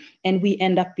said, and we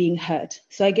end up being hurt.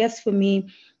 So I guess for me,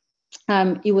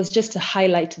 it was just to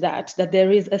highlight that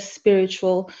there is a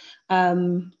spiritual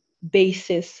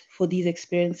basis for these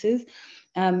experiences,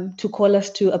 to call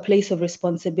us to a place of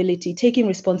responsibility, taking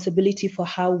responsibility for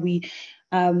how we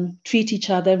treat each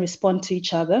other, respond to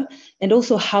each other, and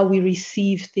also how we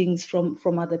receive things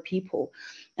from other people,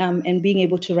 and being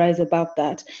able to rise above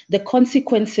that. The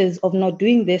consequences of not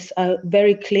doing this are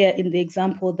very clear in the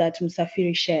example that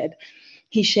Msafiri shared.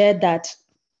 He shared that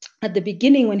at the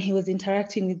beginning when he was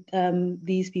interacting with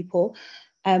these people,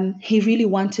 he really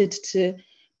wanted to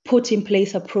put in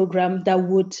place a program that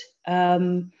would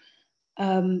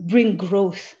bring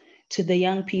growth to the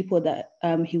young people that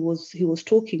he was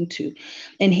talking to.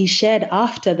 And he shared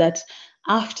after that,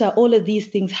 after all of these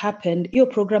things happened, your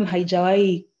program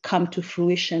haijawai come to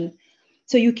fruition.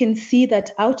 So you can see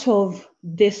that out of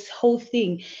this whole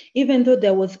thing, even though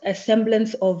there was a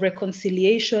semblance of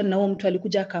reconciliation, na mtu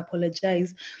alikuja aka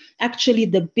apologize, actually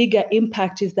the bigger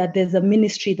impact is that there's a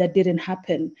ministry that didn't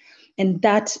happen. And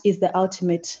that is the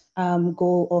ultimate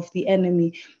goal of the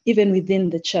enemy, even within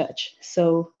the church.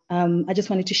 So I just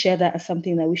wanted to share that as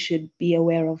something that we should be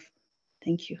aware of.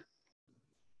 Thank you.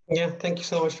 Yeah, thank you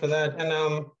so much for that.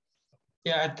 And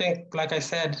yeah, I think, like I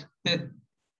said,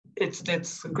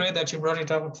 it's great that you brought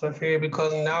it up, Safiri,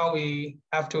 because now we,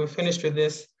 after we're finished with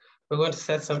this, we're going to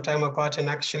set some time apart and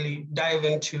actually dive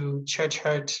into church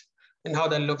hurt and how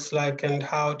that looks like and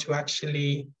how to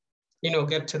actually,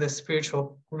 get to the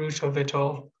spiritual root of it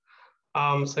all.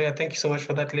 So yeah, thank you so much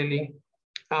for that, Lily.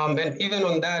 And even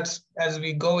on that, as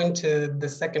we go into the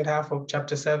second half of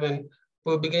chapter 7,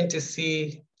 we'll begin to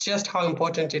see just how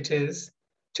important it is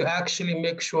to actually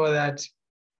make sure that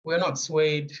we're not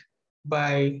swayed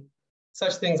by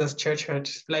such things as church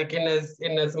hurt. Like in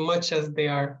as much as they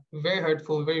are very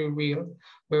hurtful, very real,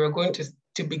 we're going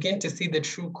to begin to see the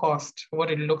true cost,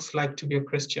 what it looks like to be a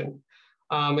Christian.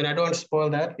 And I don't want to spoil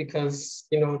that because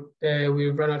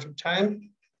we've run out of time.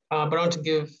 But I want to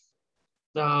give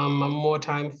more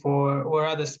time or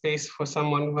rather space for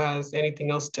someone who has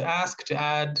anything else to ask, to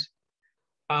add.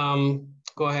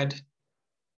 Go ahead.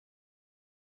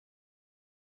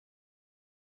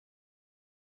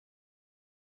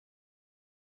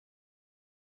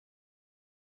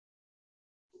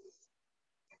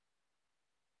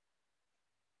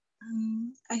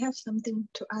 I have something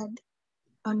to add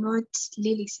on what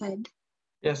Lily said.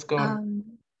 Yes, go on.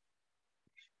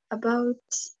 About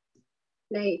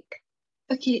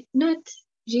okay, not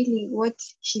really what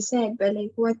she said, but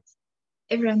like what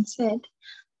everyone said.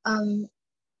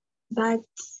 But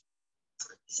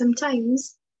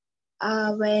sometimes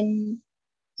when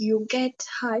you get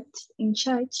hurt in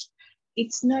church,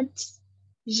 it's not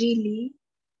really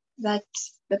that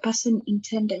the person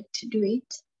intended to do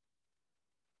it.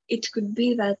 It could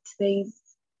be that there's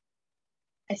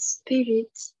a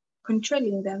spirit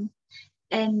controlling them.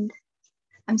 And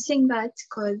I'm saying that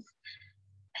because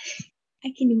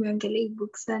I can nimeongelea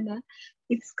book sana.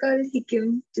 It's called He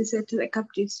Came to Set the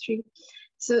Captives Free.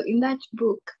 So in that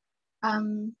book,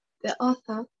 the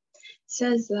author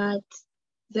says that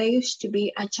there used to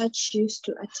be a church she used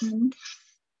to attend,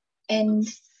 and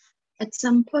at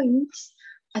some point,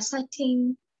 a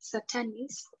certain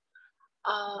satanist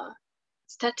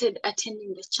started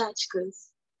attending the church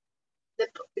because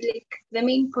the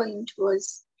main point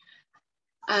was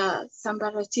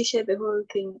sambaratisha the whole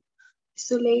thing.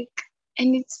 So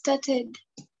and it started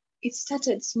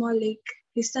small.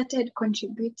 He started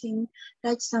contributing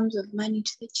large sums of money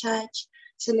to the church.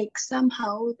 So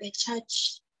somehow the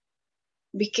church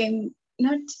became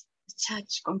not the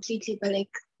church completely, but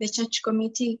the church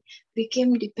committee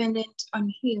became dependent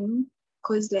on him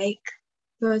because he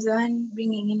was the one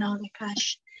bringing in all the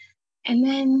cash. And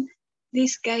then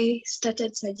this guy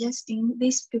started suggesting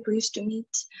these people used to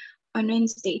meet on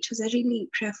Wednesday. It was a really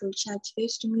prayerful church. They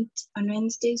used to meet on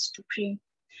Wednesdays to pray.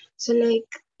 So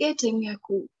yeah, time ya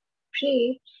ku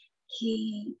pray,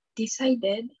 he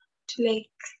decided to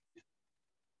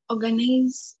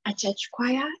organize a church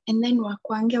choir and then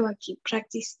wakwange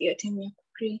waki-practice hiyo time ya ku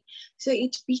pray. So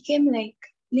it became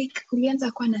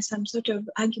kulianza kuwa na some sort of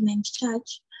argument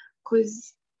church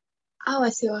because our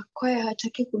wase wa choir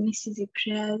hataki kumiss hizi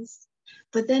prayers,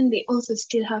 but then they also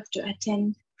still have to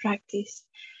attend practice.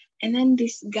 And then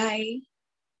this guy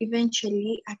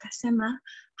eventually akasema,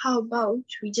 how about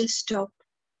we just stop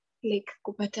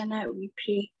kupatana, we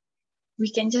pray. We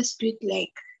can just do it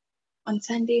on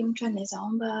Sunday, mtu anaweza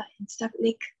omba and stuff,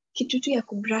 kitu tu ya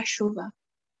kubrush over.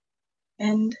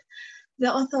 And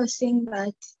the author was saying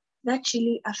that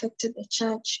really affected the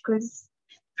church because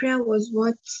prayer was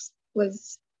what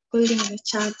was holding the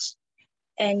church.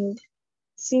 And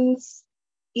since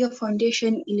your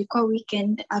foundation ilikuwa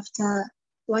weekend after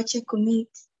wache commit,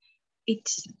 it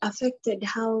affected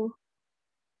how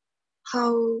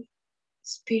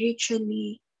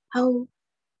spiritually, how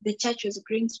the church was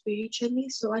growing spiritually.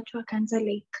 So watu wakaanza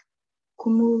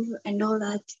kumove and all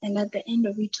that, and at the end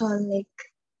of it all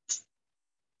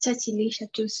church iliisha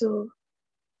tu. So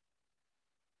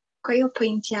kwa hiyo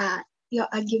point ya your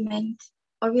argument,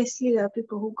 obviously there are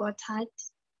people who got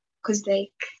hurt because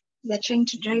they're trying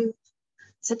to drive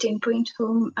certain point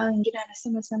home, au wengine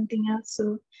anasema something else.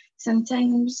 So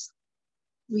sometimes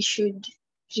we should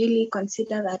really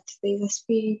consider that there's a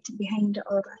spirit behind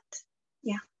all that.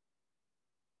 Yeah.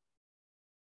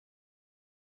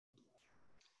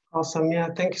 Awesome. Yeah,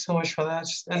 thank you so much for that.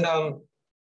 And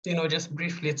just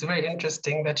briefly, it's very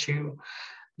interesting that you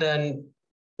then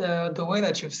the way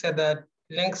that you've said that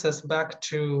links us back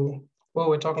to what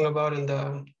we're talking about in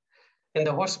the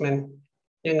Horsemen,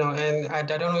 you know, and I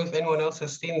don't know if anyone else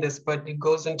has seen this, but it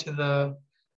goes into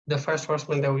the first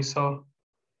Horseman that we saw,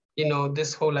 you know,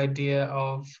 this whole idea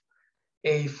of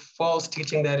a false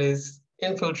teaching that is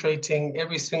infiltrating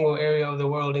every single area of the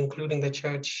world, including the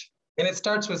church. And it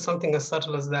starts with something as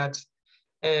subtle as that.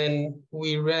 And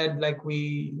we read, like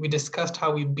we discussed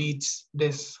how we beat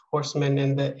this horseman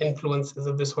and the influences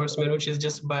of this horseman, which is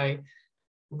just by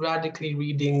radically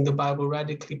reading the Bible,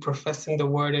 radically professing the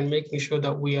word, and making sure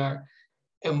that we are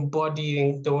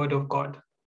embodying the word of God.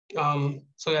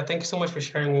 So yeah, thank you so much for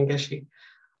sharing, Ngeshi.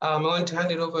 I want to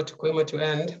hand it over to Koima to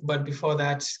end, but before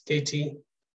that, Katie,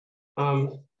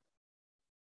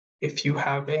 if you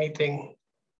have anything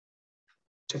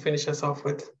to finish us off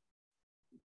with.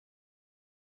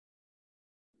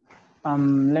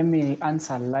 Let me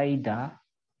answer Lida.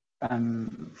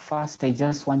 First, I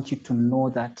just want you to know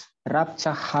that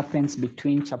rapture happens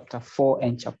between chapter 4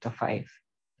 and chapter 5.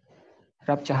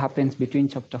 Rapture happens between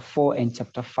chapter 4 and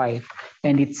chapter 5,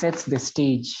 and it sets the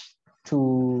stage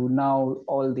to now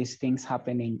all these things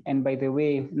happening. And by the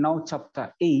way, now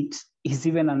chapter 8 is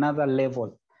even another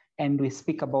level, and we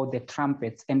speak about the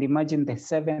trumpets. And imagine the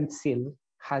seventh seal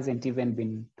hasn't even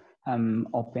been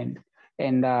opened.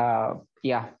 And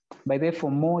yeah, by the way, for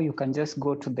more, you can just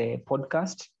go to the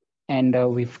podcast, and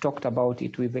we've talked about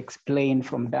it. We've explained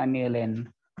from Daniel and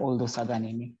all those other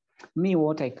names. Me,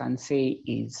 what I can say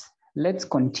is, let's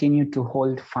continue to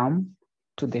hold firm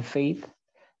to the faith.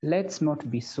 Let's not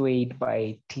be swayed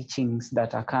by teachings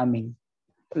that are coming.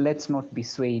 Let's not be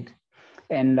swayed.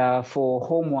 And for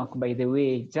homework, by the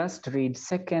way, just read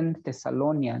 2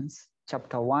 Thessalonians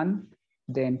chapter 1,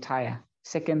 the entire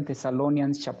 2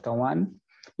 Thessalonians chapter 1.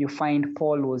 You find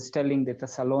Paul was telling the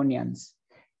Thessalonians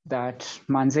that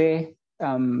manze,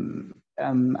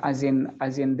 as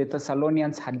in the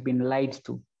Thessalonians had been lied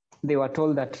to. They were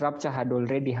told that rapture had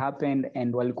already happened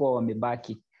and walikuwa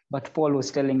wamebaki. But Paul was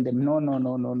telling them, no,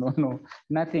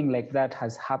 nothing like that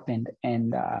has happened.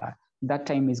 And that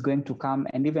time is going to come.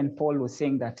 And even Paul was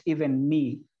saying that even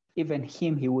me, even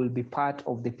him, he will be part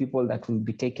of the people that will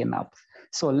be taken up.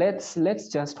 So let's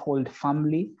just hold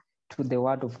firmly to the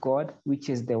word of God, which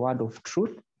is the word of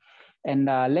truth. And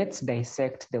let's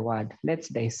dissect the word. Let's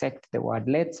dissect the word.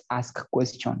 Let's ask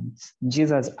questions.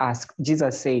 Jesus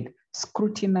said,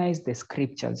 scrutinize the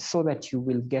scriptures so that you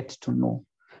will get to know.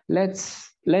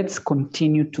 Let's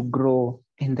continue to grow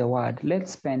in the word.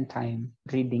 Let's spend time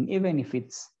reading, even if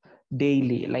it's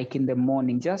daily, like in the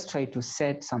morning. Just try to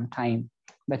set some time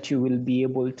that you will be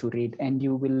able to read, and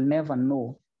you will never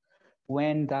know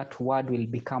when that word will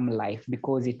become life,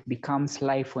 because it becomes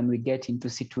life when we get into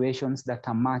situations that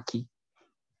are murky.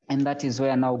 And that is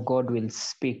where now God will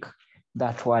speak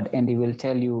that word, and he will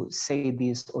tell you, say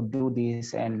this or do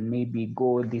this, and maybe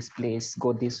go this place,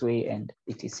 go this way, and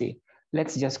etc.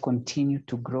 Let's just continue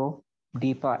to grow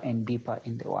deeper and deeper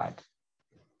in the word.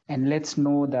 And let's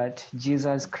know that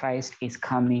Jesus Christ is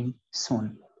coming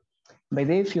soon. By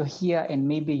the way, if you're here and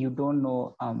maybe you don't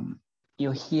know,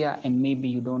 you're here and maybe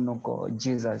you don't know God,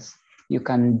 Jesus, you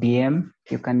can DM,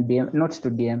 not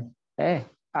to DM,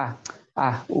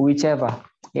 whichever.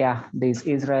 Yeah, there's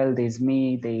Israel, there's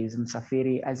me, there's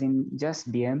Msafiri, as in just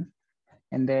DM,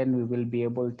 and then we will be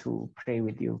able to pray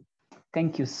with you.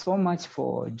 Thank you so much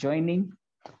for joining.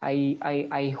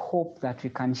 I hope that we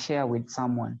can share with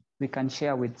someone. We can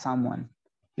share with someone,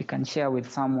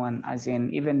 as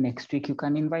in even next week you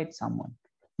can invite someone.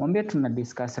 Mwambie tuna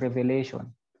discuss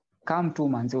Revelation. Come to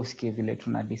manze usikie vile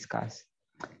tuna discuss.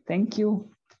 Thank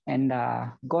you, and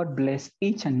God bless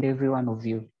each and every one of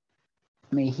you.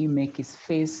 May he make his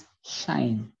face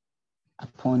shine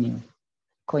upon you.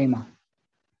 Koima.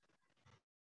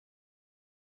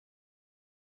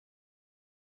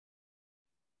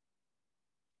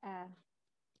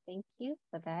 Thank you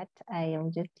for that. I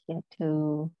am just here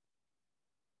to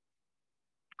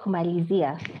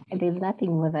kumalizia. There's nothing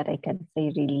more that I can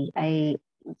say, really. I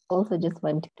also just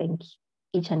want to thank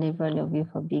each and every one of you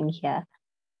for being here,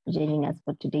 joining us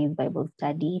for today's Bible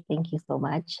study. Thank you so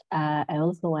much. I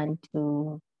also want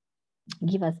to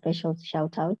give a special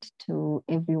shout out to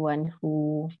everyone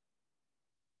who,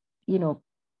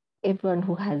 everyone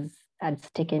who has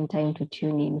taken time to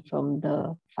tune in from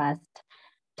the first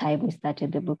time we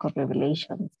started the book of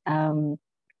Revelations.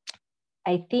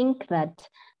 I think that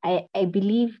I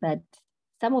believe that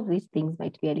some of these things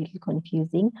might be a little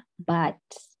confusing, but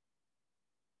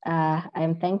I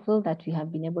am thankful that we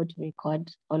have been able to record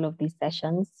all of these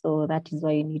sessions. So that is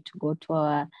why you need to go to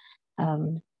our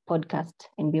podcast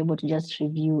and be able to just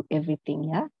review everything.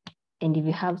 Yeah. And if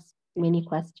you have many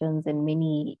questions and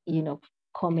many,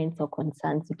 comments or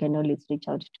concerns, you can always reach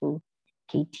out to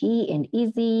KT and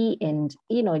Izzy and,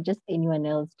 just anyone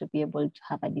else to be able to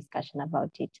have a discussion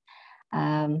about it.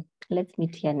 Let's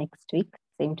meet here next week,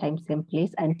 same time, same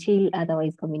place, until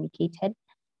otherwise communicated.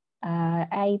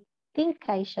 I think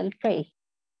I shall pray,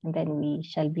 and then we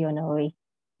shall be on our way.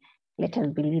 Let us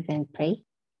believe and pray.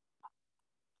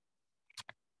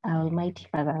 Almighty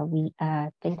Father, we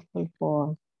are thankful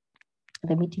for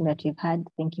the meeting that we've had.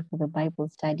 Thank you for the Bible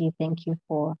study. Thank you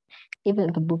for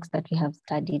even the books that we have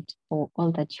studied, for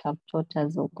all that you have taught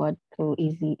us, oh God, through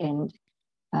Izzy and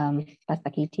Pastor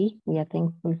Katie. We are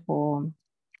thankful for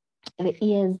the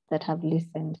ears that have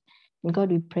listened. And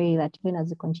God, we pray that even as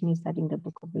we continue studying the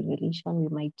book of Revelation, we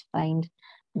might find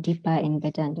deeper and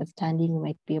better understanding. We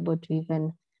might be able to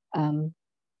even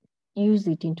use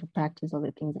it into practice, all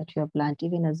the things that we have learned,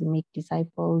 even as we make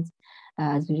disciples,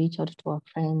 as we reach out to our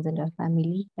friends and our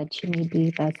family, that you may be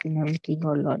with us in everything,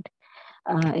 oh Lord.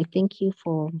 I thank you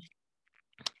for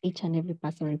each and every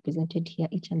person represented here,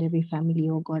 each and every family,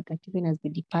 oh God, that even as we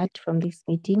depart from this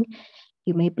meeting,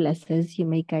 you may bless us, you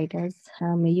may guide us.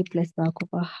 May you bless the work of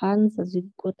our hands as we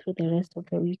go through the rest of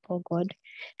the week, oh God.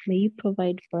 May you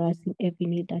provide for us in every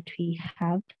need that we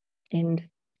have, and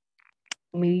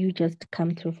may you just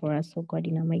come through for us, oh God,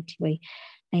 in a mighty way.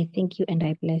 I thank you and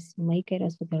I bless you. May you guide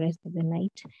us for the rest of the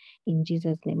night. In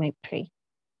Jesus' name I pray.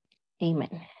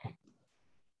 Amen.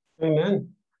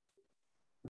 Amen.